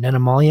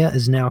 Nenamalia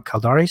is now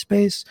Caldari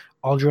space.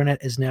 Alderanet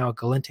is now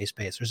Galente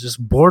space. There's this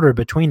border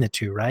between the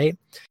two, right?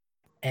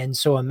 And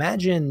so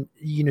imagine,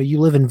 you know, you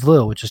live in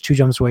Vlil, which is 2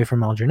 jumps away from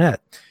Alderanet,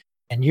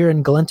 and you're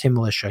in Galente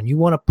militia, and you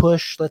want to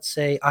push, let's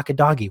say,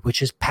 Akadagi,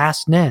 which is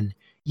past Nen.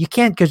 You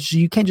can't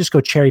just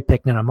go cherry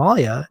pick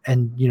Nenamalia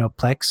and, you know,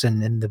 Plex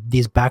and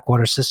these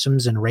backwater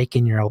systems and rake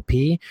in your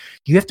LP.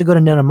 You have to go to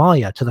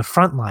Nenamalia, to the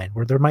front line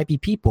where there might be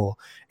people.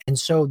 And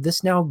so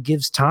this now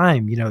gives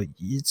time. You know,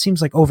 it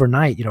seems like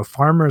overnight, you know,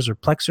 farmers or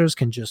Plexers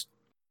can just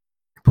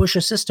push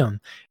a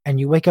system, and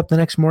you wake up the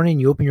next morning,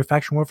 you open your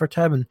faction warfare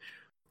tab, and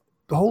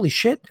holy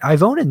shit,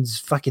 Ivonen's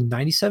fucking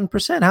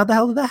 97%. How the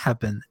hell did that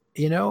happen?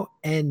 You know,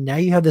 and now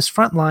you have this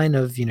front line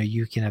of, you know,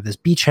 you can have this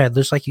beachhead,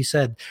 just like you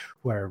said,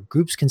 where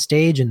groups can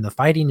stage and the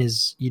fighting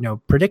is, you know,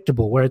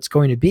 predictable where it's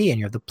going to be, and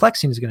you have the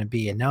plexing is going to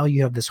be, and now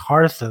you have this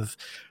hearth of,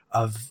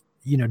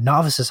 you know,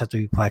 novices have to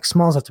be plex,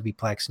 smalls have to be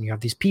plex, and you have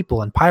these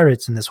people and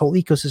pirates and this whole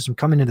ecosystem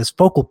coming to this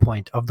focal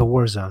point of the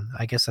war zone.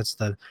 I guess that's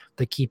the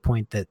key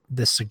point that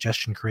this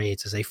suggestion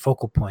creates, is a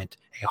focal point,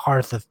 a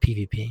hearth of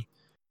PvP.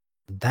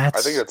 I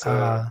think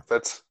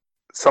that's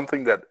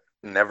something that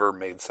never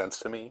made sense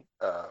to me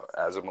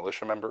as a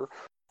militia member,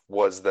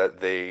 was that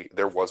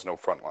there was no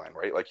front line,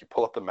 right? Like you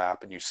pull up the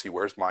map and you see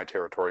where's my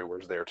territory,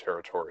 where's their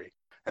territory,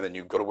 and then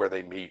you go to where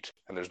they meet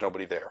and there's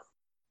nobody there.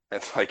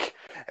 It's like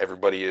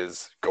everybody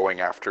is going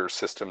after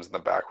systems in the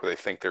back where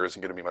they think there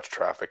isn't going to be much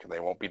traffic and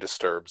they won't be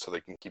disturbed, so they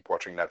can keep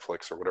watching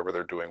Netflix or whatever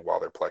they're doing while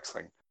they're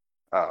plexing.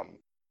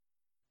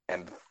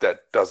 And that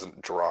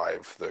doesn't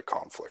drive the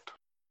conflict.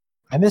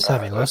 I miss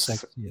having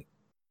LoSec.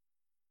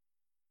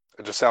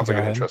 It just sounds like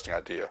an interesting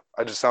idea.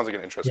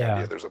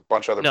 Idea. There's a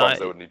bunch of other bugs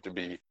that would need to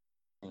be.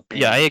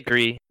 Yeah, I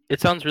agree. It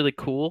sounds really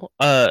cool.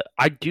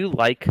 I do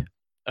like.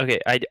 Okay,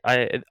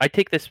 I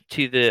take this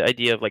to the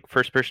idea of like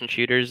first-person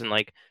shooters, and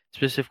like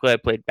specifically, I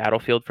played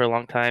Battlefield for a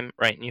long time,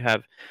 right? And you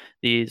have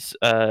these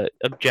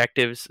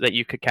objectives that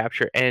you could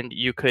capture, and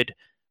you could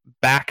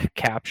back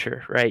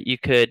capture, right? You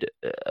could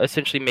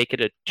essentially make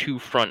it a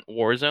 2-front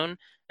war zone.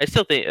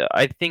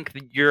 I think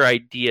your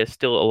idea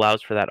still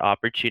allows for that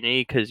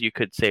opportunity, because you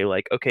could say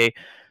like, okay,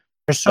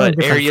 but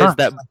areas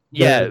that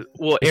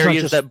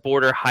areas that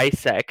border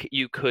HiSec,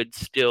 you could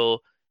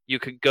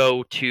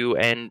go to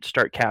and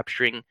start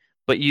capturing,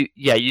 but you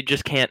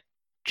just can't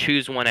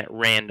choose one at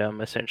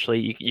random.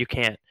 Essentially, you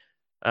can't.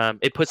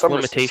 It puts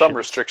limitations. Some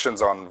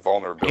restrictions on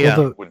vulnerability.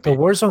 Yeah. Would be, the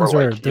war zones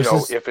are, like,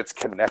 if it's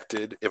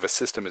connected, if a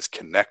system is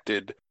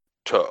connected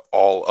to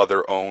all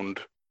other owned.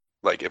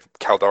 Like if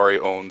Caldari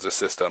owns a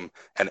system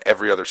and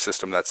every other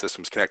system that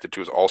system's connected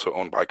to is also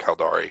owned by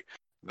Caldari,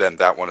 then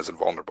that one is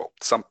invulnerable.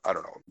 I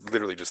don't know,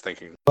 literally just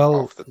thinking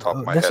off the top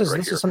of my head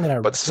here.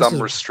 Some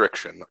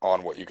restriction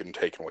on what you can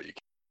take and what you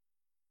can't.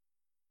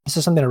 This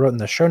is something I wrote in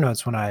the show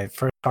notes when I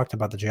first talked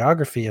about the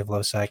geography of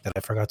LoSec that I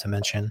forgot to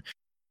mention.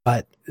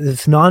 But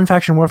if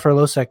non-faction warfare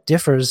LoSec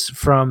differs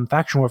from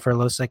faction warfare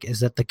LoSec,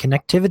 is that the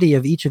connectivity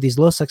of each of these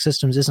LoSec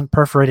systems isn't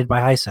perforated by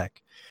HiSec.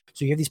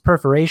 So you have these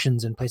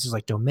perforations in places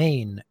like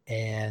Domain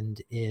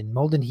and in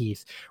Molden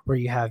Heath, where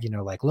you have,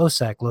 like low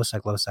sec, low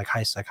sec, low sec,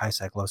 high sec,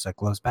 low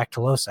sec, lows, back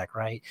to low sec,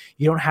 right?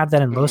 You don't have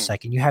that in low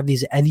sec, and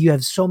you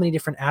have so many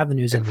different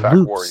avenues and Fact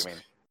loops. War, you mean?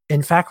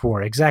 In Fact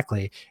War,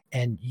 exactly.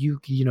 And you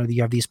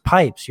have these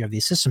pipes, you have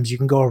these systems you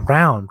can go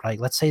around, right?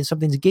 Let's say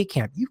something's a gate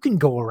camp. You can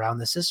go around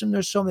the system.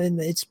 There's so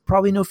many, it's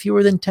probably no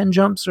fewer than 10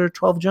 jumps or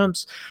 12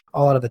 jumps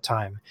all out of the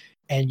time.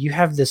 And you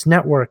have this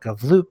network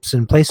of loops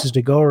and places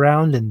to go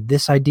around. And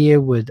this idea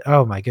would,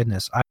 oh my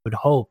goodness, I would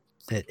hope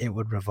that it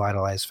would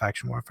revitalize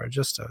faction warfare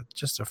just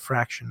a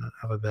fraction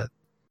of a bit.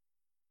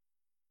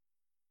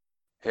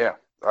 Yeah,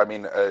 I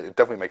mean, it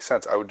definitely makes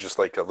sense. I would just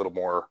like a little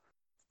more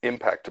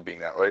impact to being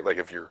that, right? Like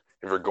if you're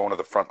going to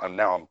the front, and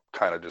now I'm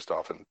kind of just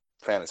off in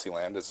fantasy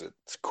land, it's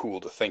cool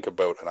to think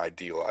about an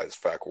idealized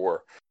Fact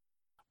War,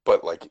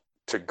 but like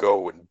to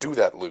go and do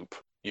that loop,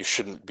 you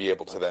shouldn't be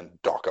able to then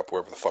dock up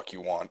wherever the fuck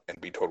you want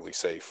and be totally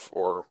safe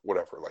or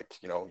whatever. Like,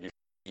 you should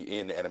be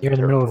in enemy You're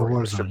in the middle of a territory. war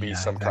There should zone, be yeah,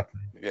 some exactly.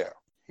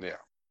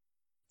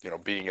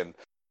 being in,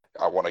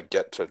 I want to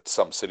get to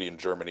some city in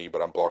Germany,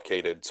 but I'm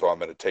blockaded, so I'm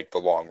going to take the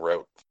long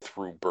route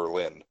through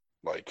Berlin.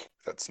 Like,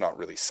 that's not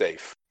really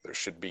safe. There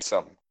should be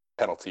some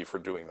penalty for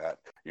doing that.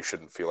 You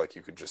shouldn't feel like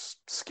you could just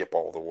skip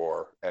all the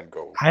war and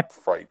go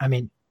fight. I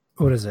mean,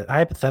 what is it?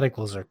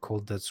 Hypotheticals are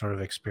cool to sort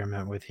of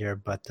experiment with here,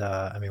 but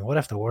I mean, what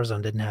if the war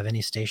zone didn't have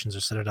any stations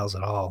or citadels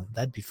at all?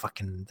 That'd be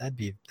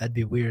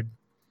weird.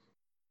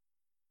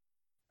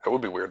 That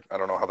would be weird. I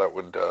don't know how that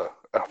would. I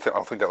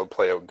don't think that would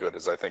play out good.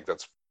 As I think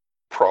that's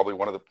probably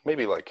one of the,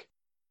 maybe like,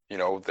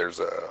 there's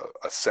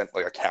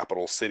a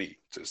capital city,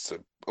 just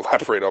to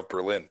elaborate off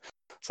Berlin,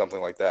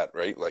 something like that,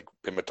 right? Like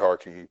Imitar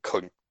can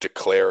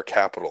declare a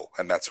capital,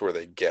 and that's where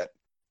they get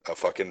a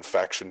fucking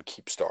faction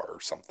Keepstar or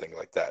something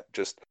like that.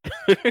 Just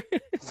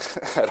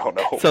I don't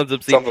know. Sounds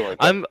obscene. Something like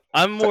that.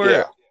 I'm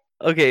more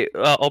okay.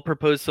 I'll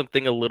propose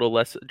something a little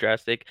less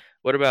drastic.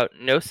 What about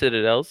no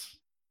citadels,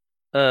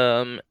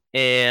 and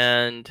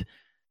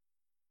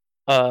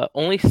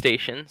only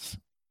stations,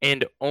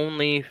 and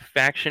only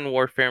faction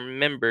warfare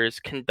members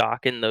can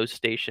dock in those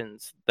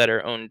stations that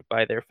are owned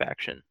by their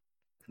faction.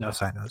 No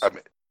signups. I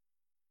mean,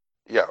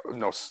 yeah,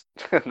 no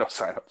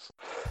signups.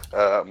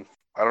 I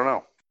don't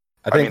know.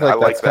 I think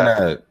that's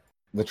kind of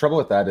the trouble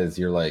with that is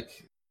you're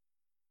like,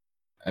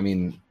 I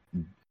mean,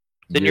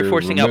 then you're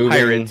forcing out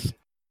pirates.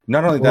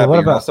 Not only that,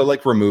 but you're also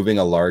like removing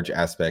a large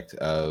aspect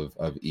of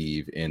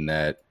EVE in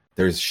that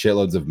there's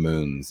shitloads of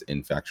moons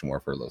in faction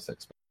warfare low sec.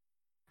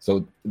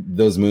 So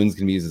those moons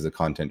can be used as a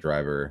content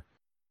driver,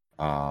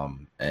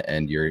 and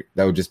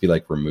that would just be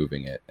like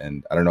removing it.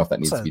 And I don't know if that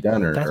needs to be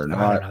done or not. I don't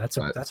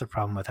know. That's a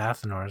problem with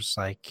Athenors.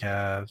 Like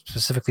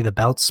specifically the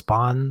belt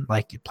spawn.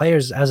 Like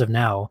players as of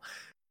now,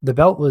 the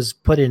belt was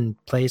put in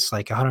place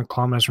like 100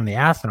 kilometers from the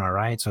Athenor,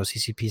 right? So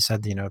CCP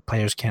said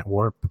players can't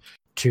warp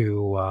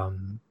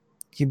to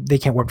they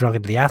can't warp directly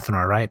to the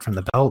Athenor, right, from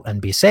the belt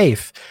and be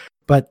safe.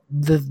 But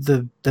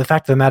the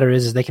fact of the matter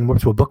is they can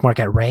warp to a bookmark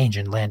at range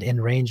and land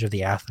in range of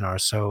the Athenor.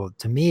 So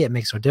to me, it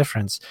makes no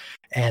difference.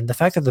 And the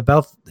fact that the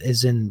belt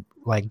is in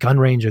like gun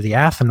range of the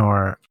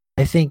Athenor,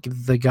 I think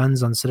the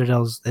guns on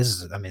Citadels,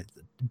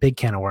 big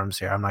can of worms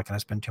here. I'm not going to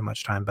spend too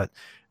much time, but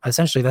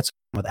essentially that's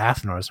with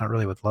Athenor. It's not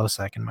really with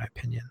Lowsec, in my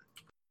opinion.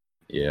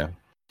 Yeah.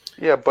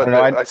 Yeah, but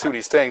I see what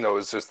he's saying, though,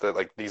 is just that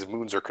like these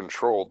moons are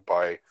controlled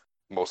by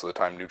most of the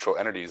time neutral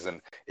entities, and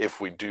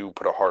if we do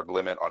put a hard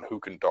limit on who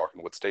can dock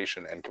in what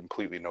station and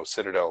completely no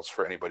citadels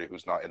for anybody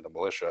who's not in the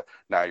militia,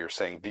 now you're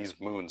saying these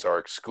moons are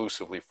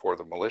exclusively for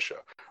the militia,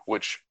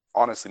 which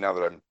honestly, now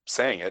that I'm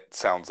saying it,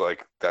 sounds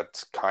like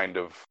that's kind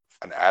of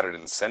an added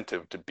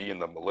incentive to be in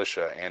the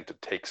militia and to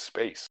take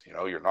space.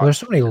 You're not. There's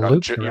so many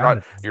loops.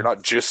 You're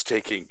not just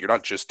taking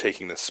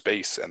the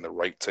space and the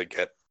right to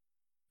get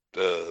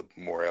the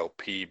more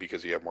LP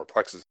because you have more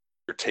plexes.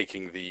 You're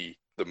taking the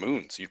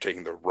moons. You're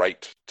taking the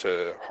right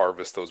to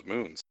harvest those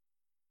moons.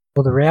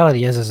 Well, the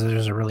reality is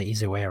there's a really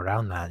easy way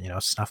around that.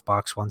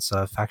 Snuffbox wants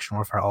a faction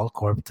warfare alt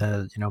corp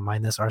to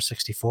mine this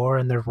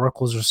R64, and their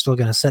oracles are still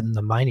going to sit in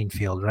the mining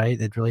field,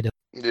 right? It really does.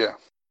 Yeah.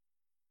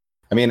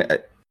 I mean,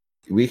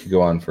 we could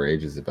go on for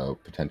ages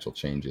about potential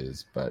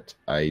changes, but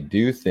I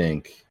do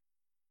think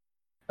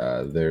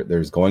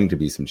there's going to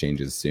be some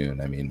changes soon.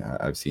 I mean,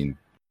 I've seen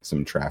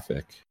some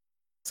traffic.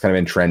 It's kind of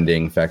been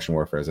trending, faction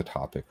warfare as a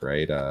topic,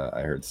 right?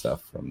 I heard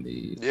stuff from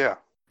the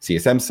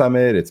CSM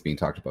summit. It's being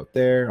talked about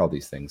there, all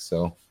these things.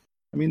 So,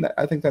 I mean,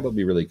 I think that'll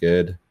be really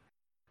good.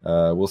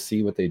 We'll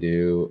see what they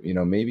do.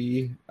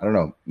 Maybe, I don't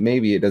know,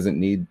 maybe it doesn't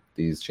need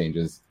these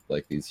changes,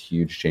 like these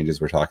huge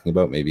changes we're talking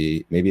about.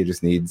 Maybe it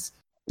just needs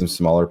some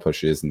smaller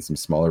pushes and some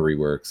smaller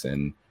reworks,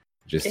 and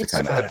just to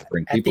kind of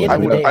bring people in.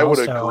 I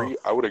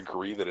would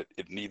agree that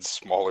it needs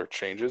smaller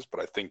changes,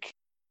 but I think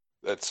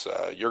that's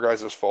your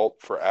guys' fault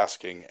for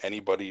asking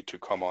anybody to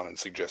come on and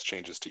suggest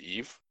changes to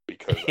EVE,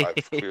 because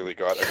I've clearly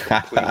got a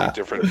completely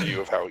different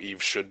view of how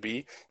EVE should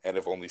be, and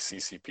if only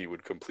CCP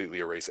would completely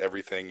erase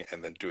everything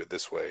and then do it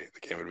this way, the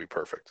game would be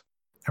perfect.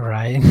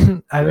 Right.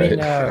 I mean,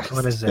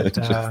 what is it?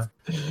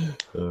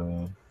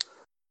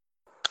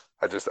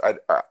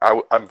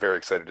 I'm very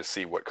excited to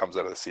see what comes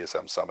out of the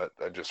CSM summit.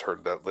 I just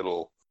heard that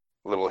little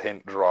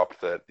hint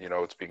dropped that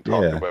it's being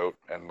talked about,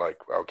 and like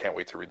I can't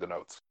wait to read the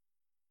notes.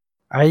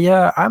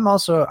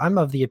 I'm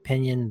of the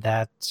opinion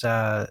that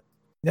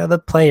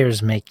the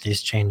players make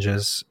these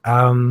changes.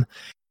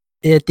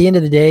 At the end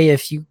of the day,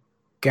 if you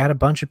got a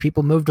bunch of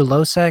people move to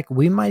LowSec,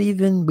 we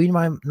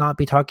might not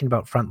be talking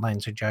about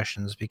frontline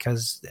suggestions,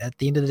 because at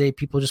the end of the day,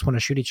 people just want to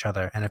shoot each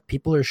other, and if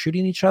people are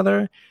shooting each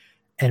other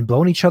and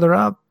blowing each other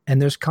up,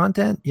 and there's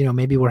content,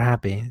 maybe we're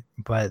happy.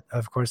 But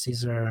of course,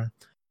 these are,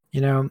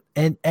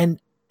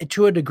 and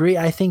to a degree,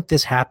 I think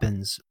this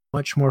happens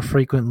much more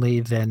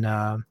frequently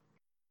than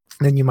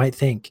you might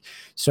think.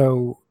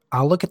 So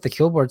I'll look at the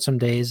kill board some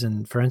days,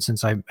 and for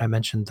instance, I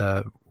mentioned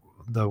the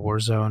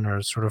Warzone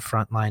or sort of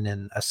frontline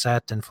in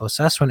Asset and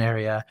Floseswan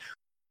area.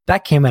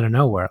 That came out of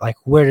nowhere. Like,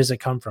 where does it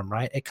come from,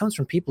 right? It comes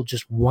from people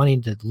just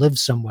wanting to live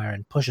somewhere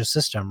and push a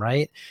system,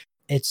 right?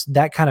 It's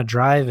that kind of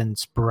drive and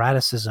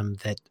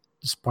sporadicism that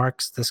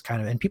sparks this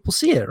kind of, and people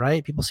see it,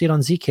 right? People see it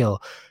on Zkill,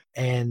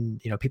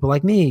 and people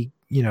like me,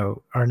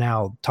 are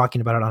now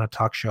talking about it on a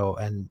talk show,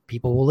 and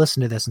people will listen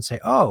to this and say,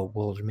 oh,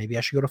 well, maybe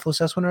I should go to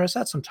Floseswan or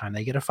Asset sometime.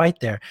 They get a fight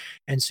there,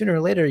 and sooner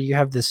or later you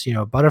have this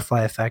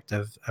butterfly effect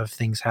of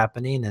things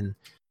happening, and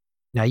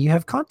now you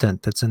have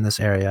content that's in this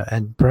area,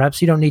 and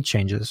perhaps you don't need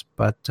changes,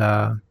 but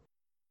yeah.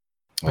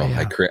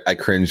 I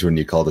cringe when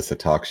you call this a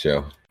talk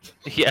show.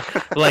 Yeah,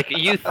 like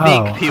you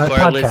think people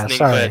are listening,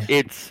 sorry. but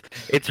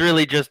it's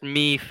really just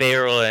me,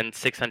 Feral, and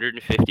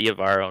 650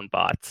 of our own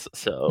bots.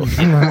 So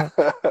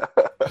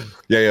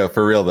yeah,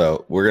 for real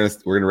though. We're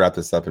gonna wrap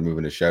this up and move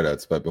into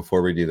shoutouts. But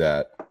before we do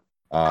that,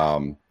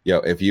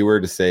 if you were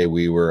to say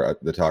we were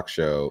at the talk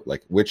show,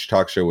 like which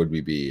talk show would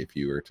we be if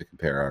you were to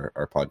compare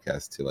our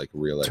podcast to like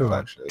real life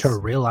talk shows? To a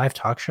real life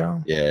talk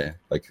show? Yeah,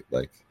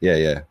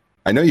 yeah.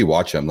 I know you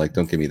watch them. Like,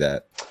 don't give me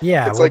that.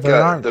 Yeah, it's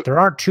there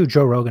aren't two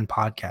Joe Rogan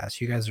podcasts.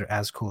 You guys are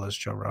as cool as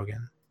Joe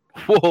Rogan.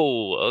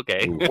 Whoa,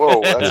 okay.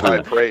 Whoa, that's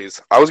high praise.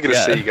 I was gonna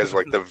say you guys are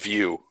like The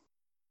View.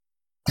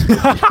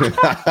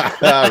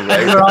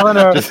 Right. We're all in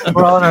our you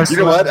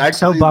know what?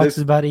 Actually,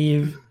 soapboxes about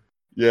Eve.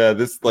 Yeah,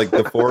 this like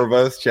the four of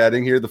us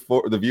chatting here.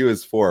 The View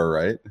is 4,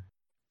 right?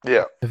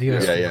 Yeah. The View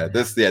is 4,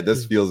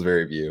 This feels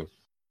very View.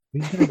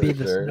 Who's gonna be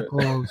the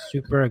cynical,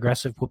 super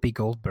aggressive Whoopi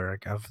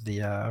Goldberg of the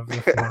forum?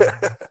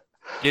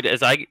 Dude,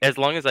 as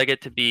long as I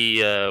get to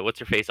be what's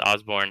her face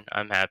Osborne,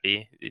 I'm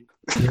happy. It's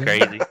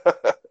crazy.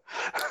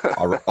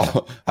 How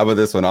about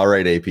this one? All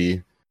right,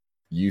 AP.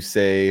 You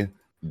say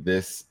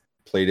this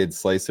plated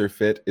slicer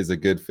fit is a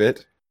good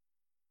fit.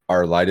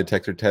 Our lie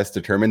detector test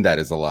determined that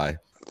is a lie.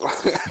 No.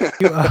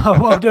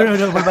 What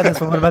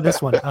about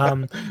this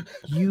one?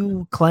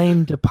 You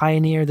claim to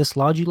pioneer this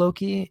Logi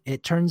Loki.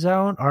 It turns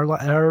out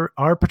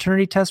our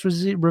paternity test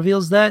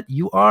reveals that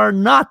you are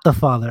not the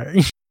father.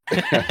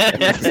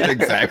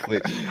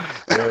 Exactly.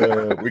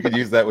 We could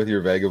use that with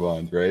your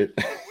vagabond, right?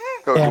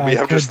 Yeah, we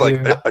have just like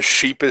a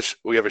sheepish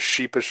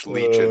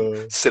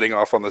legion sitting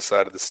off on the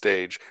side of the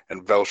stage,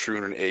 and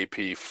Velshroon and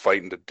AP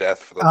fighting to death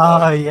for the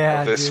love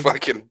of this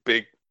fucking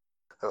big.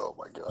 Oh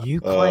my god! You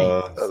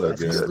claim that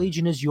this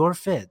legion is your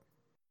fit.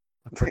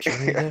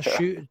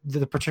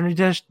 The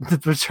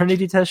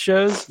paternity test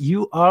shows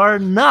you are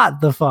not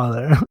the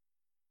father.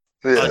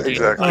 Yeah,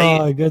 exactly.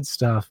 Oh, good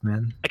stuff,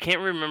 man. I can't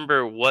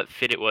remember what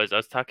fit it was. I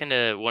was talking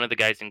to one of the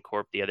guys in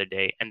Corp the other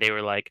day, and they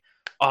were like,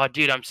 "Oh,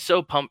 dude, I'm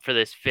so pumped for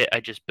this fit I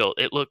just built.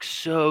 It looks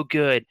so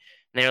good."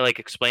 And they were like,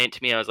 "Explain it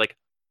to me." I was like,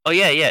 "Oh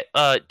yeah.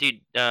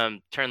 Dude,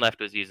 Turn Left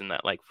was using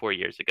that like 4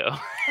 years ago."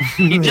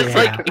 He just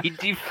he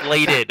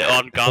deflated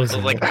on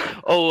consoles. Like,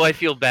 "Oh, I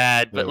feel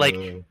bad, but like,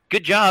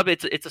 good job.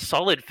 It's a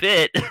solid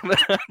fit."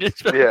 What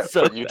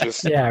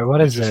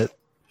is it?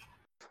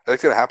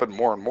 That's gonna happen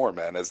more and more,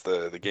 man, as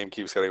the game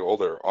keeps getting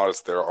older.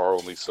 Honestly, there are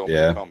only so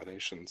many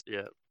combinations.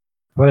 Yeah.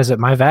 What is it?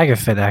 My Vaga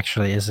fit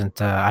actually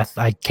isn't.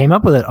 I came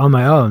up with it on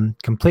my own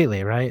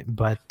completely, right?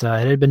 But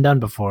it had been done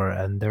before,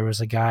 and there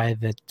was a guy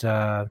that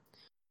I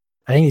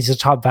think he's a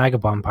top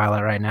Vagabond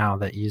pilot right now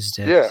that used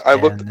it. Yeah, I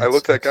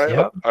looked that guy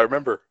up. I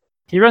remember.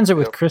 He runs it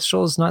with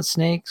crystals, not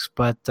snakes,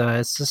 but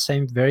it's the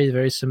same, very,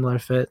 very similar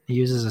fit. He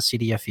uses a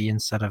CDFE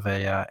instead of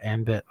a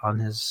Ambit on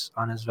his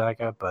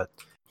Vaga, but.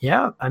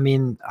 Yeah, I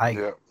mean,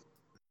 I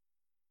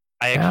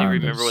actually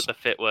remember what the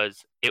fit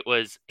was. It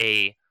was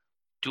a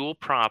dual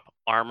prop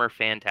armor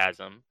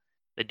phantasm.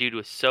 The dude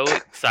was so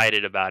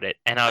excited about it,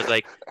 and I was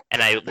like,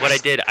 I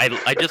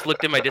just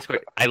looked in my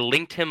Discord. I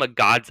linked him a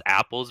God's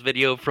Apples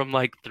video from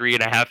like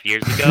 3.5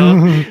 years ago,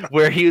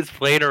 where he was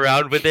playing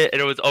around with it,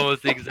 and it was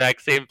almost the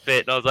exact same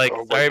fit. And I was like,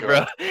 sorry,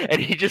 bro. And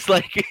he just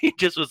was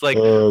like,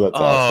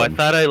 awesome.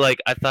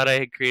 I thought I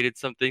had created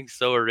something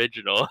so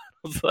original. I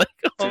was like,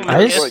 oh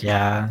my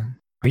god.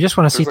 We just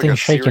want to see things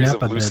shaking up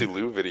a bit. Lucy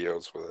Liu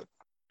videos with it.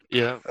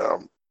 Yeah.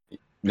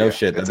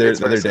 Shit.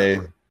 The other day,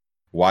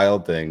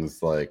 Wild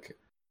Things was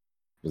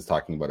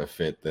talking about a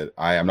fit that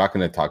I'm not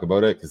going to talk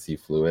about it because he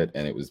flew it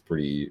and it was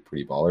pretty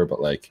baller, but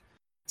like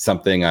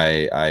something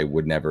I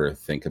would never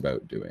think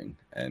about doing.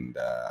 And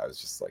I was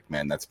just like,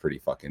 man, that's pretty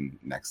fucking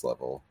next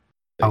level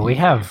Oh, we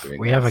you're have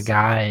doing a this.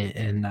 guy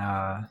in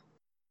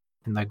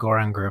the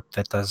Goran group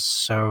that does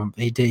so.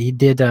 He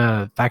did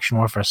faction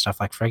warfare stuff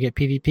like Frigate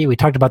PvP. We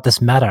talked about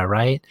this meta,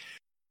 right?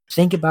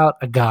 Think about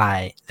a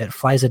guy that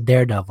flies a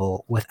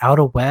daredevil without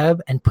a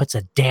web and puts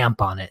a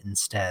damp on it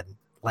instead.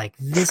 Like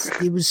this,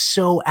 it was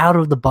so out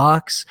of the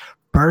box.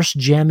 Burst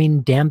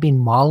jamming, damping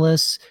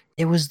Mollis.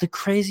 It was the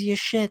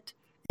craziest shit.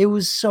 It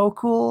was so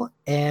cool,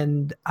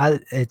 and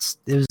it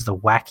was the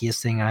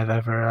wackiest thing I've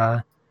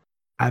ever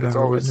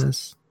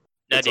witnessed.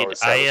 No, It's dude, always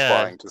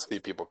satisfying to see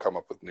people come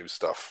up with new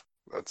stuff.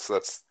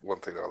 That's one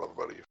thing that I love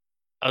about you.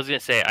 I was gonna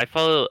say I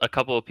follow a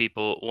couple of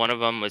people. One of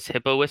them was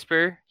Hippo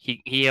Whisper.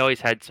 He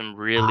always had some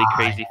really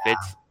crazy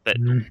fits that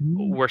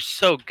were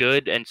so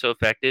good and so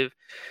effective.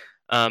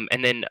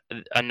 And then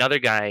another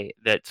guy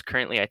that's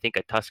currently, I think,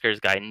 a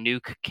Tuskers guy,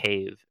 Nuke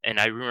Cave, and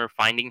I remember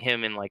finding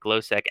him in like low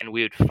sec, and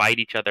we would fight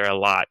each other a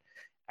lot,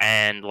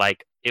 and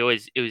like it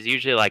was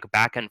usually like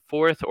back and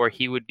forth, or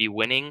he would be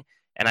winning,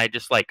 and I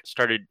just like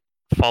started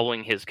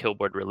following his kill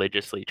board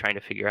religiously, trying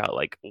to figure out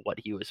like what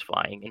he was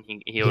flying,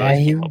 and he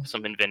always came up with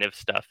some inventive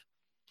stuff.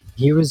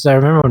 He was. I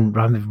remember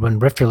when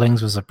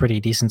Rifterlings was a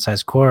pretty decent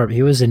sized corp.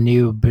 He was a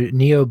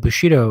Neo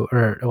Bushido,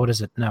 or what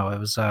is it? No, it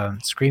was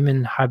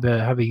Screaming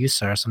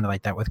Habayusa or something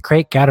like that with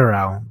Crate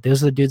Gatterau.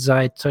 Those are the dudes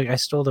I took. I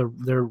stole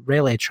their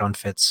Rayleigh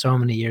fits so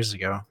many years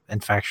ago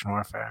in Faction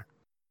Warfare.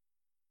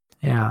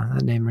 Yeah,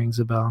 that name rings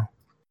a bell.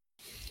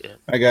 Yeah. All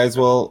right, guys.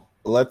 Well,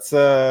 let's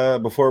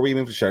before we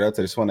move to shoutouts,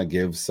 I just want to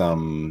give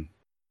some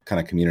kind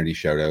of community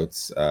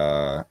shoutouts,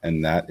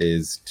 and that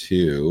is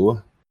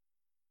to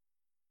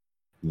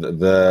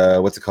the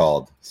what's it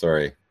called?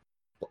 Sorry,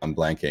 I'm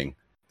blanking.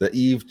 The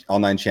EVE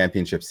Online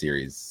Championship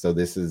Series. So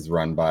this is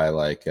run by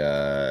like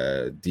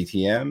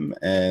DTM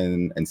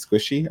and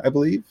Squishy, I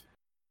believe.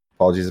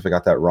 Apologies if I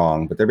got that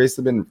wrong, but they've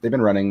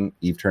been running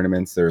EVE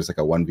tournaments. There's like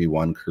a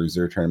 1v1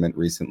 cruiser tournament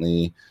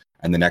recently,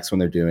 and the next one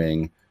they're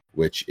doing,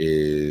 which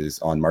is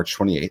on March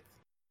 28th,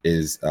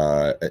 is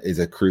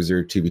a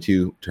cruiser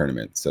 2v2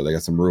 tournament. So they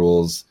got some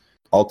rules,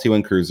 all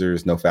 2-in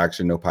cruisers, no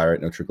faction, no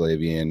pirate, no triple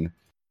avian.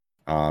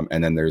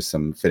 And then there's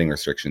some fitting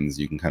restrictions.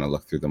 You can kind of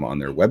look through them on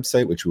their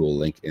website, which we will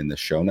link in the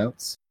show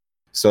notes.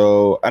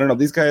 So I don't know,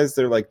 these guys,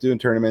 they're like doing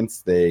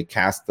tournaments. They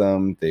cast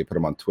them, they put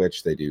them on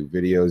Twitch, they do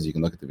videos. You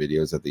can look at the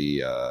videos of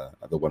the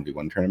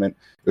 1v1 tournament.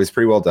 It was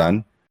pretty well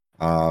done.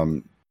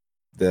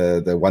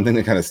 The one thing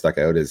that kind of stuck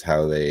out is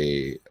how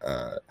they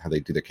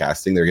do the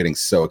casting. They're getting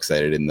so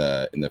excited in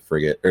the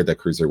frigate or the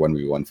cruiser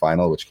 1v1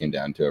 final, which came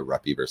down to a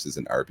Ruppy versus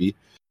an Arby,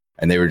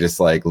 and they were just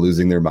like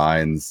losing their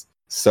minds,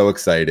 so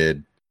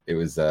excited. It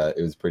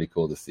was pretty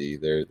cool to see.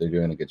 They're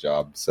doing a good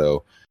job.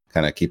 So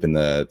kind of keeping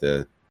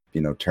the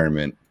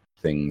tournament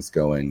things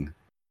going,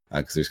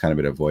 because there's kind of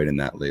been a void in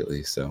that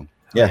lately. So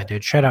yeah,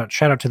 dude, shout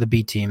out to the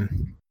B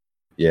team.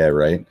 Yeah,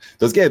 right.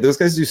 Those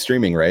guys do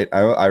streaming, right?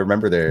 I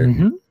remember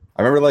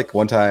I remember like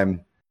one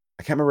time,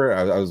 I can't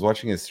remember. I was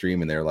watching a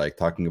stream and they're like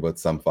talking about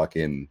some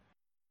fucking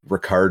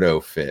Ricardo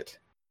fit.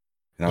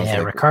 And I was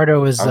like,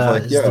 Ricardo is. I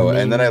was like, yo,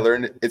 and then I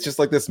learned it's just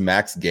like this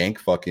max gank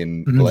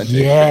fucking blend.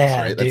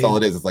 Yeah, right? Dude. That's all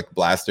it is. It's like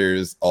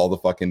blasters, all the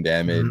fucking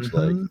damage.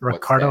 Like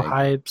Ricardo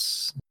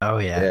hypes. Oh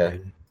yeah.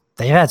 Dude.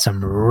 They had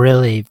some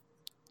really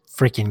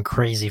freaking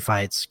crazy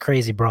fights,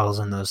 crazy brawls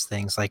in those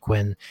things. Like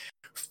when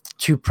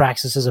two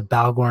Praxises, a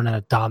Balgorn and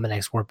a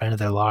Dominex warp into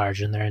their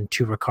large, and they're in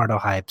 2 Ricardo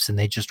hypes, and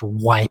they just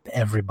wipe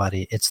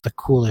everybody. It's the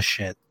coolest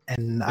shit.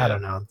 And I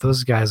don't know,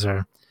 those guys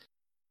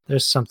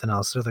there's something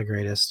else. They're the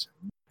greatest.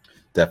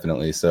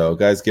 Definitely. So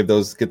guys, give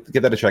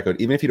that a check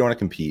out. Even if you don't want to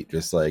compete,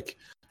 just like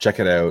check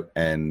it out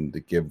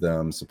and give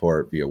them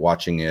support via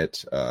watching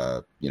it.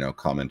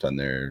 Comment on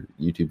their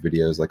YouTube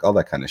videos, like all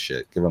that kind of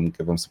shit. Give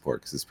them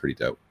support because it's pretty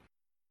dope.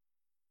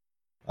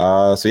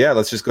 So yeah,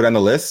 let's just go down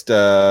the list.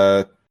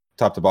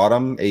 Top to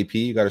bottom. AP,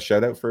 you got a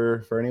shout out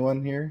for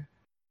anyone here?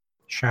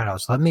 Shout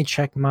outs. Let me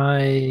check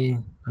my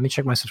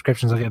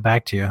subscriptions. I'll get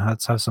back to you.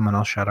 Let's have someone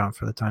else shout out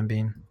for the time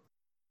being.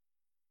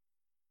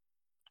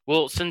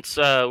 Well, since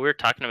we're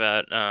talking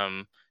about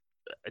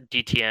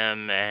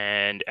DTM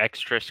and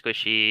Extra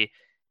Squishy, and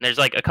there's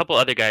like a couple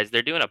other guys.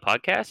 They're doing a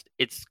podcast.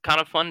 It's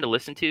kind of fun to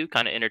listen to,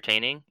 kind of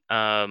entertaining.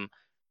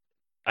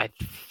 I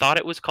thought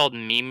it was called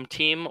Meme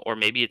Team, or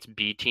maybe it's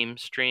B Team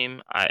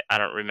Stream. I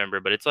don't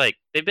remember, but it's like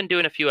they've been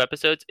doing a few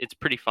episodes. It's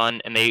pretty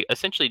fun, and they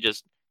essentially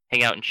just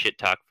hang out and shit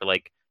talk for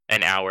like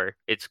an hour.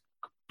 It's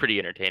pretty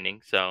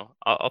entertaining, so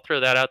I'll throw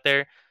that out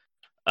there.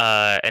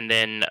 And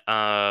then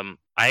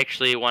I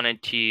actually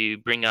wanted to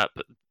bring up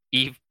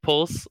Eve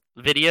Pulse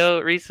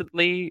video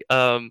recently.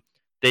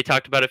 They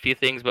talked about a few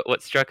things, but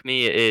what struck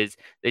me is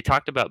they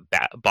talked about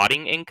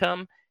botting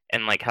income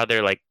and like how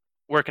they're like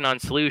working on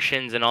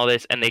solutions and all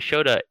this, and they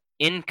showed a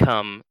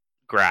income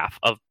graph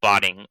of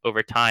botting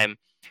over time.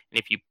 And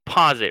if you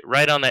pause it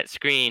right on that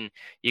screen,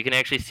 you can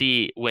actually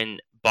see when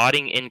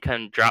botting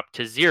income dropped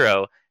to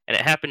 0, and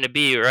it happened to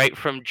be right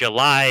from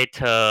July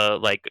to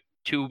like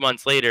 2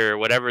 months later, or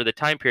whatever the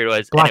time period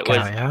was.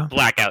 Blackout, and it was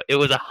blackout. It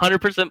was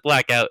 100%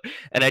 blackout.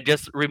 And I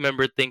just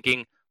remembered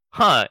thinking,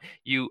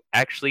 you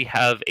actually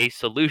have a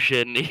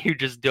solution. You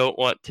just don't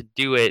want to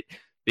do it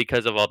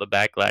because of all the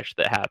backlash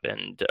that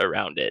happened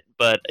around it.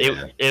 But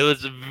Yeah. it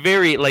was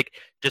very like,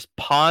 just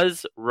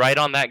pause right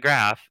on that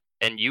graph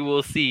and you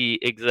will see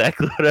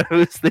exactly what I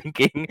was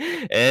thinking,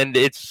 and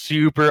it's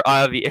super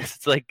obvious.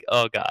 It's like,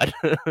 oh god.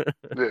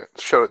 Yeah,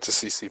 shout out to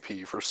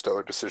CCP for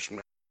stellar decision.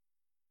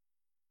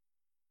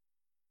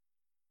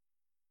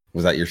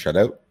 Was that your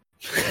shutout?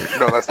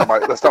 No, that's not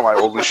my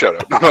only shout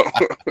out. No.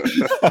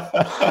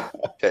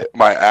 Okay,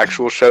 my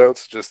actual shout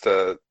outs, just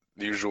the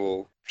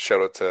usual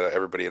shout out to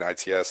everybody in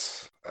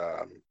ITS,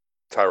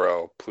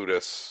 Tyrell,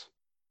 Plutus,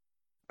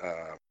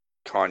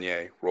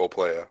 Kanye,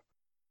 Roleplaya,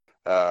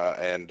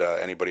 and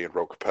anybody in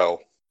Rogue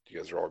Capel. You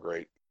guys are all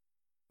great.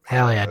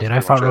 Hell yeah, That's dude! I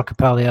pretty fought much it. Rogue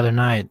Capel the other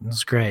night. It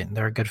was great.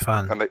 They were good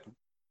fun. And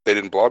they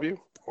didn't blob you?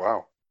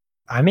 Wow.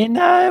 I mean,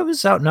 it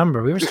was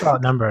outnumbered. We were still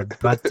outnumbered,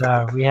 but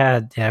we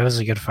had it was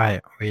a good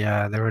fight.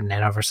 There were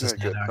nano versus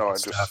Yeah, good. nano No, and I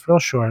stuff. just- Real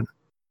short.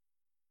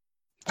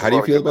 How do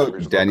you A lot of feel good about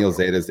memories Daniel about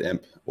Zeta's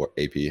imp or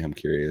AP? I'm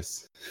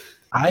curious.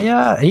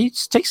 He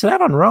just takes it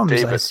out on Rome's. I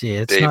David, see.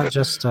 It's not David.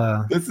 just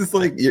This is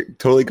like you're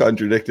totally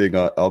contradicting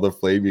all the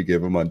flame you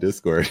give him on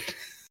Discord.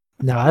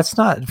 no. That's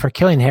not for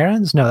killing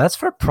herons. No, that's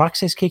for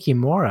Proxys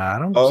Kikimora. I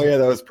don't. Oh yeah,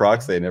 that was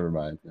Proxy. Never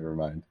mind.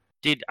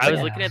 Dude, I was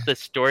Yeah. looking at the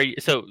story.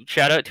 So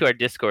shout out to our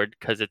Discord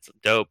because it's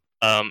dope.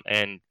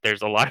 And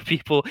there's a lot of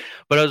people,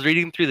 but I was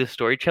reading through the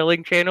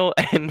storytelling channel,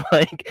 and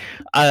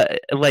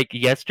like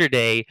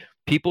yesterday,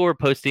 people were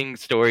posting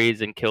stories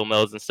and kill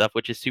mills and stuff,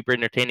 which is super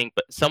entertaining.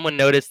 But someone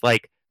noticed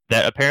like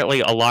that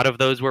apparently a lot of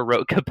those were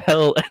Rote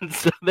Capel, and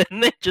so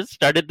then they just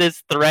started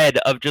this thread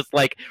of just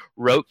like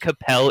Rote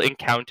Capel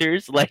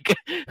encounters. Like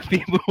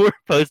people were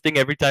posting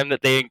every time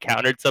that they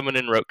encountered someone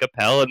in Rote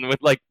Capel and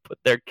would like put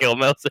their kill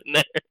mills in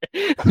there.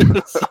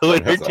 It's so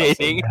That's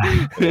entertaining.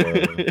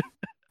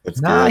 That's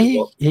Nah, good. he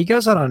Well, he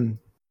goes out on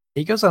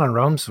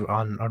Rome's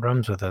on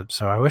Rome's with it.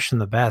 So I wish him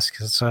the best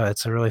because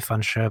it's a really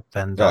fun ship,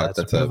 and No, it's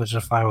a that's a- privilege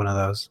to fly one of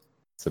those.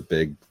 it's a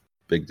big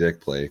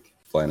dick play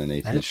flying an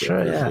AT That's ship.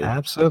 true, for yeah, sure.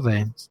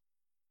 absolutely.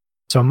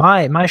 So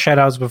my shout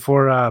outs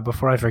before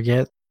I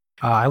forget,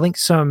 I linked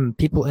some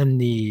people in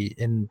the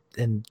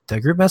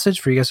group message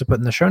for you guys to put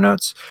in the show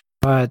notes.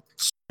 But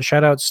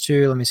shout outs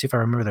to, let me see if I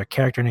remember their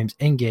character names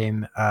in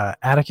game.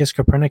 Atticus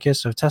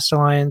Copernicus of Test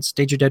Alliance,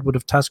 Danger Deadwood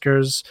of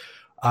Tuskers,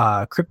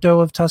 Crypto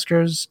of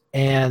Tuskers,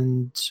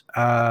 and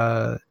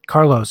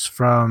Carlos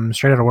from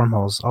Straight Outta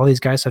Wormholes. All these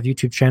guys have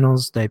YouTube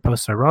channels. They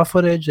post their raw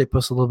footage. They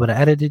post a little bit of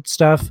edited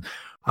stuff.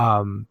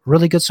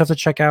 Really good stuff to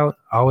check out.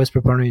 Always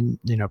promoting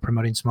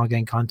small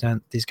gang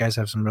content. These guys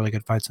have some really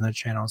good fights on their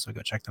channel, so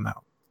go check them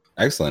out.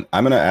 Excellent.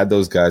 I'm gonna add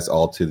those guys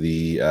all to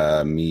the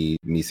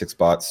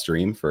Me6Bot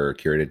stream for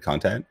curated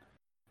content.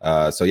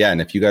 So yeah, and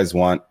if you guys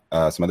want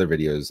some other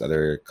videos,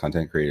 other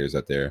content creators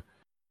out there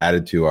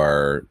added to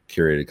our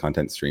curated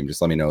content stream,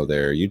 just let me know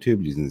their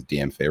YouTube using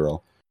DM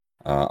Feral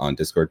on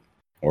Discord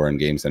or in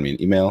game. Send me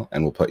an email,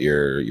 and we'll put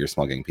your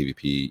Small Gang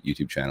PvP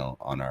YouTube channel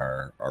on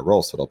our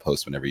roll, so it'll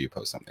post whenever you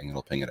post something.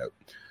 It'll ping it out.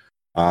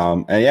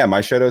 And yeah,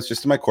 my shout outs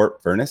just to my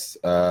corp Furnace.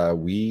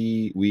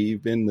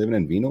 We've been living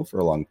in Venal for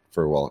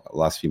the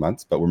last few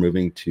months, but we're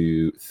moving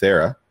to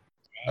Thera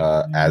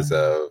as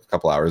of a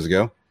couple hours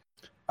ago.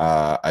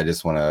 I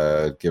just want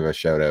to give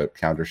a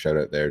counter shout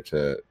out there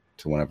to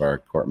one of our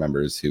corp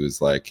members who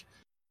was like,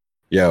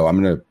 yo,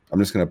 I'm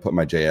just gonna put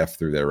my JF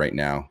through there right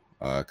now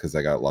because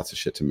I got lots of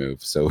shit to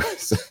move. So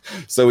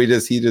we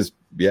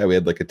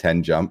had like a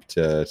 10 jump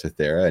to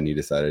Thera, and he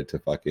decided to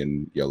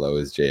fucking YOLO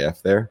his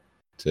JF there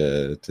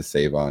to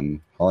save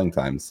on hauling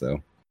time.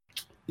 So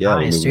yeah,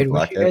 nice, we're dude. moving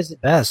Wish back you guys the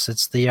best.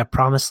 It's the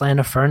promised land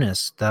of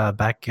Furnace. The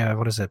back,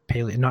 what is it?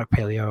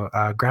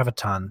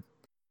 Graviton,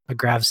 a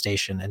Grav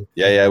station. And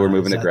yeah, we're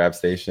moving to Grav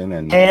Station,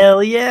 and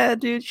hell yeah,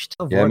 dude.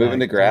 moving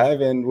to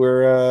Grav, and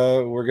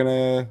we're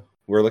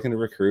looking to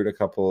recruit a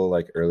couple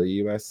like early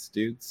US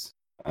dudes.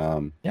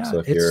 Yeah, so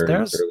if you're in the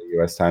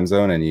early US time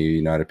zone and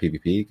you know how to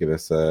PvP, give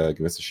us a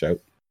shout.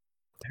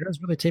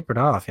 Thera's really tapered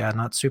off. Yeah,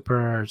 not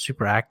super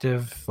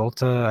active.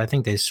 Volta, I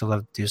think they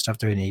still do stuff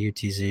doing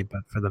EUTZ,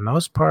 but for the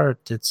most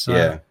part, it's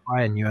in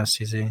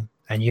USCZ.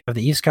 And you have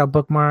the eScout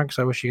bookmarks.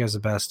 I wish you guys the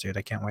best, dude.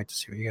 I can't wait to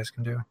see what you guys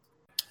can do.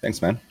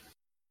 Thanks, man.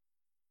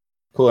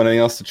 Cool. Anything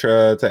else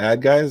to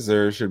add, guys,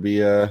 or should we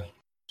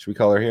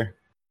call her here?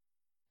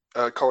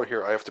 Call her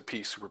here. I have to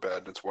pee super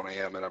bad. It's 1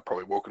 a.m. and I've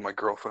probably woken my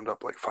girlfriend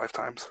up like 5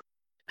 times.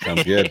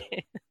 Sounds good.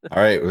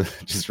 All right.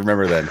 Just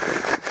remember then,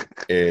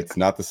 it's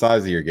not the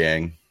size of your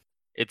gang.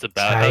 It's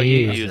about how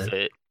you use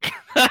it.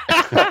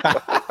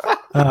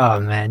 Oh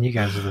man, you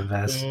guys are the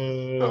best.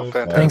 Oh,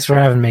 fantastic. Thanks for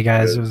having me,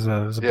 guys. It was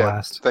a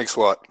blast. Thanks a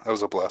lot. That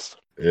was a blast.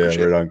 Yeah,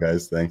 Appreciate right on,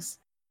 guys. Thanks.